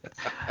 7? I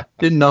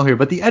didn't know here,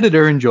 but the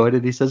editor enjoyed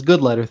it. He says, good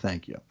letter,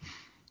 thank you.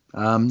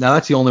 Now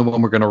that's the only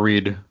one we're going to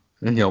read,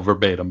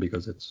 verbatim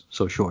because it's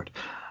so short.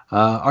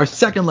 Our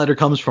second letter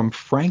comes from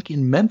Frank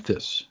in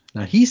Memphis.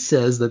 Now he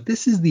says that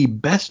this is the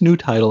best new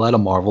title out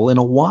of Marvel in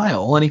a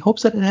while, and he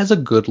hopes that it has a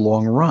good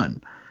long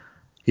run.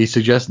 He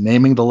suggests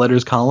naming the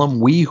letters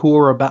column "We who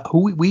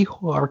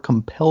are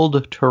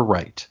compelled to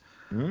write."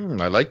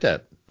 I like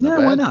that.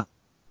 Why not?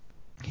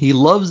 He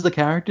loves the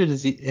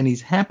characters, and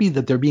he's happy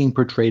that they're being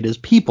portrayed as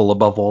people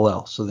above all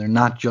else. So they're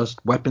not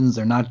just weapons,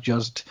 they're not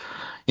just,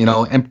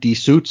 empty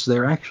suits.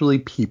 They're actually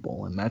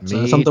people, and that's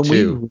something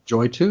we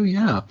enjoy too.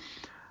 Yeah.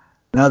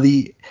 Now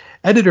the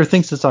editor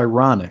thinks it's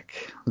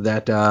ironic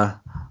that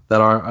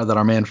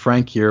our man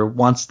Frank here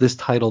wants this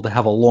title to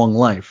have a long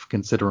life,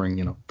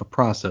 considering the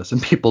process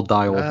and people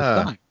die all the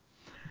time.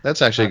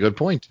 That's actually a good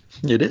point.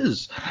 It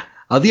is.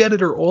 The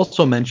editor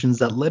also mentions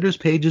that letters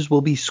pages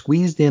will be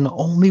squeezed in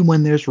only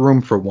when there's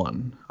room for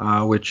one,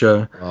 which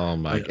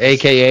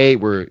AKA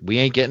we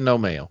ain't getting no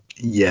mail.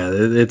 Yeah,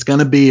 it's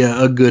gonna be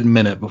a good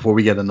minute before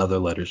we get another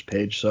letters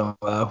page, so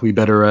we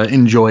better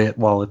enjoy it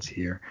while it's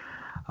here.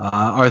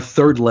 Our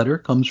third letter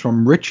comes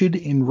from Richard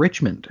in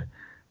Richmond,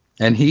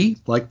 and he,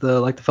 like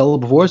the fellow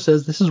before,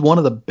 says this is one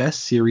of the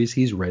best series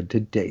he's read to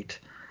date.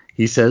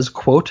 He says,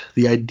 quote,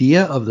 the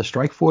idea of the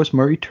Strikeforce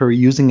Murray Turi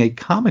using a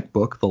comic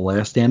book, The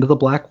Last Stand of the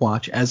Black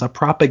Watch, as a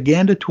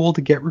propaganda tool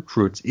to get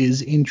recruits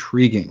is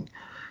intriguing.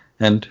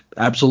 And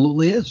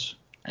absolutely is.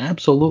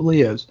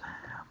 Absolutely is.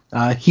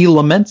 He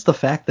laments the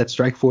fact that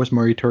Strikeforce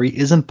Murray Turi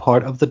isn't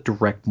part of the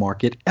direct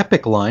market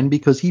Epic line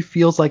because he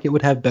feels like it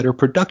would have better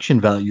production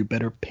value,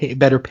 better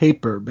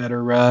paper,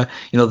 better,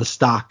 the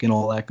stock and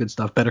all that good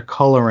stuff, better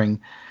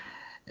coloring.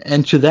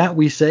 And to that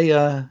we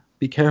say,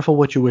 be careful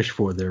what you wish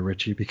for there,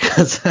 Richie,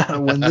 because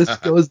when this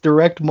goes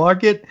direct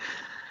market,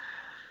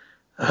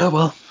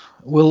 we'll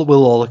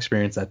all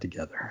experience that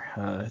together.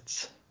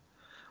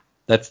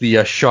 That's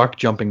the shark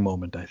jumping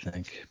moment, I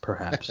think,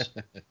 perhaps.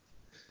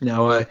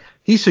 Now,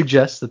 he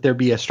suggests that there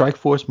be a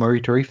Strikeforce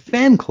Murray Turi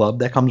fan club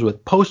that comes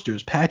with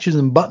posters, patches,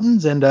 and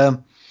buttons, and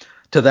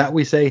to that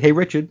we say, hey,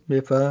 Richard,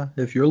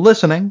 if you're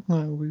listening,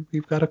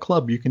 we've got a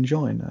club you can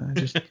join.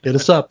 Just hit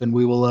us up, and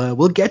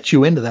we'll get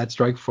you into that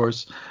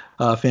Strikeforce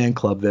fan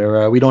club.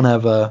 There, we don't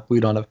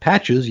have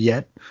patches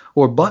yet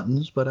or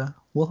buttons, but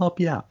we'll help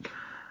you out.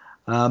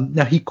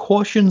 Now he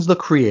cautions the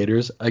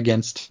creators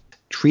against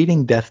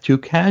treating death too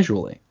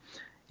casually.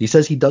 He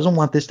says he doesn't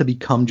want this to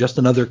become just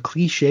another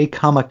cliche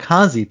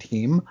kamikaze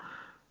team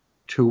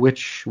to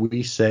which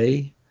we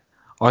say,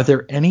 are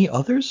there any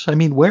others? I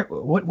mean,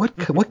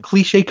 what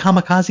cliche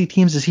kamikaze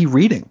teams is he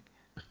reading?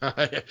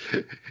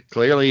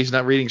 Clearly, he's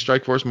not reading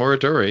Strike Force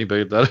Morituri,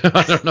 but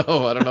I don't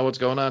know. I don't know what's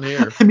going on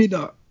here. I mean,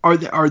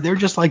 are there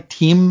just like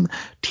team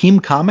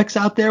comics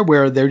out there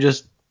where they're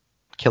just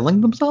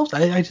killing themselves?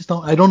 I just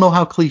don't know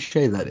how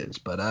cliche that is.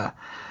 But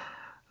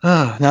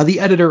now the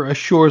editor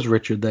assures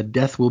Richard that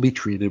death will be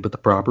treated with the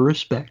proper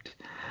respect,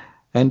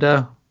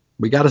 and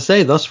we got to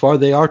say, thus far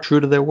they are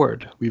true to their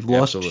word. We've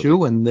lost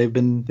two, and they've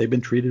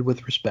been treated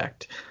with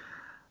respect.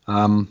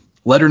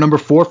 Letter number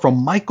 4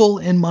 from Michael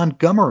in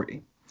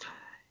Montgomery.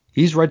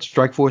 He's read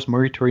Strike Force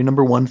Morituri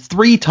 #1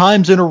 3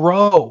 times in a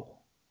row.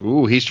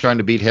 Ooh, he's trying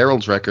to beat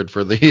Harold's record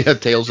for the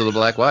Tales of the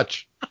Black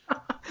Watch.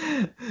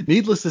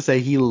 Needless to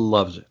say, he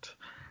loves it.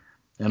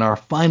 And our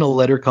final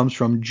letter comes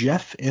from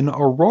Jeff in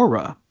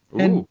Aurora,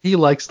 and he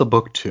likes the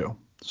book too.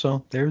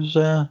 So there's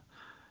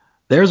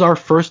our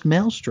first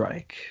mail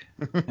strike.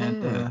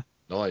 And,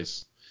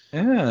 nice.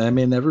 Yeah, I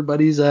mean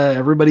everybody's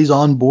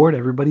on board,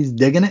 everybody's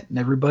digging it, and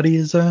everybody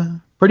is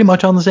pretty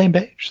much on the same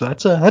page. So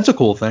that's a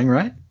cool thing,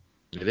 right?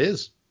 It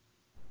is.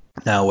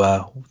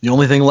 Now, the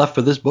only thing left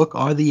for this book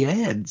are the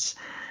ads.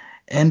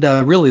 And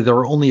really, there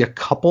are only a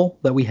couple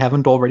that we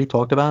haven't already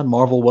talked about.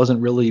 Marvel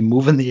wasn't really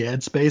moving the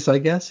ad space, I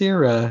guess,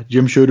 here.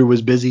 Jim Shooter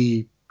was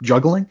busy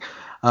juggling.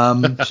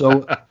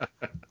 So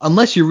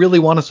unless you really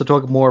want us to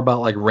talk more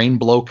about like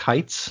Rainbow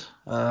Kites,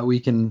 we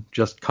can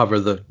just cover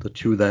the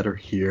two that are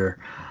here.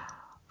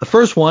 The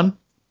first one,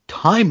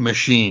 Time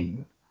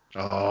Machine.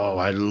 Oh,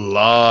 I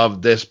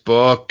love this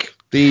book.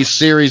 These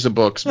series of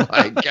books,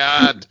 my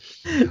God.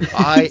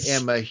 I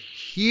am a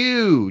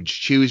huge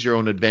Choose Your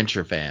Own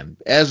Adventure fan.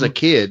 As a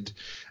kid,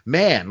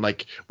 man,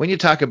 like when you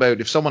talk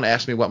about, if someone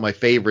asked me what my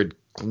favorite,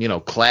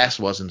 class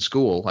was in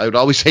school, I would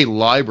always say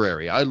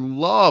library. I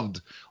loved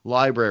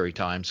library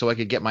time so I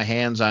could get my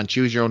hands on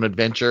Choose Your Own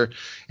Adventure.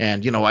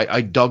 And,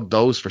 I dug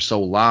those for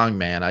so long,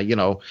 man.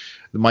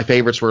 My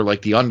favorites were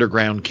like The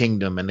Underground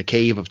Kingdom and The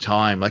Cave of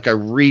Time. Like I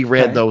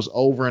reread those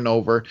over and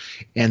over.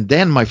 And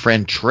then my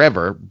friend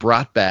Trevor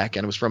brought back,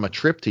 and it was from a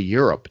trip to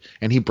Europe,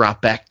 and he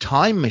brought back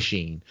Time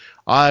Machine.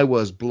 I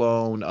was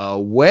blown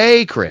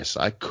away, Chris.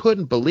 I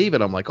couldn't believe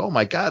it. I'm like, oh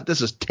my God,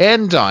 this is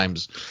 10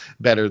 times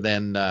better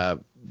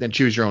than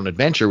Choose Your Own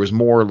Adventure. It was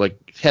more like,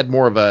 had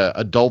more of a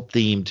adult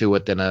theme to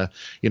it than a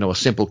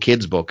simple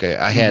kids book.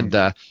 I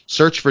had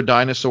Search for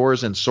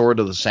Dinosaurs and Sword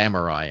of the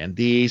Samurai, and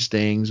these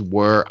things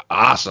were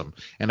awesome.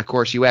 And of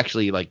course, you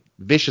actually like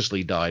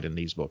viciously died in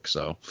these books,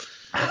 so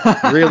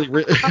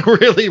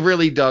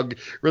really dug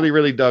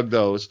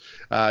those.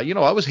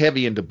 I was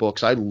heavy into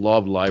books. I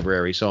loved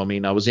library, so I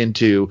mean, I was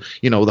into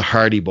the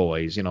Hardy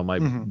Boys,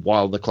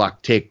 While the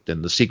Clock Ticked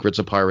and The Secrets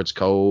of Pirates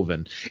Cove,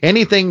 and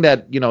anything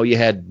that you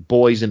had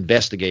boys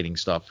investigating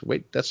stuff.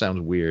 Wait, that sounds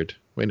weird.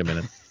 Wait a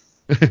minute.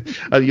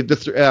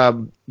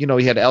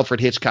 You had Alfred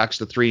Hitchcock's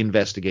The Three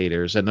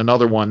Investigators, and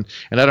another one,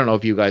 and I don't know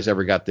if you guys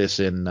ever got this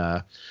in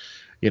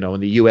in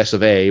the US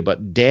of A,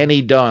 but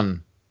Danny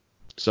Dunn.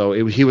 So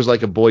he was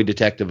like a boy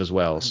detective as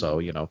well. So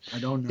I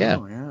don't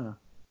know.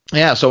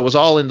 Yeah. So it was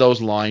all in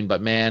those lines.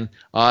 But man,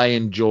 I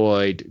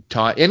enjoyed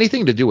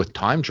anything to do with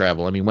time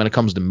travel. I mean, when it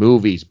comes to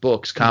movies,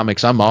 books,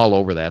 comics, I'm all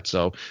over that.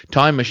 So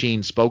Time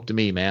Machine spoke to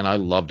me, man. I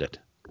loved it.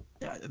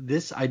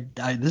 This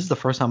is the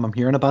first time I'm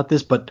hearing about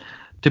this, but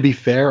to be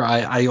fair,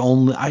 I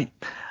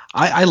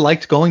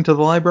liked going to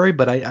the library,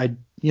 but I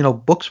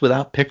books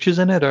without pictures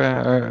in it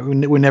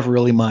were never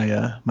really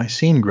my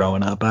scene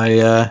growing up.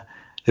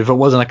 If it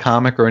wasn't a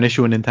comic or an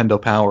issue of Nintendo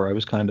Power, I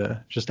was kind of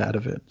just out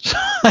of it. So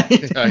I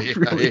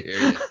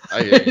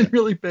didn't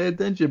really pay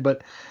attention.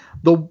 But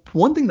the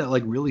one thing that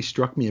like really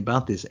struck me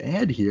about this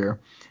ad here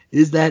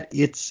is that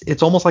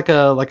it's almost like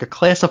a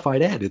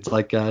classified ad. It's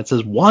like it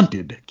says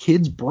wanted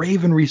kids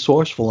brave and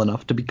resourceful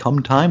enough to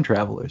become time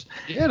travelers.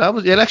 Yeah,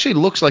 it actually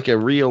looks like a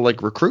real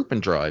like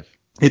recruitment drive.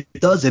 It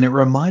does, and it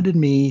reminded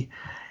me.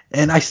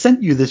 And I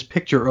sent you this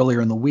picture earlier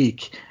in the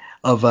week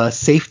of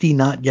Safety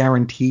Not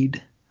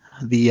Guaranteed.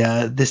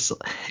 It's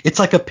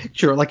like a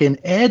picture, like an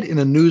ad in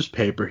a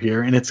newspaper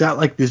here, and it's got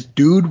like this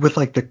dude with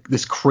like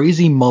this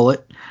crazy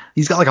mullet.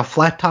 He's got like a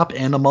flat top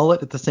and a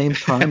mullet at the same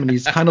time, and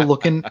he's kind of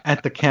looking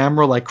at the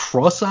camera like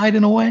cross-eyed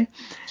in a way.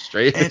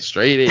 Straight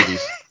 80s.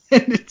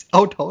 And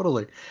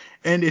totally.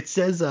 And it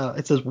says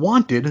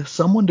wanted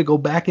someone to go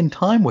back in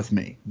time with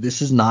me.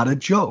 This is not a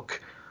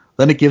joke.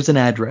 Then it gives an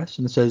address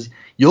and it says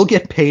you'll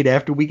get paid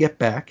after we get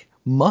back.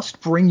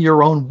 Must bring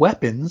your own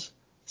weapons.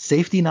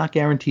 Safety not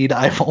guaranteed.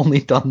 I've only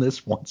done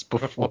this once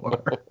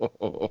before.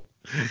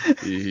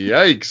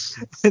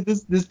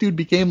 Yikes! This dude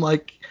became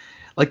like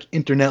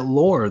internet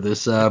lore.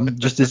 This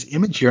just this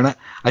image here, and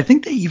I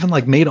think they even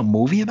like made a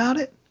movie about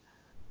it.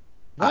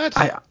 What?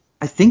 I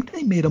think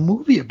they made a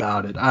movie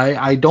about it.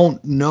 I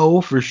don't know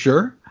for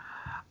sure.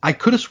 I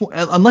could have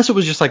unless it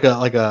was just like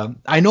a.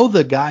 I know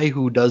the guy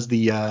who does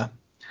the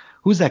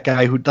who's that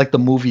guy who like the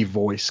movie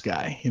voice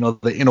guy,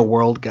 the In a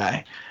World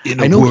guy. In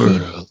I a know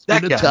world,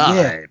 that in guy, a time.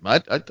 yeah.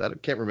 I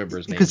can't remember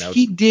his name Because now.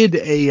 he did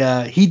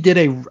a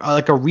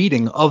like a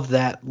reading of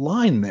that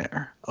line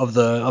there of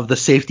the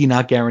safety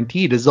not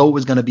guaranteed as though it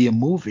was going to be a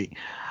movie.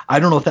 I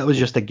don't know if that was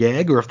just a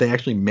gag or if they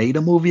actually made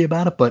a movie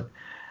about it, but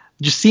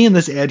just seeing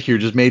this ad here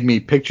just made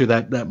me picture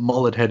that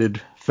mullet-headed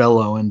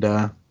fellow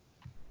and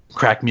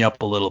cracked me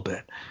up a little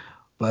bit.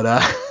 But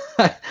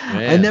I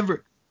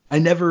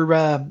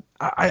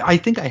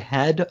think I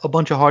had a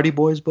bunch of Hardy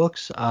Boys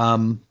books,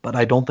 but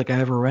I don't think I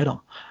ever read them.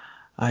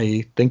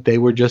 I think they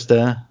were just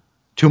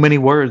too many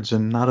words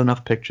and not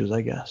enough pictures,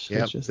 I guess.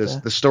 Yeah, it's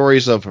just, the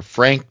stories of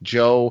Frank,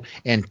 Joe,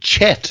 and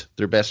Chet,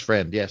 their best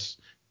friend. Yes,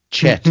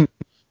 Chet.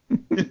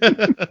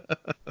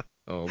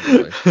 Oh,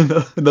 boy.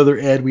 Another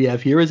ad we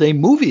have here is a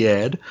movie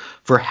ad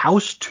for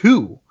House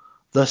 2,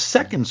 the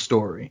second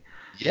story.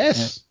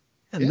 Yes.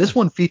 And this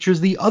one features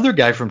the other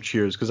guy from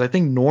Cheers, because I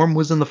think Norm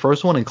was in the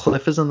first one and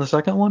Cliff is in the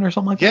second one or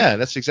something like that. Yeah,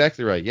 that's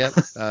exactly right. Yep.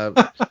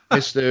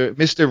 Mr.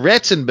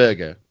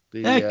 Ratzenberger.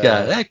 That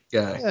guy.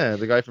 Yeah,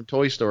 the guy from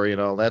Toy Story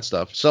and all that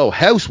stuff. So,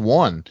 House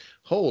 1.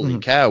 Holy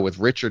cow, with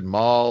Richard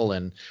Mall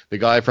and the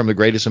guy from The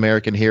Greatest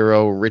American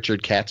Hero,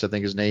 Richard Katz, I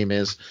think his name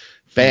is.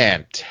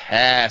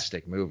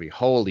 Fantastic movie.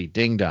 Holy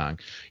ding dong.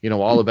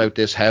 All about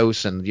this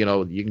house, and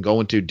you can go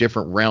into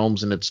different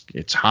realms, and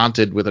it's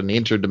haunted with an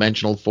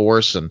interdimensional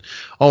force, and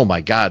oh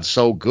my God,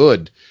 so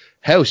good.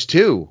 House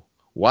 2.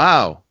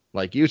 Wow.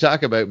 Like, you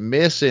talk about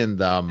missing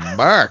the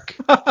mark.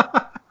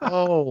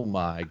 Oh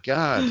my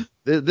God.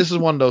 This is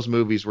one of those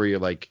movies where you're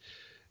like,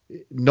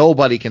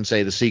 nobody can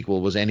say the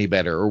sequel was any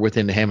better or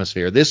within the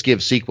hemisphere. This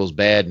gives sequels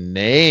bad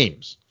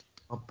names.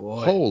 Oh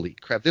boy. Holy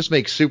crap. This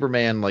makes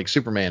Superman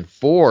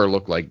 4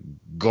 look like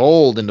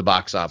gold in the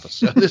box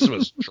office. This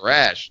was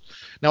trash.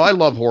 Now, I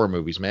love horror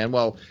movies, man.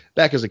 Well,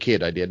 back as a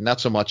kid, I did.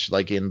 Not so much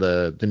like in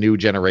the new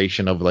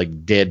generation of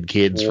like dead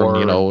kids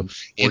from,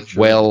 It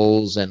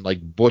Wells and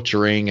like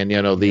Butchering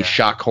and, these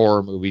shock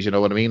horror movies. You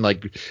know what I mean?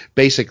 Like,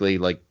 basically,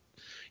 like,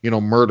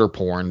 murder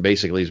porn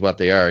basically is what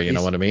they are. You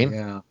know what I mean?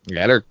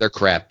 Yeah, they're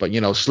crap. But,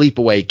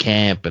 Sleepaway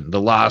Camp and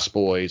The Lost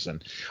Boys.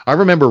 And I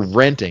remember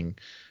renting.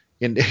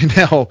 And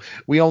now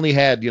we only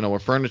had, a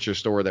furniture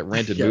store that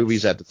rented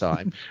movies at the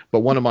time. But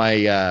one of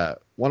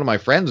my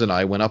friends and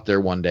I went up there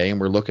one day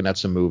and we're looking at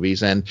some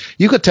movies, and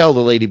you could tell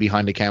the lady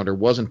behind the counter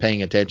wasn't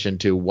paying attention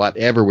to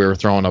whatever we were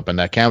throwing up in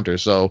that counter.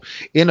 So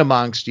in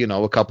amongst,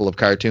 a couple of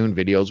cartoon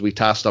videos, we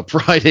tossed up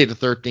Friday the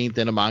 13th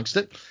in amongst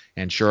it.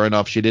 And sure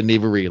enough, she didn't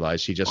even realize.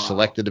 She just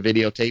selected the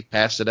videotape,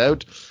 passed it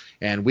out,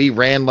 and we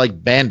ran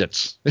like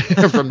bandits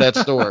from that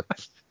store.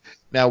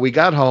 Now we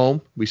got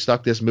home, we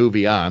stuck this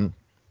movie on.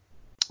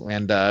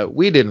 And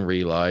we didn't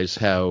realize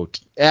how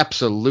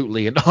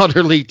absolutely and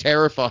utterly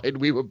terrified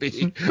we would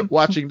be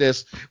watching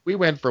this. We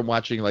went from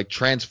watching like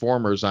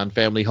Transformers on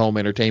family home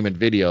entertainment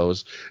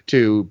videos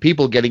to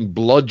people getting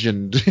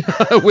bludgeoned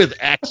with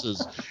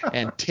axes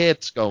and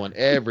tits going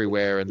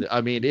everywhere. And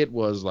I mean, it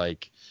was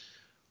like,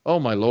 oh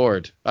my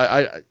Lord.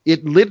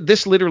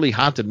 This literally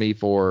haunted me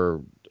for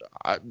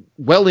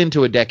well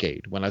into a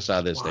decade when I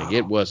saw this thing.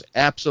 It was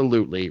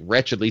absolutely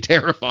wretchedly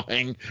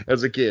terrifying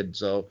as a kid.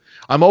 So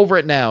I'm over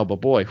it now,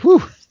 but boy,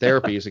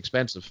 therapy is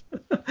expensive.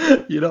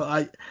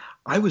 I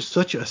was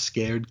such a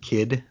scared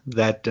kid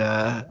that,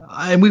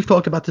 and we've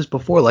talked about this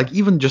before, like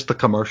even just the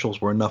commercials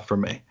were enough for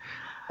me.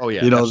 Oh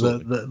yeah,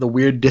 the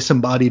weird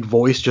disembodied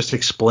voice just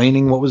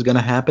explaining what was going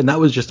to happen. That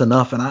was just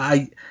enough.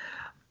 And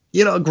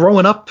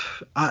growing up,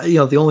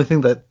 the only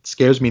thing that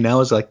scares me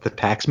now is like the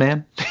tax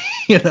man.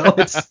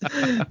 It's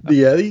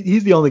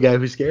he's the only guy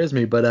who scares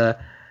me. But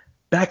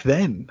back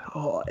then,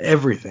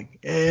 everything,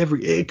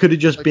 it could have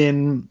just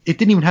been. It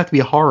didn't even have to be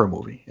a horror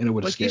movie, and it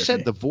would have scared me. Like you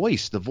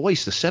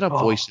said, the setup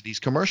voice of these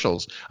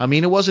commercials. I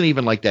mean, it wasn't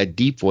even like that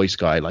deep voice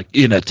guy, like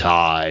in a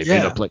time,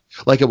 in a place.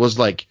 Like it was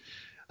like,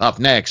 up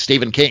next,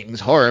 Stephen King's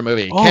horror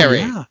movie, Carrie.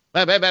 Yeah.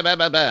 Bah, bah, bah, bah,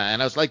 bah, bah.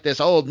 And I was like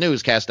this old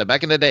newscaster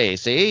back in the day.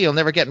 See, you'll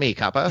never get me,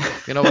 copper.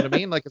 You know what I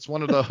mean? Like it's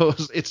one of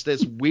those. It's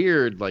this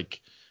weird,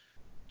 like,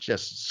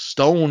 just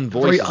stone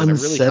voice. Very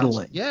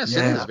unsettling. Yes,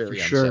 it is very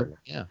unsettling.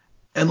 Yeah.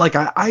 And like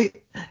I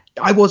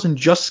wasn't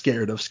just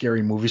scared of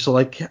scary movies. So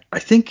like I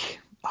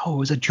think it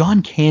was a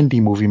John Candy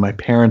movie my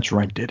parents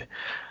rented.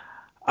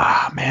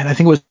 Man, I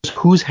think it was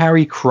Who's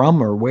Harry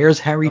Crumb or Where's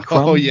Harry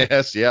Crumb? Oh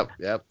yes, yep.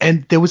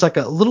 And there was like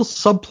a little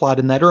subplot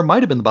in that, or it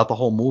might have been about the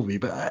whole movie,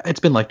 but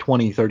it's been like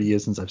 20, 30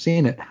 years since I've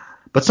seen it.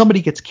 But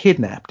somebody gets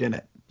kidnapped in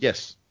it.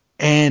 Yes.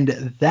 And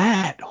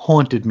that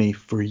haunted me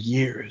for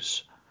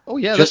years. Oh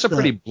yeah, that's a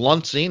pretty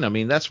blunt scene. I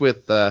mean, that's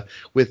with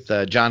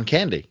John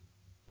Candy.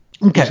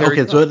 Okay,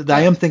 so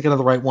I am thinking of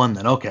the right one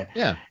then. Okay.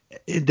 Yeah.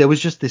 There was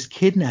just this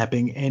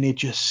kidnapping, and it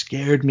just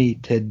scared me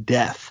to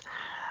death.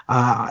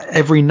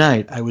 Every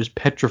night I was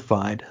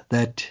petrified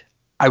that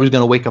I was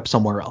going to wake up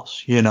somewhere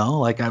else,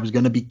 like I was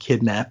going to be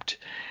kidnapped,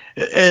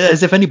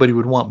 as if anybody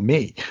would want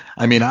me.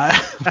 I mean,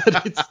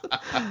 but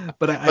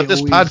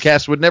this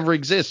podcast would never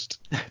exist.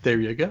 There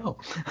you go.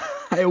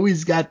 I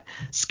always got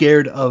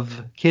scared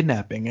of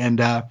kidnapping. And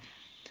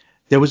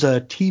there was a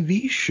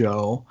TV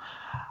show.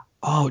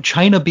 Oh,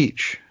 China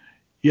Beach.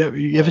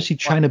 You ever see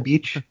China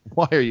Beach?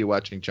 Why are you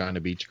watching China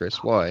Beach,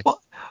 Chris? Why?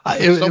 Well, So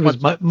it much,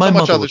 was my so much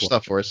mother other was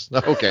stuff for us.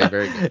 Okay,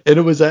 very good.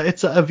 and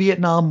it's a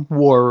Vietnam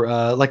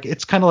War, like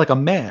it's kind of like a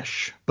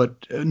MASH, but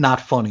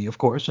not funny, of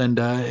course. And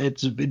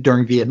it's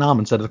during Vietnam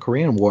instead of the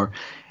Korean War.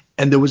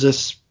 And there was a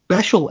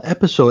special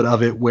episode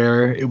of it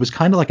where it was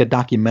kind of like a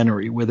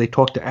documentary where they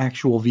talked to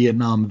actual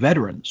Vietnam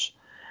veterans.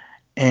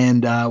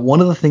 And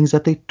one of the things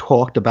that they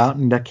talked about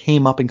and that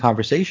came up in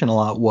conversation a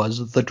lot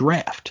was the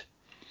draft.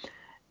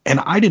 And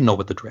I didn't know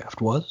what the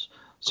draft was.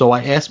 So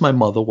I asked my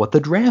mother what the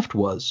draft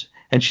was.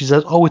 And she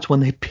says, oh, it's when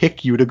they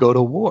pick you to go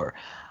to war.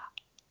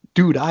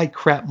 Dude, I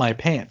crap my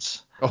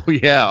pants. Oh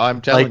yeah,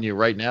 I'm telling Like- you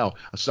right now.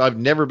 So I've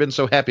never been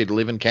so happy to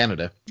live in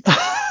Canada.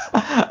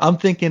 I'm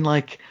thinking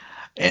like,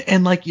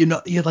 and like,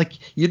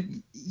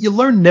 you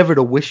learn never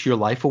to wish your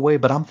life away,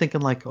 but I'm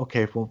thinking like,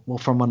 okay, well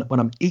from when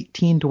I'm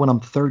 18 to when I'm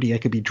 30, I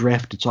could be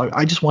drafted. So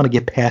I just want to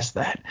get past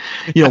that.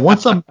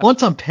 Once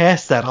I'm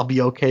past that, I'll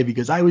be okay,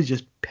 because I was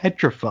just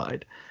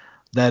petrified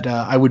that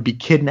I would be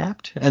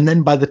kidnapped, and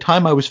then by the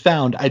time I was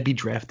found, I'd be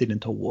drafted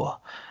into war.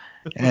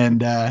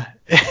 And and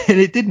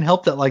it didn't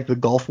help that like the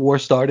Gulf War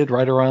started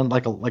right around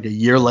like a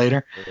year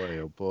later. Boy,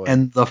 oh boy.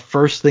 And the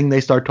first thing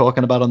they start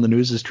talking about on the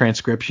news is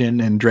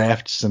transcription and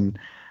drafts, and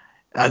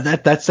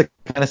that's the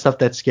kind of stuff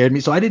that scared me.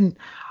 So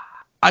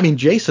I mean,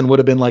 Jason would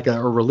have been like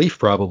a relief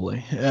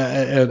probably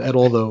at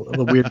all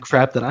the weird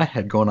crap that I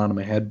had going on in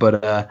my head.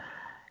 But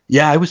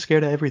yeah, I was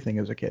scared of everything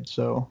as a kid.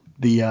 So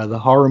the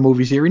horror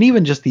movies here, and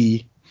even just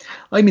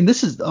I mean,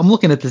 I'm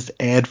looking at this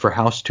ad for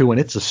House 2,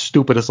 and it's the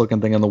stupidest looking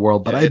thing in the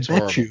world. But Yeah, it's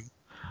horrible.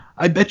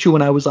 I bet you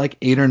when I was like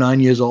 8 or 9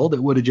 years old,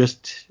 it would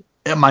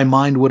have my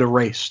mind would have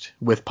raced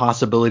with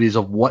possibilities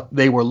of what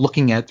they were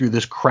looking at through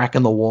this crack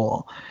in the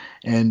wall.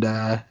 And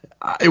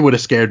it would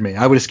have scared me.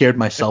 I would have scared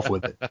myself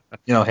with it,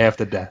 half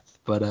to death.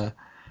 But,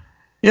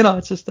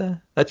 it's just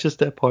that's just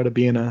that part of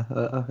being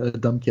a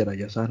dumb kid, I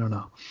guess. I don't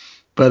know.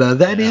 But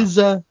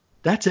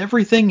that's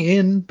everything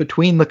in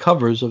between the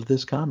covers of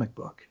this comic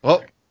book.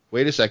 Oh,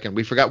 wait a second.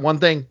 We forgot one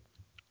thing.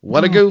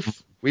 What a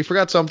goof. We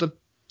forgot something.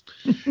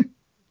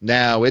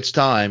 Now it's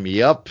time.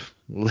 Yup,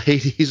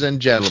 ladies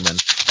and gentlemen.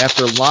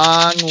 After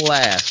long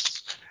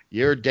last,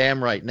 you're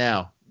damn right.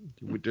 Now,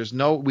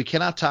 we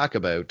cannot talk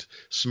about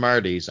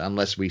Smarties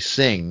unless we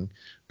sing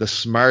the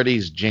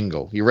Smarties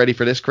jingle. You ready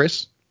for this,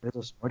 Chris? There's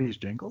a Smarties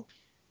jingle?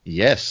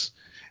 Yes.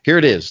 Here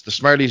it is, the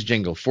Smarties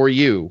jingle for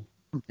you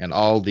and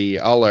all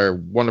our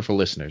wonderful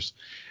listeners.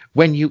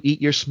 When you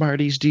eat your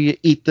Smarties, do you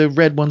eat the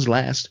red ones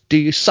last? Do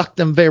you suck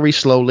them very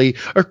slowly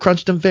or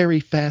crunch them very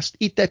fast?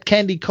 Eat that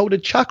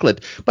candy-coated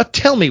chocolate. But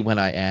tell me when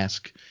I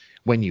ask,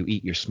 when you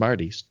eat your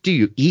Smarties, do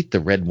you eat the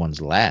red ones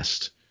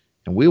last?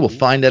 And we will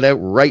find that out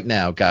right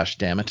now, gosh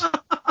damn it.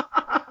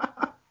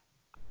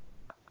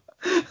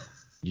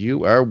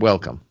 You are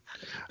welcome.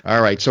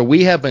 All right, so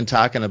we have been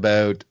talking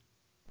about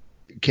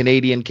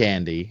Canadian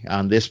candy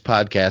on this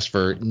podcast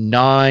for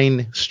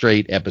 9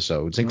 straight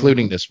episodes,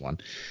 including this one.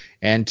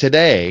 And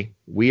today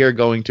we are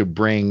going to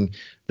bring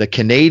the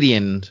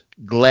Canadian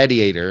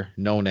gladiator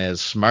known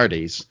as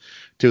Smarties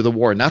to the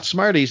war. Not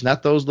Smarties,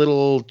 not those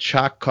little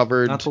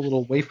chalk-covered... Not the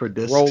little wafer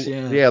discs.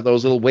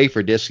 Those little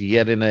wafer discs you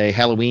get in a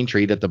Halloween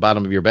treat at the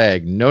bottom of your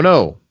bag.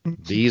 No.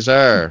 These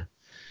are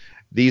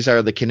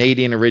the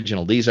Canadian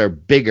original. These are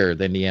bigger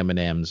than the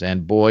M&Ms,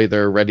 and boy,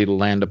 they're ready to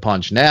land a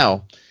punch.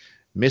 Now,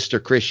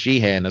 Mr. Chris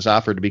Sheehan has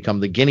offered to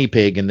become the guinea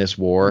pig in this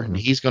war, and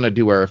he's going to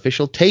do our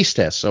official taste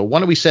test. So why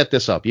don't we set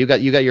this up? You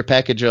got your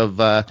package of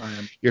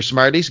your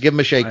Smarties? Give them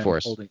a shake for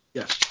us.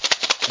 Yes.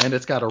 And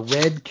it's got a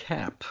red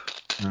cap.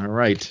 All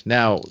right.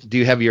 Now, do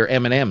you have your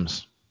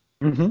M&Ms?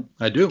 Mm-hmm.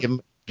 I do. Give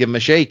them a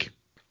shake.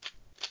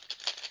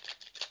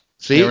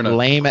 See,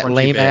 lame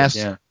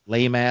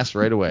ass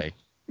right away.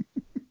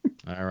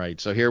 All right,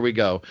 so here we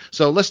go.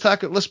 So let's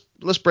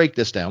break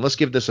this down. Let's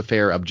give this a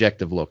fair,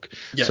 objective look.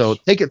 Yes. So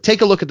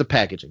take a look at the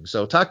packaging.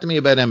 So talk to me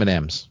about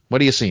M&Ms.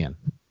 What are you seeing?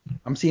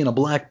 I'm seeing a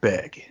black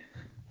bag.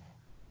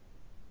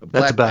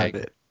 That's about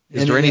it.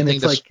 Is there anything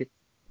it's like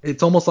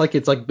it's almost like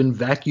it's like been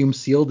vacuum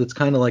sealed. It's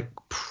kind of like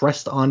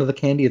pressed onto the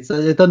candy. It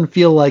doesn't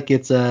feel like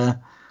doesn't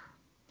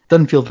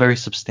feel very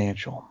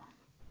substantial.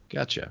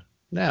 Gotcha.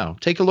 Now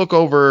take a look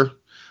over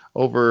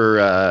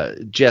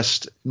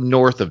just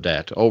north of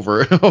that,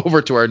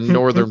 over to our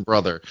northern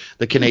brother,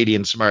 the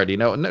Canadian Smartie.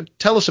 Now,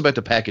 tell us about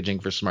the packaging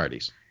for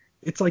Smarties.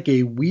 It's like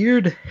a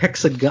weird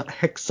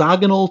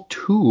hexagonal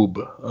tube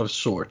of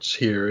sorts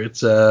here.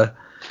 It's like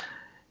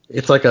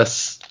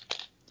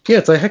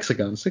it's a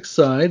hexagon, 6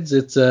 sides.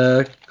 It's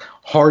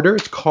harder,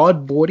 it's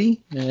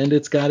cardboardy, and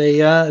it's got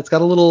a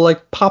little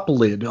like pop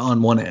lid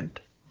on one end.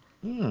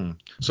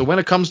 So when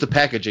it comes to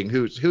packaging,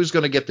 who's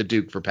going to get the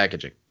Duke for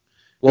packaging?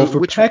 Well,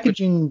 for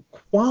packaging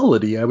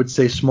quality, I would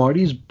say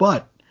Smarties,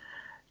 but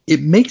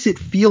it makes it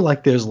feel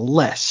like there's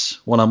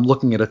less when I'm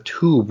looking at a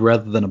tube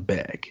rather than a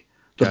bag.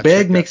 The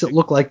bag makes it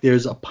look like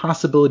there's a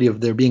possibility of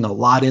there being a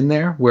lot in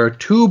there, where a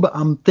tube,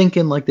 I'm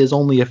thinking like there's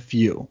only a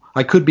few.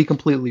 I could be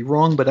completely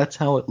wrong, but that's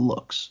how it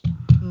looks.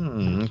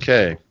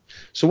 Okay.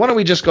 So why don't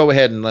we just go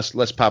ahead and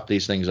let's pop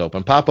these things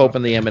open. Pop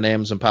open the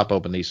M&Ms and pop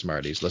open these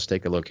Smarties. Let's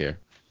take a look here.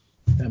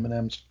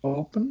 M&M's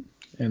open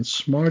and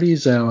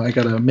Smarties. I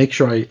gotta make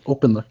sure I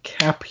open the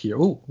cap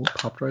here. Oh,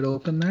 popped right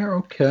open there.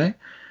 Okay.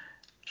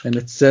 And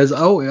it says,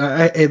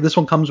 this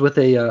one comes with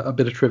a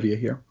bit of trivia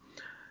here.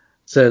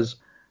 It says,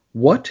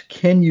 what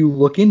can you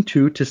look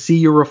into to see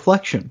your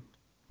reflection?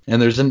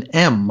 And there's an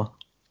M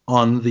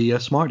on the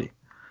Smartie.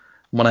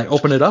 When I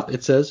open it up,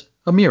 it says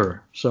a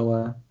mirror.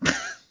 So,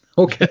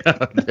 okay.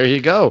 There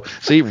you go.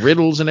 See,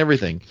 riddles and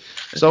everything.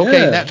 So,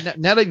 okay,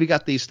 now that we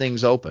got these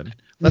things open,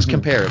 let's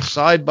compare it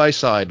side by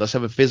side. Let's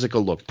have a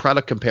physical look,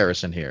 product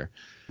comparison here.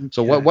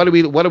 So, what are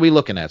we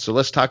looking at? So,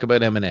 let's talk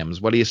about M&Ms.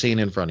 What are you seeing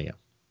in front of you?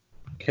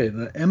 Okay,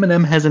 the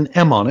M&M has an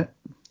M on it,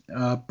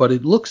 but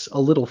it looks a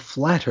little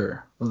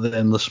flatter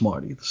than the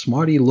Smartie. The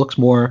Smartie looks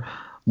more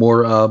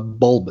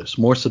bulbous,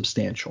 more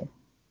substantial.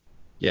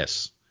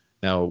 Yes.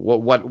 Now,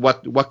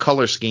 what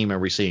color scheme are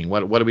we seeing?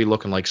 What are we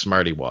looking like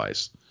Smartie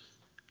wise?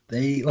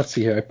 Let's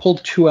see here. I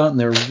pulled two out, and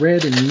they're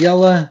red and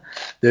yellow.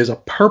 There's a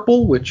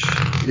purple, which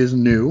is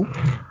new.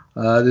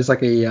 There's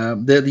like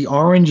the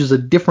orange is a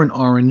different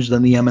orange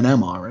than the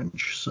M&M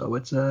orange, so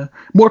it's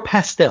more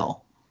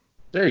pastel.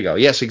 There you go.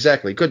 Yes,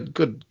 exactly.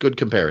 Good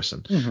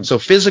comparison. Mm-hmm. So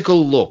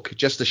physical look,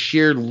 just the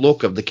sheer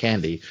look of the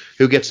candy.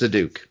 Who gets the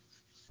Duke?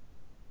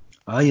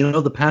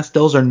 The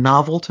pastels are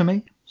novel to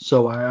me,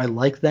 so I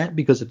like that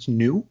because it's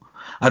new.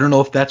 I don't know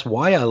if that's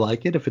why I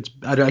like it.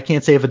 I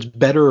can't say if it's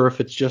better or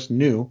if it's just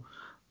new,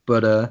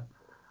 but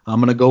I'm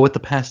gonna go with the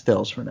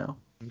pastels for now.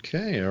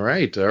 Okay. All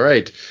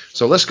right.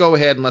 So let's go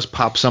ahead and let's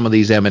pop some of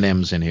these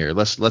M&Ms in here.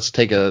 Let's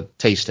take a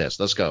taste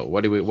test. Let's go.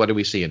 What do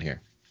we see in here?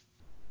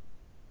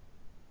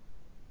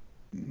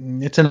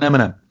 It's an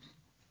M&M.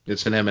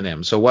 It's an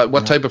M&M. So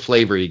what type of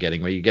flavor are you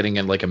getting? Are you getting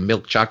in like a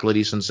milk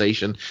chocolatey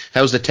sensation?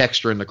 How's the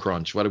texture and the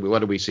crunch? What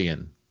are we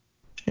seeing?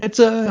 It's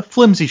a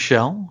flimsy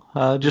shell,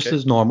 just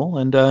as normal.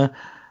 And the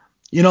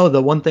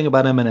one thing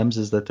about M&Ms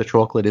is that the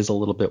chocolate is a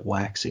little bit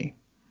waxy.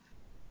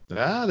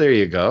 Ah, there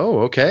you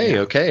go. Okay, yeah.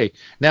 Okay.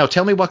 Now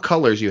tell me what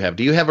colors you have.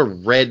 Do you have a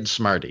red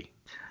Smartie?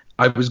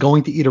 I was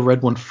going to eat a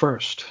red one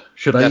first.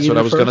 Should I? That's eat what it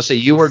I was going to first? say.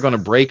 You are going to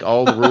break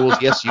all the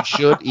rules. Yes, you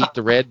should eat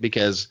the red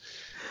because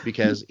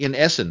in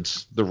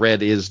essence the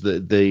red is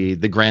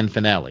the grand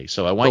finale.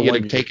 So I want you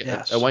to take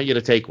yes. I want you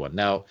to take one.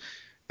 Now,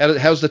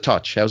 how's the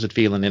touch? How's it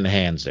feeling in the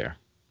hands there?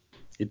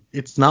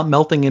 It's not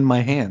melting in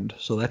my hand,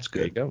 so that's good.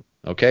 There you go.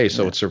 Okay,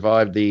 so it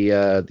survived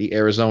the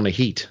Arizona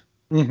heat.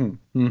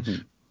 Mm-hmm. Mm-hmm.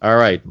 All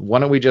right, why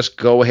don't we just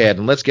go ahead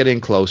and let's get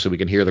in close so we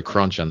can hear the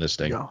crunch on this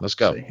thing. Let's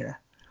go. Here.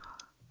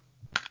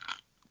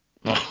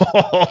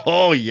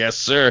 Oh, yes,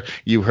 sir.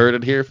 You heard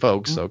it here,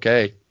 folks.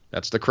 Okay,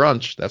 that's the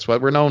crunch. That's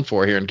what we're known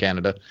for here in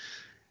Canada.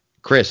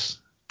 Chris,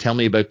 tell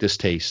me about this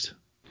taste.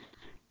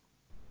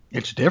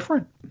 It's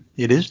different.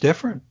 It is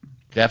different.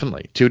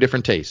 Definitely. Two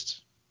different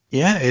tastes.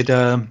 Yeah,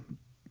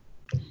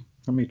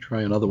 let me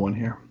try another one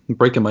here. I'm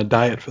breaking my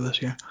diet for this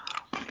here.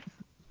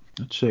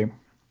 Let's see.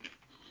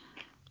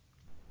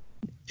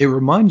 It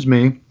reminds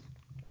me,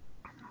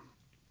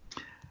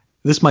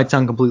 this might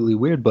sound completely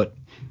weird, but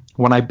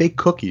when I bake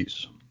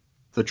cookies,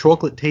 the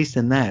chocolate taste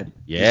in that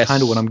is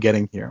kind of what I'm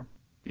getting here.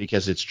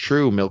 Because it's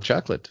true milk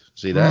chocolate.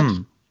 See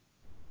that?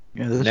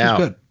 Yeah, this is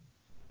good.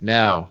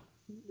 Now,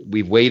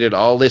 we've waited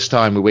all this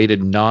time. We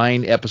waited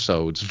 9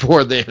 episodes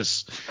for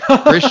this.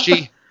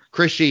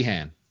 Chris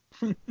Sheehan,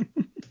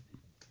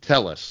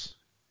 tell us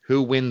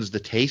who wins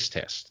the taste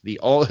test.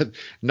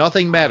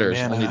 Nothing matters.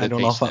 Only the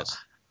taste test.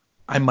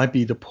 I might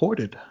be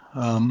deported.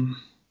 I'm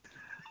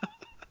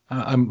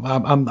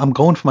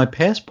going for my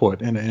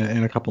passport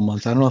in a couple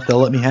months. I don't know if they'll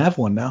let me have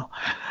one now.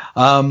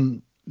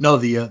 No,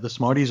 the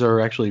Smarties are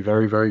actually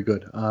very, very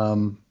good.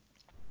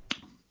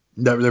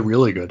 They're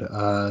really good.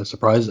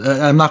 Surprised.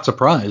 I'm not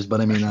surprised,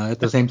 but I mean, at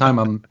the same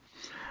time,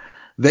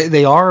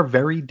 they are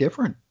very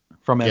different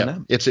from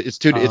M&M.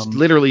 It's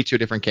literally two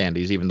different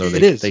candies, even though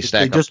they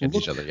stack up against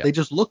each other. Yeah. They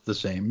just look the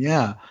same.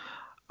 Yeah.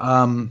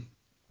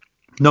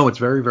 No, it's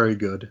very, very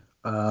good.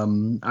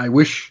 I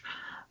wish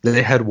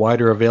they had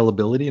wider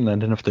availability and I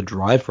didn't have to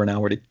drive for an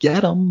hour to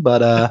get them.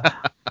 But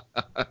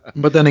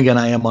but then again,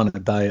 I am on a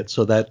diet,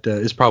 so that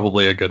is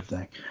probably a good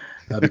thing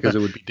because it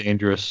would be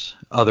dangerous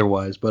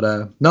otherwise. But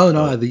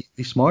the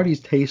Smarties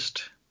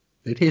taste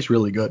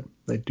really good.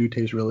 They do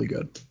taste really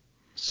good.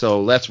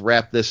 So let's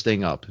wrap this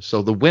thing up.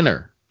 So the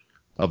winner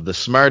of the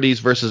Smarties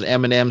versus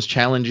M&M's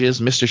challenge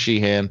is Mr.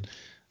 Sheehan.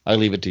 I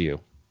leave it to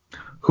you.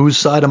 Whose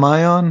side am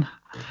I on?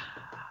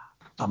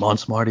 I'm on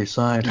Smarty's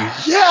side.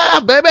 Yeah,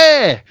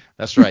 baby.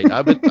 That's right.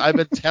 I've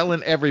been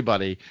telling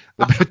everybody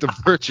about the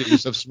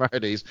virtues of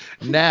Smarties.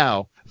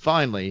 Now,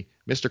 finally,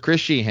 Mr. Chris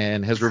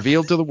Sheehan has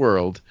revealed to the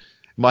world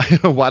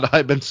what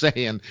I've been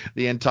saying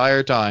the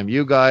entire time.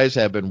 You guys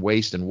have been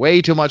wasting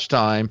way too much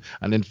time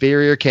on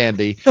inferior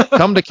candy.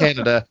 Come to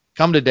Canada,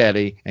 come to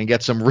Daddy, and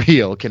get some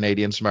real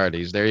Canadian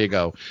Smarties. There you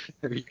go.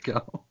 There you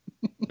go.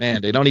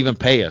 Man, they don't even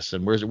pay us,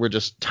 and we're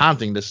just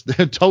toting this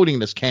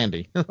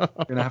candy. We're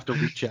gonna have to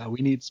reach out.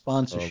 We need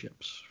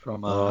sponsorships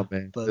from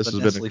the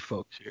Nestle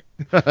folks here.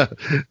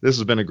 This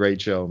has been a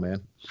great show,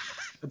 man.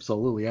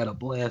 Absolutely. I had a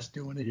blast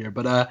doing it here.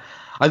 But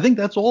I think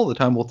that's all the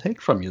time we'll take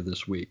from you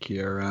this week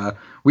here.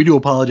 We do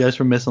apologize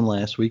for missing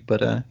last week, but,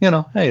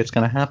 hey, it's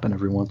going to happen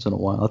every once in a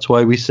while. That's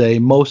why we say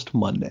most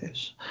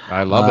Mondays.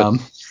 I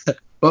love it.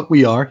 But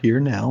we are here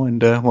now,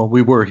 and,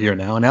 we were here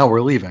now, and now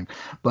we're leaving.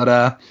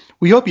 But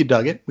we hope you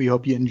dug it. We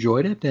hope you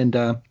enjoyed it,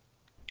 and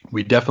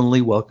we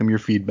definitely welcome your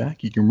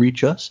feedback. You can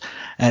reach us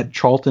at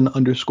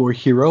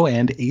Charlton_Hero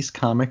and Ace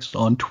Comics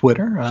on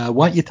Twitter.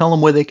 Why don't you tell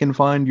them where they can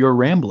find your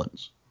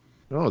ramblings?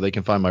 Oh, they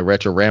can find my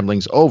retro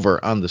ramblings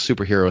over on the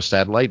Superhero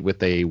Satellite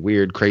with a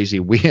weird, crazy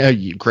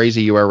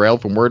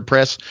URL from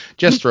WordPress.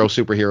 Just throw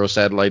Superhero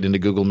Satellite into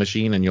Google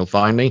Machine and you'll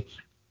find me.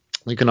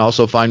 You can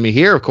also find me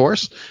here, of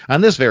course,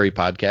 on this very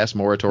podcast,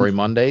 Moratory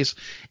Mondays,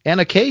 and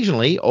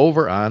occasionally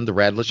over on the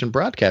Radlich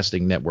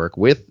Broadcasting Network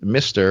with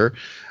Mr.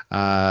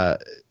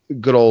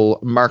 Good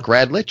old Mark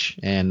Radlich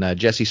and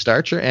Jesse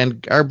Starcher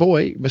and our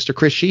boy, Mr.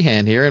 Chris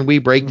Sheehan here, and we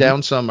break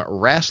down some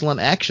wrestling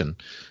action.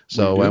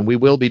 So we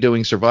will be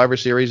doing Survivor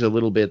Series a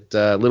little bit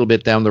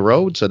down the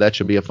road, so that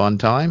should be a fun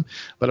time.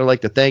 But I'd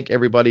like to thank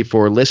everybody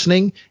for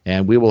listening,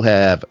 and we will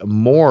have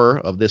more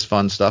of this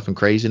fun stuff and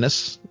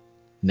craziness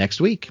next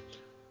week.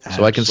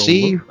 So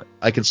Absolutely.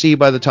 I can see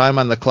by the time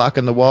on the clock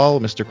on the wall,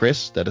 Mr.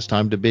 Chris, that it's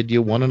time to bid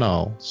you one and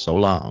all so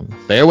long.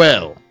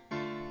 Farewell.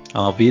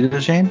 Auf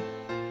Wiedersehen.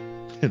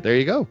 There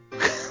you go.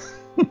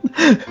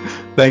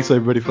 Thanks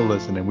everybody for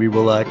listening. We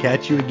will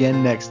catch you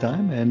again next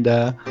time, and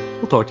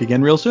we'll talk to you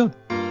again real soon.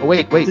 Oh,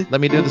 wait.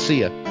 Let me do the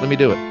see ya. Let me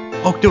do it.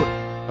 Oh, do it.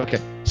 Okay.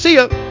 See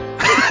ya.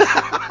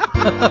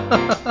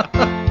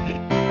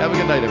 Have a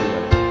good night,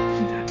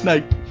 everybody.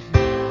 Night.